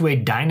going into a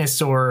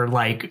dinosaur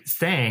like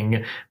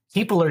thing.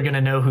 People are going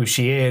to know who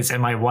she is.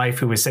 And my wife,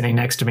 who was sitting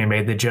next to me,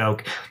 made the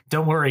joke,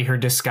 don't worry, her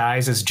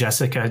disguise is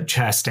Jessica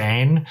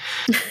Chastain.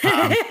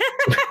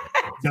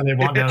 So they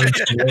won't know who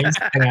she is.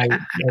 And I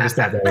just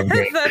thought that was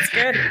great. That's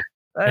good.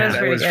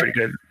 That was pretty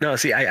good. No,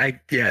 see,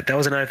 that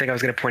was another thing I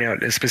was going to point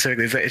out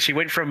specifically. Is that she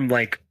went from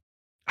like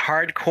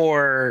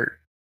hardcore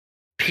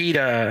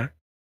PETA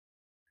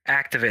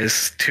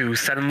activist to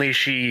suddenly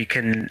she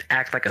can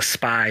act like a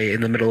spy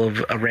in the middle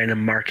of a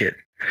random market.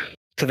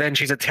 So then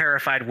she's a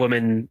terrified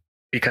woman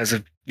because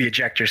of the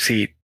ejector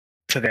seat.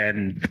 To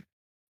then,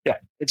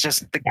 it's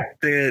just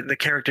the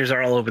characters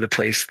are all over the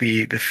place.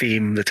 The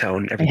theme, the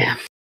tone, everything. Yeah.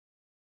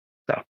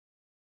 So,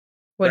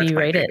 what do you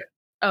rate it?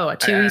 Oh, a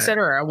 2 you said,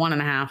 or a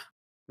 1.5?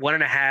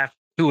 1.5.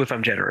 2 if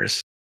I'm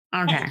generous.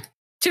 Okay.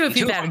 2 if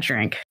you've had a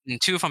drink.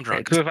 2 if I'm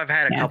drunk. 2 if I've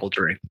had a couple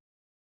drinks.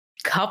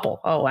 Couple.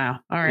 Oh wow.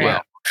 All right.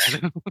 Well,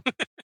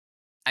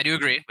 I do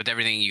agree with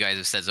everything you guys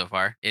have said so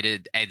far. It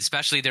is,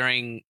 especially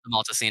during the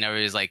Malta scene,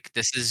 everybody's like,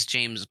 "This is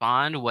James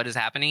Bond. What is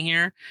happening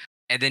here?"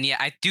 And then,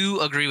 I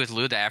do agree with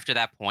Lou that after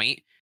that point,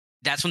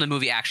 that's when the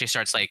movie actually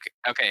starts. Like,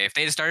 okay, if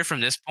they had started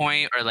from this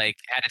point, or like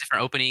had a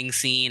different opening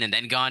scene and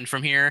then gone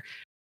from here,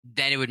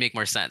 then it would make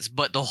more sense.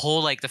 But the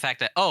whole the fact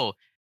that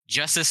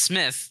Justice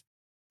Smith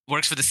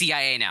works for the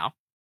CIA now.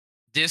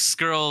 This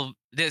girl,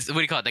 what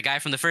do you call it? The guy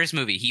from the first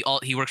movie,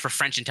 he worked for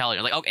French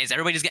intelligence. Like, okay, is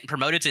everybody just getting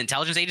promoted to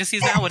intelligence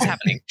agencies now? What's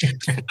happening?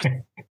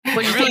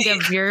 What do you think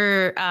of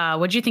your?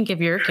 What do you think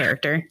of your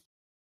character?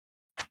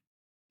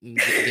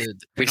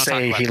 We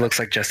say he looks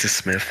like Justice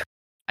Smith.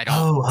 I don't.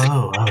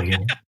 Oh, yeah.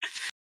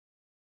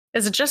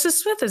 Is it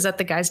Justice Smith? Is that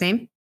the guy's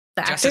name?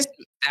 The actor?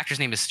 The actor's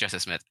name is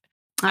Justice Smith.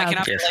 I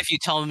cannot if you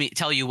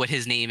tell you what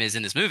his name is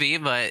in this movie,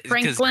 but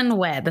Franklin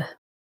Webb.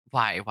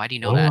 Why? Why do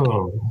you know that?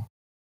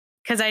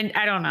 Because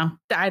I don't know.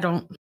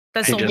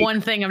 That's the one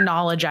thing of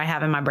knowledge I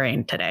have in my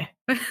brain today.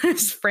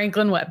 It's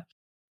Franklin Webb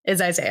is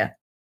Isaiah.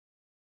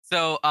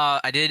 So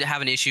I did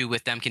have an issue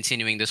with them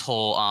continuing this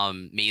whole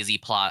Maisie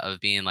plot of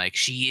being like,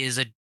 she's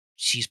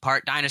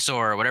part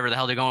dinosaur or whatever the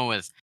hell they're going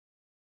with.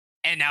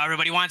 And now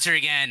everybody wants her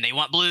again. They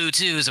want Blue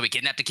too, so we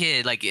kidnapped the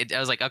kid. I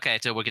was like, okay,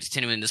 so we're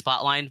continuing this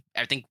plot line.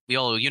 I think we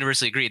all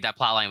universally agreed that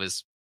plot line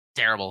was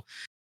terrible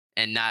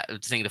and not the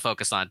thing to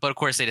focus on. But of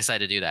course they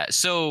decided to do that.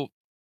 So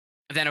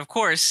then, of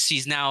course,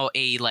 she's now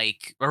a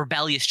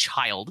rebellious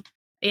child.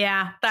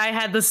 Yeah, I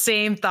had the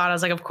same thought. I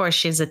was like, of course,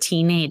 she's a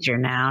teenager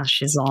now.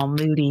 She's all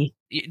moody.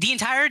 The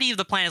entirety of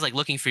the plan is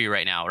looking for you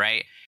right now,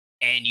 right?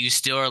 And you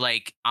still are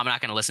like, I'm not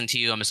going to listen to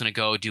you. I'm just going to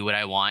go do what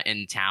I want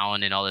in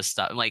town and all this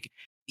stuff.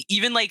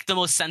 Even the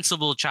most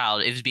sensible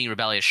child, if being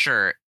rebellious,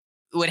 sure,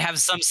 would have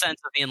some sense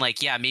of being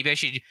like, yeah, maybe I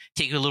should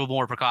take a little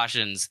more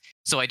precautions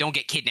so I don't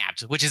get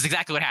kidnapped, which is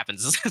exactly what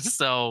happens.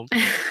 So,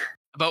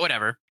 but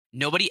whatever.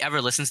 Nobody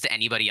ever listens to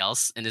anybody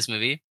else in this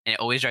movie, and it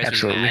always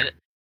drives me mad.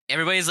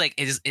 Everybody's like,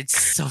 it's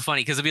so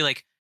funny because it'll be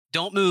like,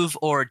 don't move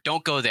or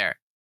don't go there.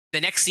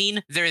 The next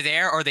scene, they're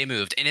there or they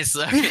moved, and it's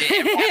every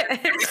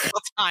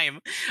single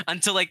time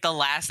until at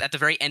the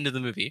very end of the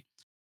movie.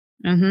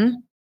 Mm-hmm.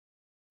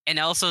 And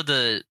also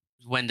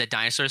when the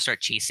dinosaurs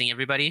start chasing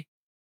everybody,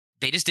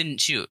 they just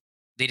didn't shoot.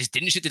 They just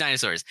didn't shoot the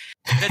dinosaurs.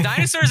 The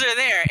dinosaurs are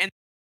there, and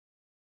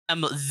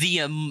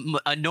the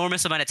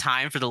enormous amount of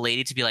time for the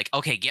lady to be like,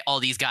 okay, get all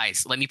these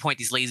guys. Let me point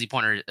these laser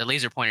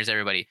pointers at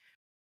everybody.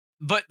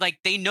 But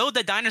they know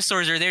the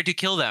dinosaurs are there to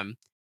kill them,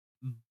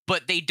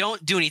 but they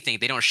don't do anything.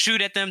 They don't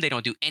shoot at them. They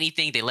don't do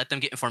anything. They let them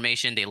get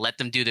information. They let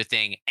them do their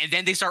thing, and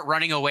then they start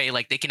running away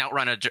like they can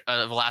outrun a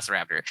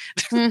velociraptor.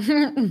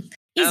 I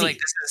was like,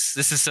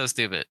 this is so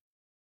stupid.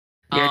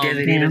 The idea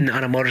that even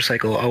on a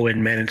motorcycle,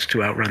 Owen managed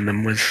to outrun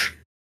them was.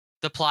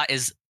 The plot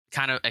is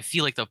I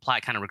feel like the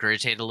plot kind of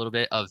regurgitated a little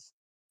bit of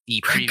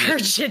the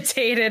previous.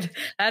 Regurgitated.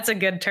 That's a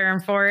good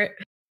term for it.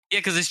 Yeah,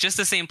 because it's just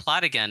the same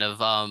plot again of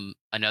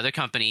another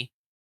company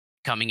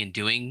coming and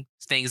doing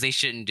things they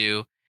shouldn't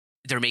do.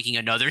 They're making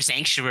another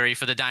sanctuary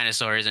for the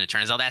dinosaurs, and it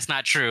turns out that's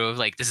not true.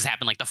 This has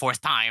happened the 4th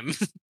time.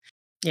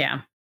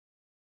 Yeah.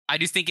 I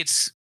do think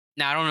it's.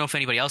 Now, I don't know if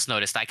anybody else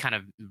noticed. I kind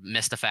of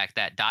missed the fact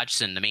that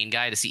Dodgson, the main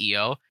guy, the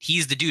CEO,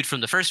 he's the dude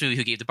from the first movie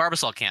who gave the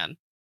Barbasol can.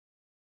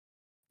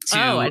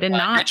 I did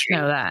not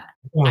know that.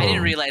 I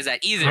didn't realize that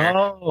either.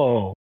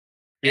 Oh,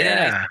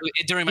 yeah.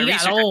 During my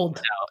research, got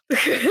old.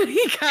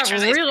 He got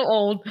real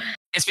old.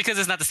 It's because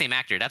it's not the same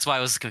actor. That's why I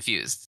was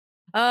confused.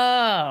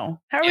 Oh,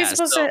 how are we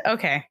supposed to?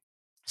 Okay.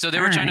 So they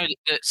were trying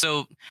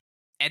to.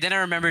 And then I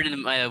remembered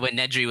when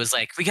Nedry was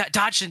like, "We got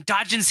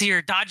Dodgen's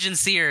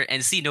here,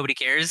 and see, nobody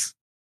cares."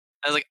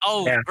 I was like,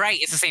 "Oh, right,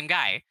 it's the same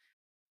guy."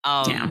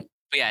 But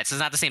yeah, it's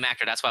not the same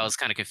actor. That's why I was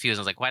kind of confused.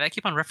 I was like, "Why did I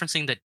keep on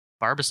referencing the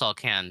Barbasol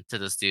can to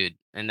this dude?"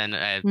 And then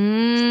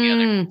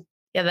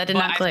yeah, that did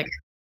not click.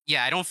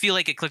 I don't feel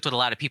like it clicked with a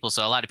lot of people,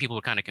 so a lot of people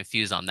were kind of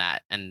confused on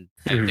that, and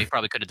they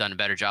probably could have done a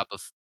better job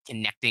of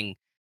connecting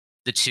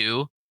the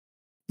two.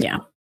 Yeah.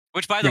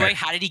 Which, by the way,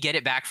 how did he get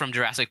it back from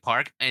Jurassic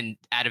Park and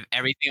out of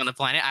everything on the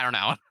planet? I don't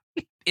know.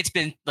 It's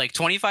been like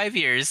 25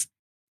 years,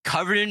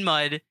 covered in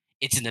mud.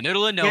 It's in the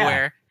middle of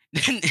nowhere.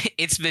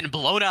 It's been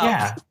blown up.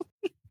 Yeah.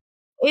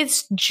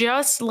 It's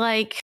just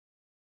like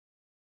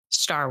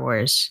Star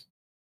Wars,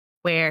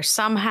 where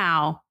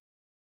somehow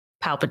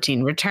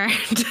Palpatine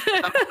returned.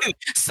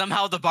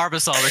 Somehow the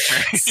Barbasol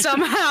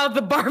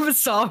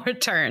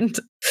returned.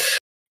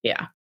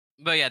 Yeah.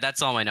 But yeah,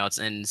 that's all my notes.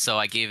 And so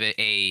I gave it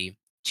a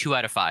 2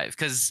 out of 5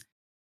 because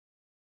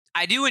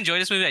I do enjoy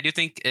this movie. I do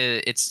think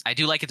I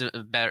do like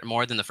it better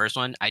more than the first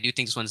one. I do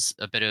think this one's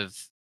a bit of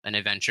an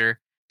adventure.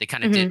 They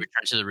kind of did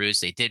return to the roots.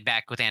 They did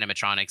back with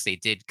animatronics. They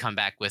did come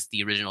back with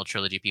the original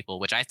trilogy people,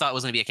 which I thought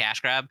was going to be a cash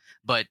grab,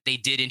 but they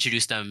did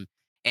introduce them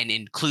and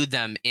include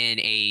them in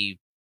a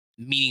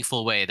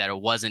meaningful way that it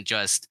wasn't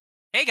just,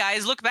 "Hey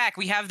guys, look back,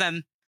 we have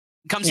them.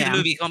 Come see the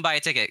movie, come buy a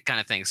ticket," kind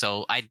of thing.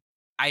 So I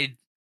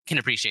can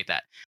appreciate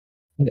that.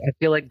 I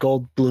feel like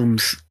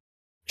Goldblum's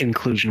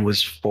inclusion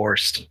was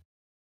forced.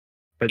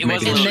 But it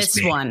was in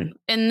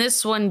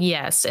this one,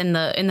 yes. In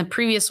the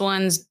previous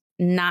ones,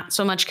 not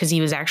so much because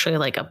he was actually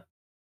like a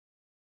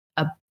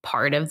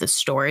part of the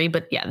story.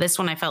 But yeah, this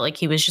one I felt like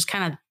he was just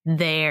kind of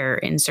there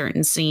in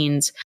certain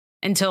scenes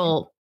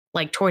until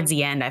like towards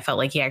the end. I felt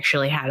like he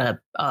actually had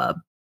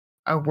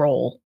a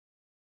role.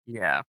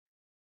 Yeah.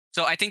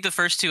 So I think the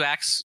first 2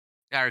 acts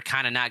are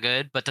kind of not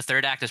good, but the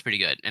third act is pretty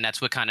good, and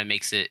that's what kind of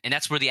makes it. And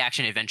that's where the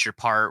action adventure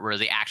part, where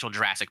the actual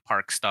Jurassic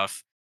Park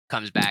stuff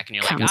comes back, and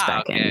you're like,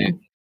 okay.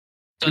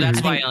 So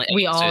that's why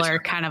we all are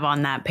kind of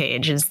on that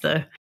page.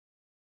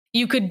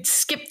 You could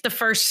skip the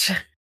first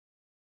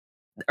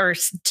or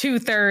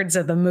 2/3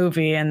 of the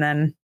movie and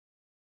then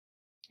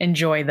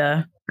enjoy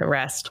the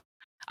rest.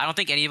 I don't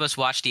think any of us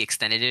watched the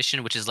extended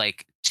edition, which is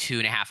like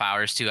 2.5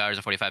 hours, 2 hours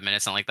and 45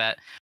 minutes, something like that,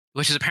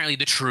 which is apparently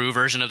the true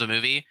version of the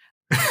movie.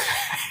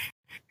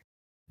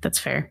 That's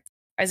fair.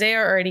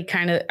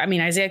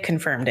 Isaiah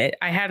confirmed it.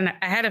 I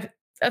had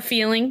a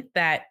feeling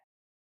that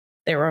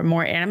there were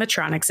more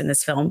animatronics in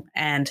this film,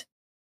 and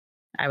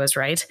I was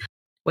right,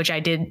 which I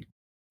did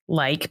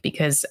like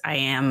because I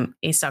am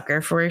a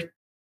sucker for,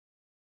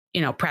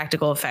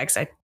 practical effects.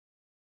 I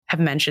have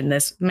mentioned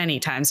this many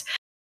times.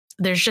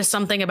 There's just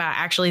something about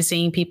actually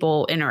seeing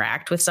people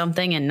interact with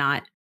something and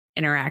not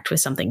interact with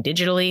something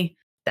digitally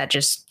that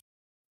just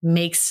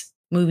makes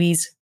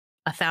movies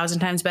 1,000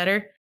 times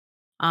better.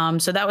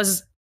 So that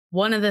was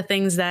one of the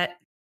things that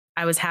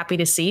I was happy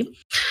to see.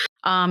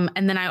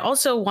 And then I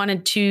also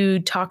wanted to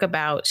talk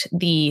about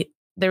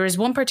there is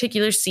one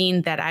particular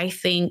scene that I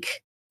think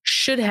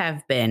should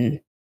have been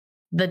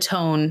the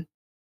tone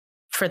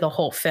for the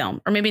whole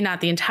film, or maybe not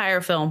the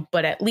entire film,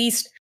 but at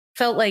least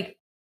felt like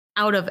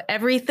out of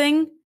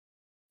everything,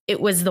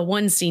 it was the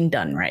one scene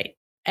done right.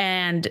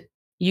 And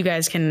you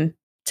guys can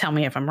tell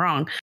me if I'm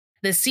wrong.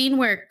 The scene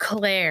where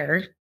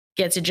Claire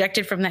gets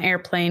ejected from the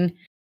airplane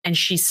and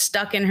she's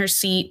stuck in her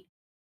seat,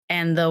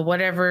 and the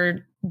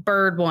whatever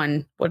bird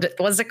one, what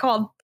was it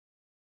called?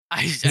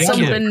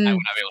 Something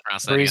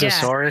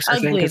Brachiosaurus, I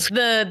think it's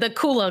the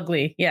cool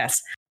ugly.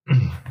 Yes.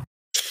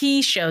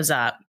 He shows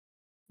up.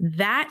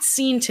 That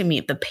scene, to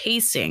me, the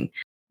pacing,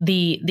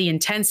 the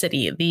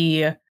intensity,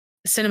 the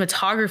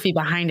cinematography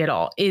behind it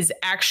all is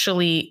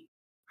actually,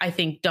 I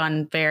think,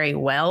 done very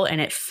well.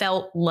 And it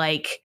felt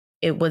like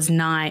it was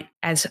not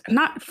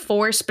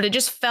forced, but it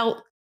just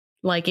felt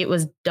like it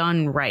was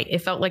done right. It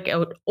felt like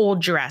an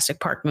old Jurassic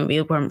Park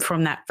movie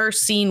from that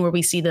first scene where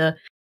we see the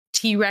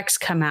T-Rex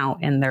come out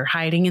and they're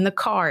hiding in the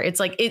car. It's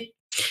like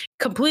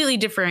completely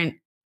different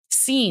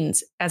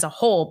scenes as a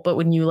whole. But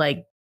when you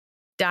like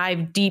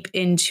dive deep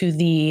into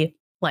the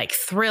like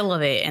thrill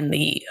of it and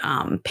the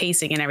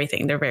pacing and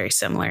everything, they're very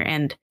similar.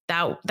 And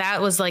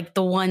that was like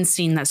the one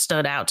scene that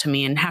stood out to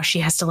me, and how she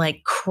has to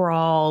like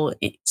crawl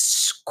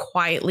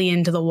quietly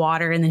into the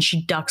water and then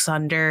she ducks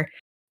under.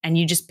 And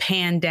you just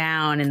pan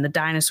down and the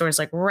dinosaur's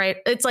like, right.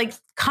 It's like,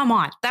 come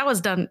on, that was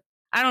done.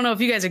 I don't know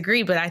if you guys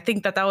agree, but I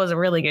think that was a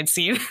really good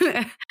scene.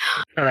 No,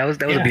 that was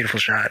a beautiful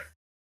shot.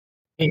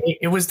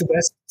 It was the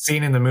best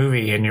scene in the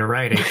movie. And you're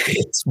right.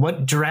 It's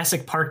what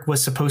Jurassic Park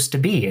was supposed to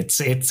be. It's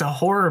a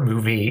horror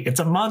movie. It's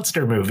a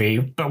monster movie,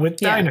 but with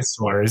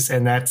dinosaurs.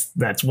 And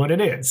that's what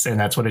it is. And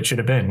that's what it should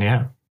have been.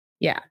 Yeah.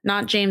 Yeah.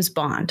 Not James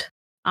Bond.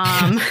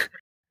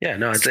 Yeah,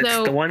 no, it's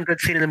the one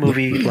good scene in the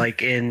movie,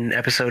 like in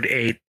episode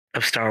 8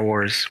 of Star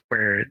Wars,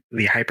 where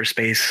the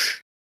hyperspace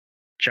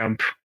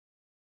jump.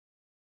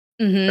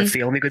 Mm-hmm. That's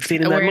the only good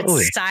scene in that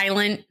movie.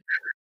 Silent.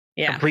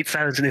 Yeah. Complete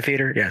silence in the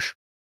theater. Yes.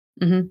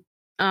 Mm-hmm.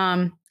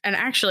 And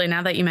actually,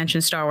 now that you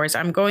mentioned Star Wars,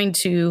 I'm going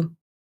to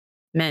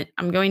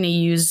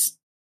use,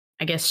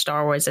 I guess,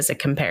 Star Wars as a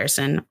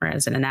comparison or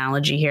as an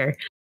analogy here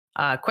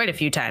quite a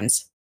few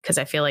times, because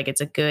I feel like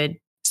it's a good,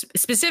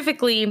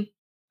 specifically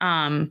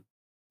The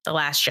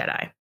Last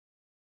Jedi,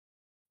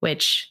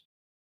 which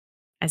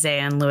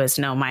Isaiah and Lewis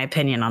know my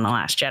opinion on The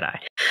Last Jedi.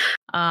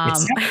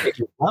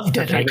 You loved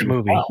it. Great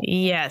movie.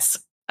 Yes,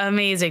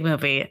 amazing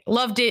movie.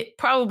 Loved it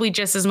probably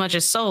just as much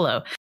as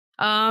Solo.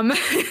 But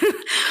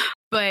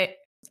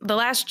The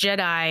Last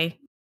Jedi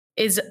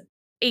is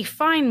a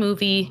fine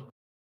movie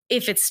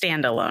if it's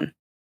standalone.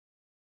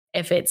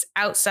 If it's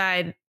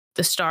outside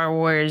the Star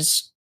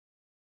Wars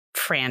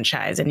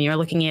franchise and you're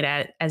looking at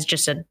it as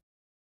just a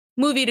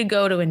movie to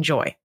go to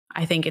enjoy,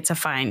 I think it's a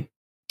fine,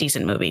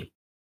 decent movie.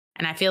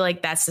 And I feel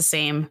like that's the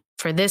same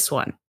for this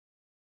one,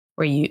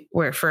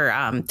 where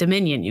for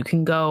Dominion, you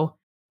can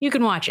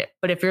watch it.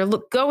 But if you're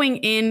going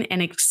in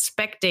and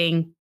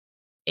expecting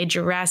a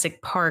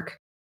Jurassic Park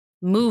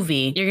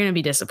movie, you're going to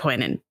be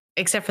disappointed,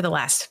 except for the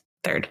last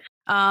third.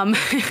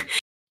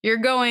 You're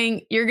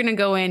going to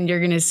go in, you're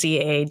going to see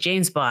a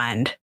James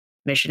Bond,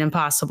 Mission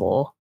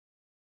Impossible,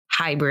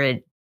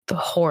 hybrid, the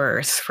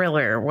horror,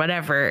 thriller,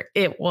 whatever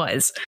it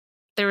was.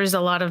 There was a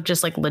lot of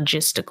just like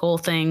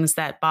logistical things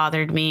that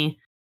bothered me.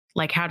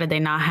 Like, how did they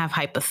not have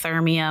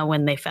hypothermia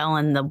when they fell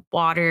in the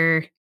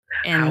water?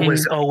 And how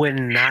was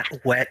Owen not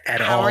wet at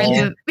all? How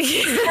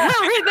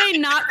are they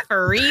not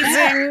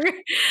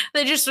freezing?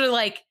 They just were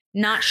like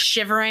not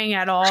shivering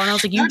at all. And I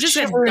was like, you just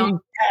got dunked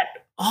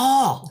at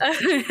all.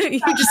 You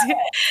just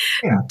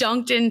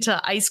dunked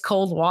into ice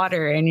cold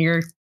water and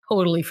you're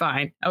totally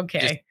fine. Okay.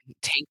 Just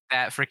take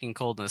that freaking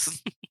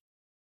coldness.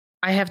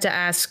 I have to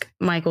ask,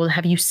 Michael,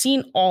 have you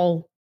seen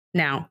all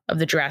now of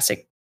the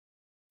Jurassic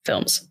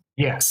films?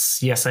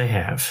 Yes, I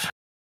have.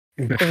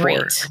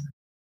 Great.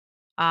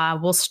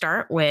 We'll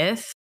start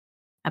with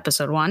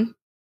episode 1.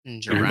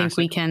 Jurassic I think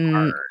we can.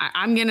 Park.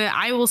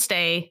 I will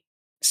state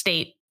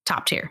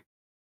top tier.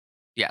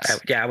 Yes.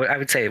 I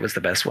would say it was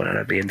the best one out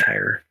of the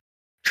entire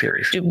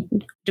series.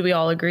 Do we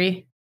all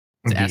agree?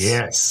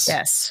 Yes.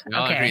 Yes. We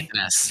all agree Okay.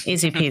 with this.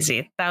 Easy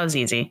peasy. That was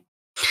easy.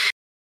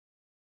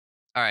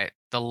 All right.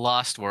 The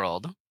Lost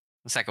World.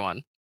 The second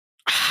one.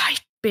 I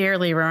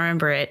barely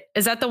remember it.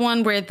 Is that the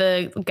one where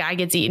the guy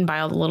gets eaten by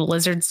all the little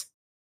lizards?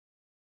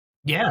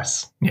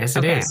 Yes, it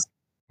Okay. is.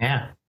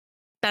 Yeah.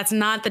 That's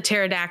not the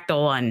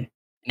pterodactyl one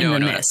in No, the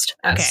no, mist.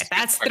 that's Okay,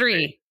 that's part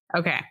 3.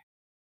 Okay.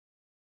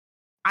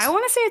 I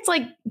want to say it's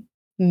like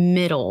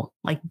middle,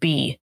 like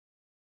B.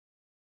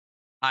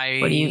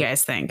 What do you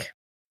guys think?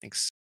 think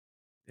so.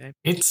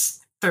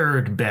 It's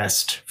third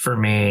best for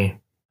me.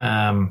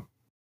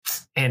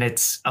 And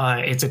it's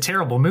a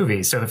terrible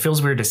movie, so it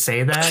feels weird to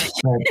say that.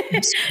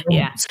 But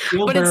Yeah.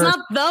 Spielberg, But it's not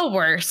the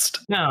worst.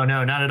 No,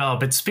 not at all.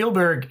 But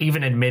Spielberg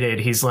even admitted,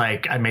 he's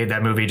like, I made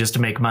that movie just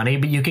to make money.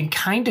 But you can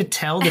kind of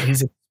tell that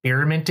he's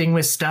experimenting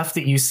with stuff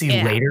that you see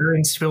later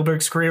in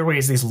Spielberg's career, where he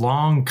has these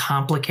long,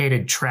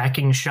 complicated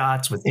tracking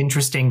shots with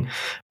interesting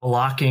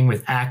blocking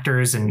with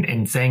actors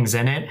and things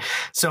in it.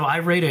 So I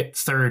rate it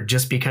third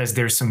just because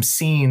there's some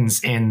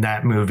scenes in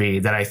that movie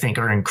that I think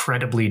are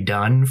incredibly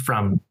done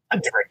from a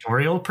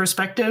directorial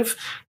perspective.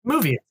 The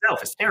movie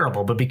itself is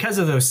terrible, but because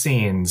of those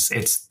scenes,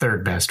 it's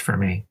third best for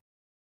me.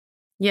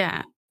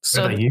 Yeah.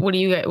 So about you? what do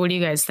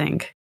you guys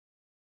think?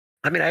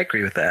 I mean, I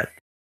agree with that,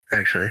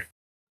 actually.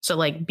 So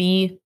like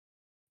B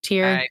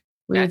tier,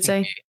 we would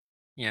say?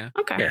 Yeah.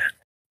 Okay. Yeah.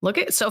 Look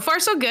at so far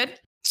so good.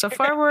 So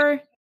far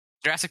we're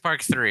Jurassic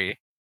Park 3.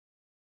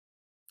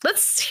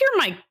 let's hear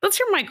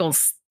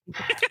Michael's.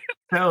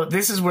 So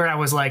this is where I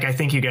was like, I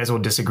think you guys will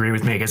disagree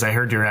with me because I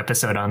heard your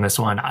episode on this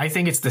one. I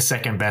think it's the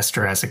second best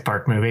Jurassic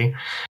Park movie.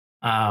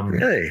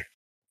 Really?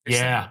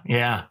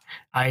 Yeah.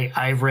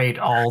 I rate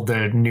all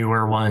the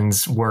newer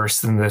ones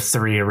worse than the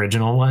 3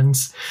 original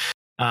ones.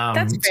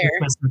 That's fair.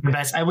 The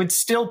best. I would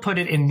still put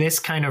it in this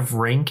kind of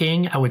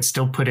ranking. I would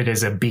still put it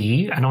as a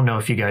B. I don't know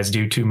if you guys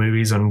do 2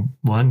 movies on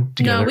one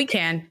together. No, we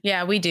can.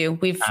 Yeah, we do.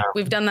 We've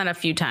done that a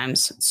few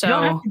times. So you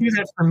don't have to do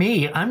that for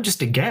me. I'm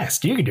just a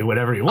guest. You can do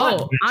whatever you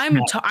want.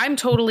 Oh, I'm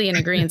totally in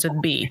agreement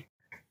with B.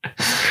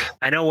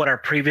 I know what our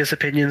previous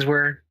opinions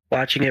were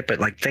watching it,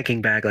 but like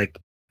thinking back, like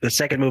the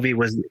second movie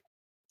was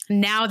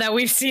Now that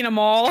we've seen them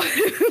all.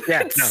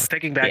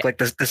 thinking back, like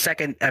the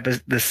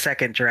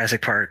second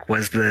Jurassic Park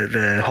was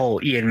the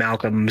whole Ian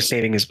Malcolm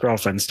saving his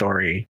girlfriend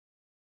story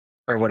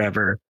or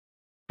whatever,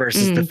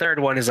 versus the third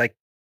one is like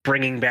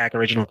bringing back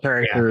original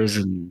characters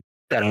and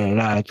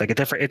it's like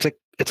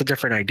it's a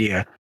different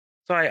idea.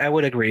 So I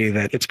would agree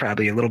that it's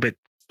probably a little bit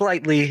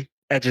slightly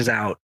edges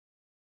out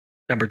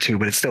number 2,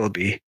 but it's still a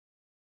B.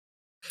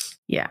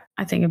 Yeah,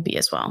 I think a B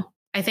as well.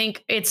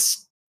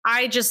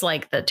 I just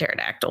like the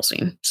pterodactyl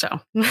scene. So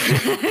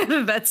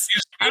that's,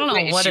 I don't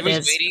know what it is. She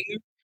was waiting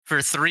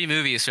for 3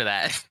 movies for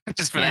that,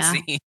 just for that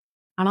scene.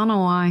 I don't know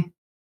why.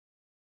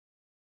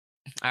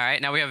 All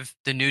right, now we have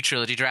the new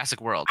trilogy,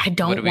 Jurassic World. I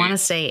don't want to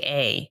say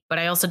A, but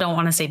I also don't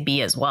want to say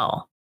B as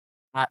well.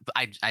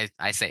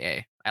 I say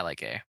A. I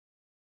like A.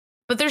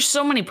 But there's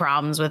so many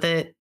problems with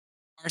it.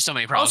 There are so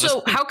many problems.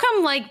 Also, how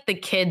come like the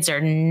kids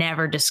are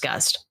never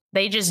discussed?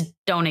 They just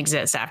don't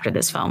exist after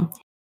this film.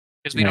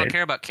 Because we don't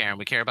care about Karen,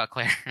 we care about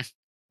Claire.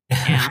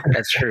 Yeah,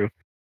 That's true.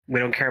 We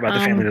don't care about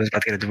the family that was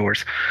about to get a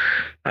divorce.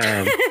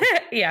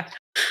 yeah.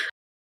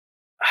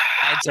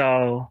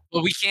 So,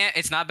 Well, we can't.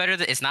 It's not better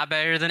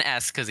than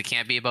S because it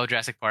can't be above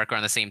Jurassic Park or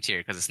on the same tier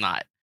because it's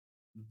not.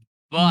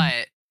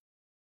 But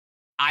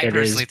I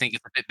personally think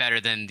it's a bit better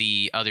than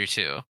the other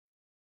two.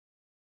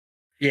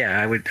 yeah,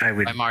 I would. By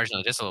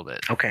marginally, just a little bit.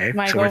 Okay,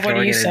 Michael, so we're what do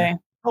throwing you it in. say?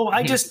 Oh,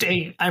 I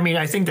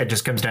think that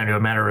just comes down to a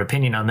matter of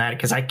opinion on that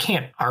because I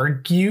can't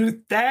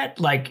argue that.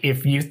 Like,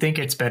 if you think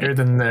it's better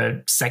than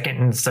the second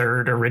and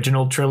third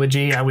original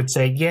trilogy, I would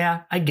say,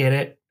 yeah, I get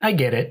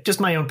it. Just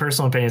my own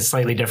personal opinion is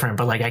slightly different,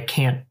 but like, I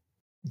can't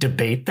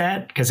debate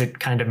that because it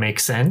kind of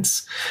makes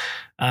sense.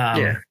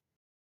 Yeah.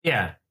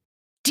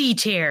 D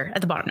tier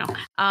at the bottom.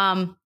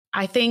 No,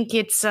 I think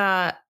it's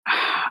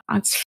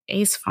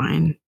A's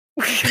fine.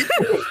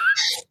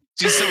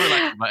 Just so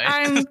relaxed about it.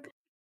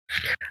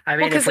 I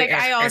mean, Because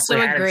I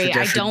also agree.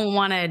 I don't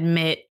want to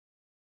admit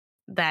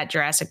that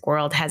Jurassic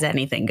World has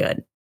anything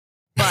good,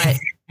 but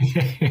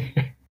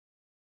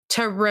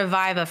to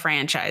revive a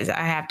franchise,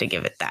 I have to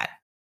give it that.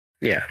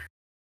 Yeah.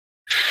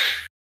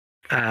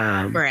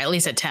 Or at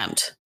least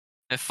attempt.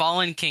 The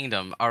Fallen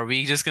Kingdom. Are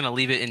we just gonna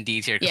leave it in D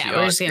tier? Yeah,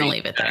 we're just gonna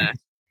leave it there.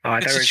 Oh,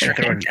 I thought we were going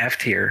to throw it in F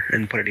tier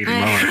and put it even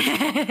lower.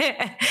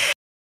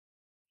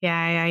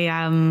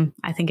 Yeah.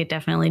 I think it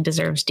definitely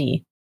deserves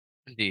D.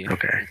 D.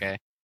 Okay.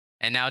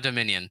 And now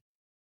Dominion.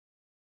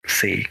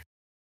 C.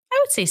 I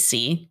would say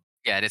C.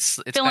 Yeah, it's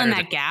fill in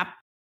that gap.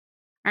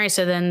 All right,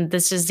 so then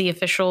this is the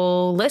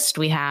official list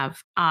we have.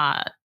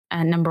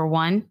 Number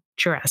 1,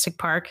 Jurassic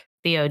Park,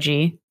 the OG,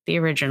 the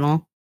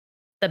original,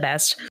 the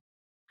best.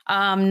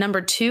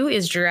 Number 2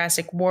 is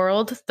Jurassic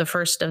World, the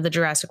first of the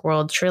Jurassic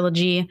World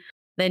trilogy.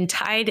 Then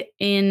tied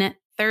in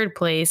third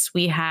place,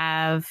 we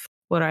have,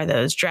 what are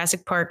those?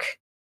 Jurassic Park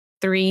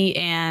 3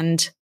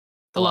 and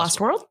The Lost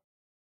World?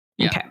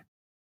 Yeah. Okay.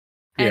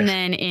 And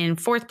then in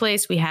fourth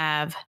place, we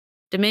have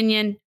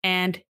Dominion.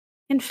 And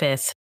in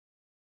fifth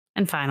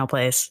and final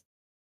place,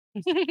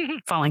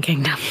 Fallen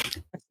Kingdom.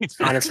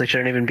 Honestly,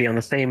 shouldn't even be on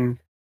the same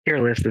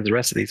tier list as the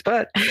rest of these,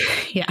 but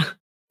yeah.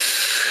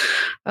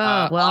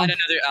 Well, I'll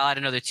add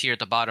another tier at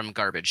the bottom,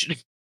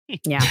 garbage.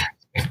 Yeah.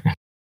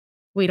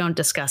 We don't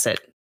discuss it.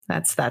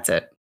 That's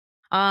it.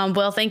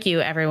 Well, thank you,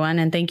 everyone.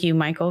 And thank you,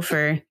 Michael,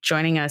 for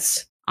joining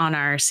us on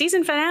our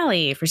season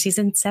finale for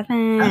season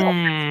 7.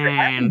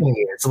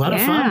 It's a lot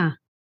of fun.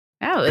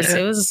 Oh, it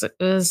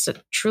was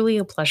truly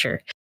a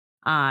pleasure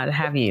to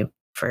have you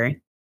for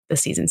the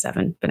season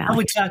 7 finale.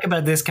 We talk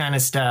about this kind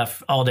of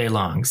stuff all day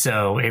long,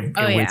 so it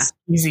was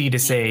easy to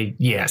say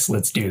yes,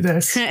 let's do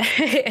this.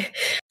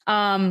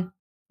 Now,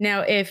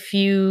 if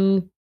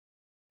you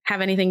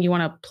have anything you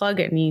want to plug,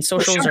 any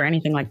socials or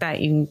anything like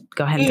that, you can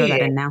go ahead and throw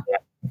that in now.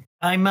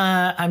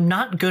 I'm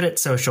not good at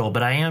social,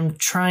 but I am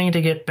trying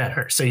to get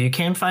better. So you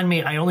can find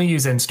me. I only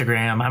use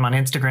Instagram. I'm on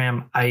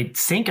Instagram. I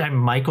think I'm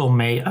Michael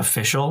May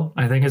Official,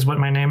 I think is what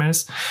my name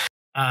is.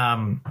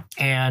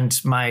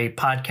 And my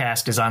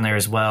podcast is on there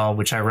as well,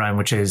 which I run,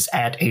 which is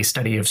At a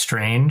Study of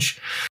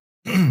Strange.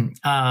 And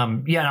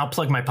I'll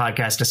plug my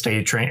podcast, A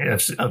Study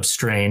of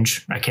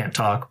Strange. I can't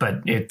talk,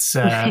 but it's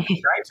trying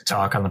to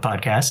talk on the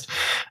podcast.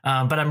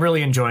 But I'm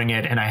really enjoying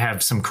it, and I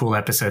have some cool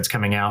episodes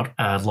coming out.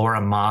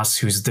 Laura Moss,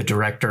 who's the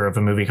director of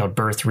a movie called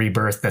Birth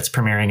Rebirth that's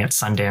premiering at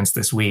Sundance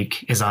this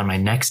week, is on my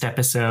next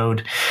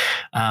episode.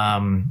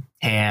 And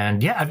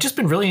I've just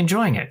been really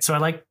enjoying it. So I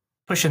like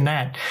pushing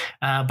that.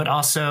 But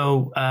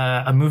also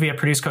a movie I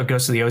produced called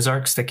Ghosts of the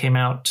Ozarks that came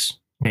out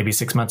maybe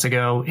 6 months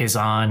ago is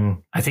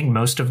on, I think,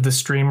 most of the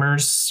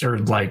streamers or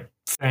like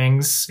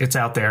things. It's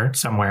out there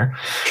somewhere.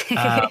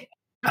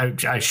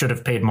 I should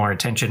have paid more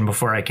attention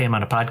before I came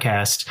on a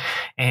podcast.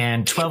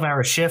 And 12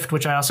 Hour Shift,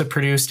 which I also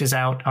produced, is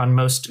out on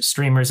most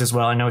streamers as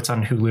well. I know it's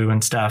on Hulu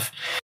and stuff.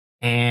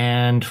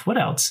 And what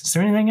else? Is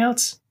there anything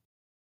else?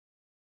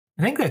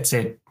 I think that's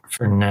it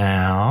for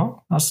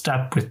now. I'll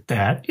stop with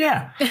that.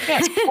 Yeah.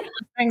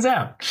 Things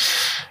out.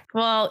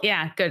 Well,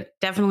 yeah, good.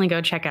 Definitely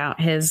go check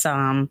out his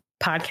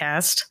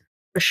podcast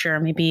for sure.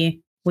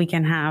 Maybe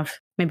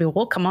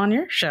we'll come on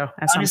your show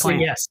at some point.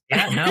 Yes.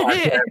 Yeah, no,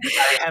 I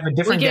have a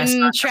different guest.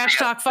 We can trash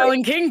talk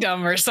Fallen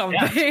Kingdom or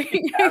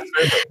something.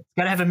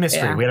 Gotta have a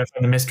mystery. Yeah. We gotta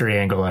find the mystery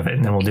angle of it,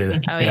 and then we'll do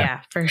that. Oh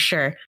yeah, for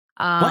sure.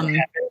 What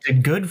happened to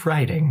good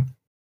writing?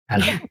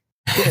 But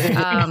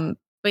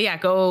yeah,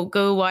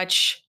 go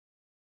watch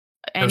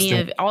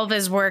all of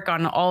his work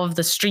on all of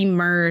the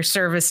streamer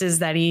services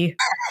that he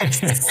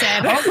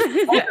said.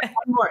 One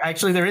more.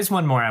 Actually, there is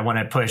one more I want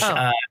to push.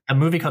 A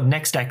movie called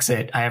Next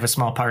Exit. I have a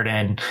small part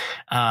in,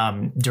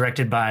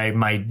 directed by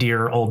my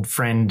dear old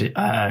friend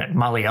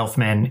Molly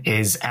Elfman,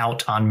 is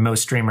out on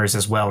most streamers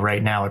as well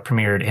right now. It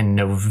premiered in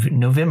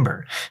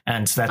November,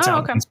 and so that's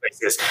out in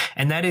spaces.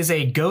 And that is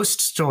a ghost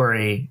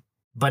story,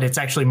 but it's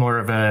actually more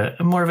of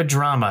a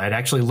drama. It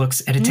actually looks,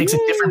 and it takes a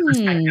different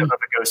perspective of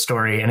a ghost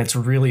story, and it's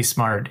really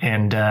smart.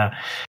 And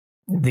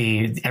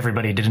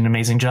everybody did an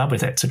amazing job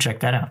with it. So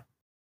check that out.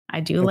 I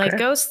do like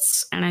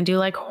ghosts, and I do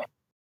like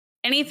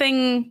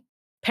anything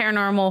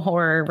paranormal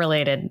horror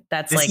related.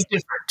 That's this is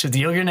different.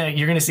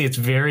 You're gonna see it's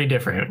very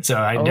different. So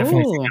I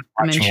definitely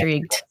I'm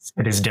intrigued.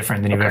 It is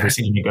different than you've ever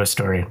seen in a ghost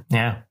story.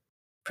 Yeah.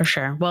 For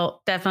sure.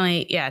 Well,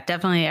 definitely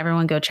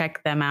everyone go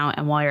check them out.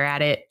 And while you're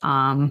at it,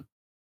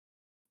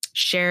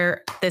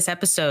 share this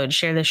episode,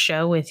 share this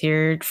show with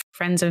your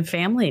friends and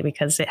family,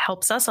 because it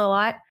helps us a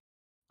lot.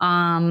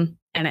 And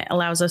it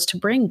allows us to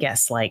bring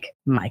guests like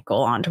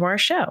Michael onto our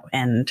show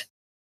and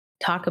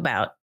talk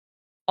about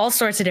all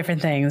sorts of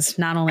different things,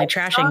 not only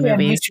trashing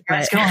movies. You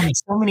guys go on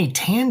so many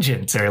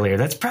tangents earlier.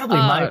 That's probably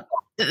my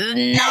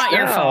not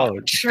your fault. We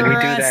do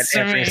that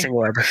every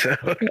single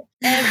episode.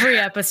 Every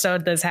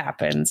episode this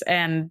happens,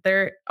 and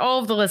all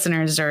of the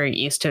listeners are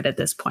used to it at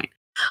this point.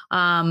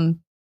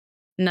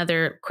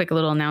 Another quick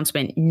little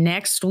announcement.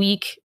 Next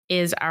week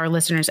is our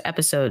listeners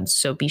episode,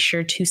 so be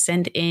sure to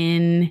send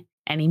in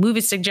any movie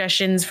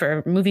suggestions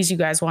for movies you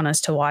guys want us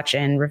to watch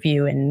and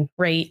review and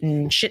rate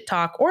and shit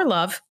talk or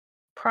love.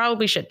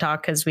 Probably shit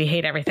talk, because we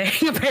hate everything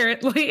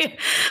apparently.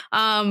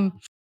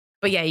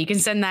 But yeah, you can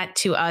send that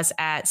to us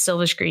at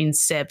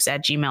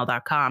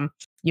silverscreensips@gmail.com.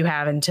 You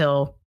have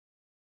until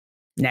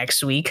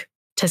next week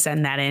to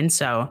send that in.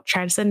 So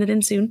try to send it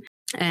in soon.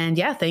 And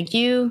yeah, thank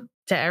you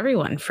to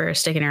everyone for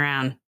sticking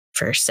around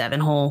for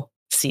 7 whole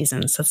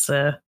seasons. It's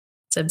a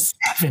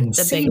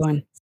big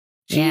one.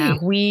 Yeah,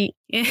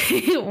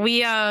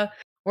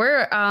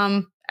 we're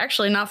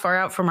actually not far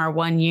out from our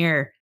 1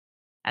 year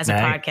as a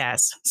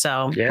podcast.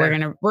 So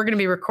we're gonna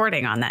be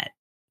recording on that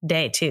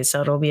day too.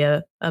 So it'll be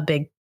a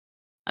big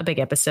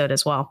episode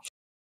as well.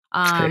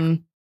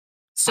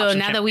 So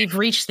now that we've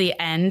reached the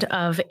end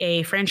of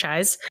a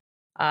franchise,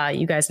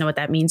 you guys know what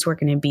that means. We're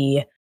going to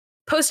be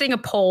posting a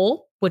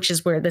poll, this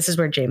is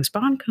where James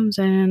Bond comes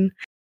in.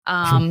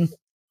 We're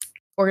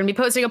going to be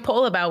posting a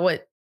poll about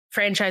what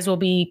franchise we'll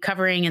be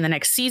covering in the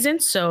next season.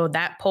 So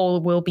that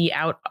poll will be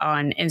out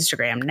on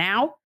Instagram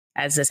now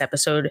as this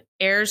episode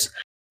airs.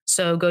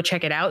 So go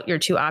check it out. Your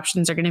 2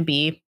 options are going to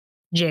be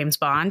James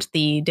Bond,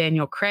 the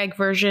Daniel Craig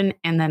version,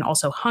 and then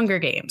also Hunger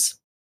Games.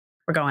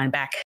 We're going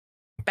back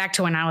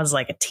to when I was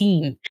like a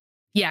teen.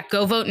 Yeah,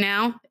 go vote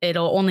now.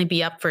 It'll only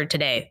be up for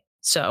today.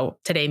 So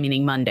today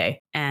meaning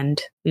Monday.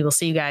 And we will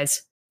see you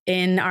guys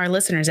in our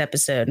listeners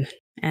episode.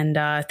 And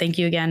thank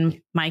you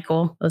again,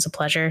 Michael. It was a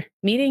pleasure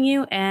meeting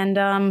you. And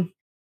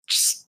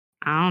just,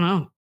 I don't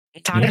know,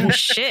 talking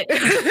shit.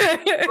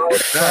 I'm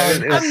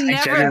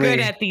never good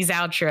at these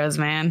outros,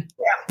 man.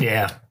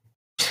 Yeah.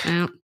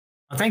 Well,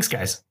 thanks,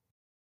 guys.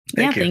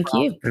 Thank you. Thank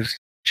you. It was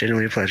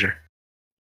genuinely a pleasure.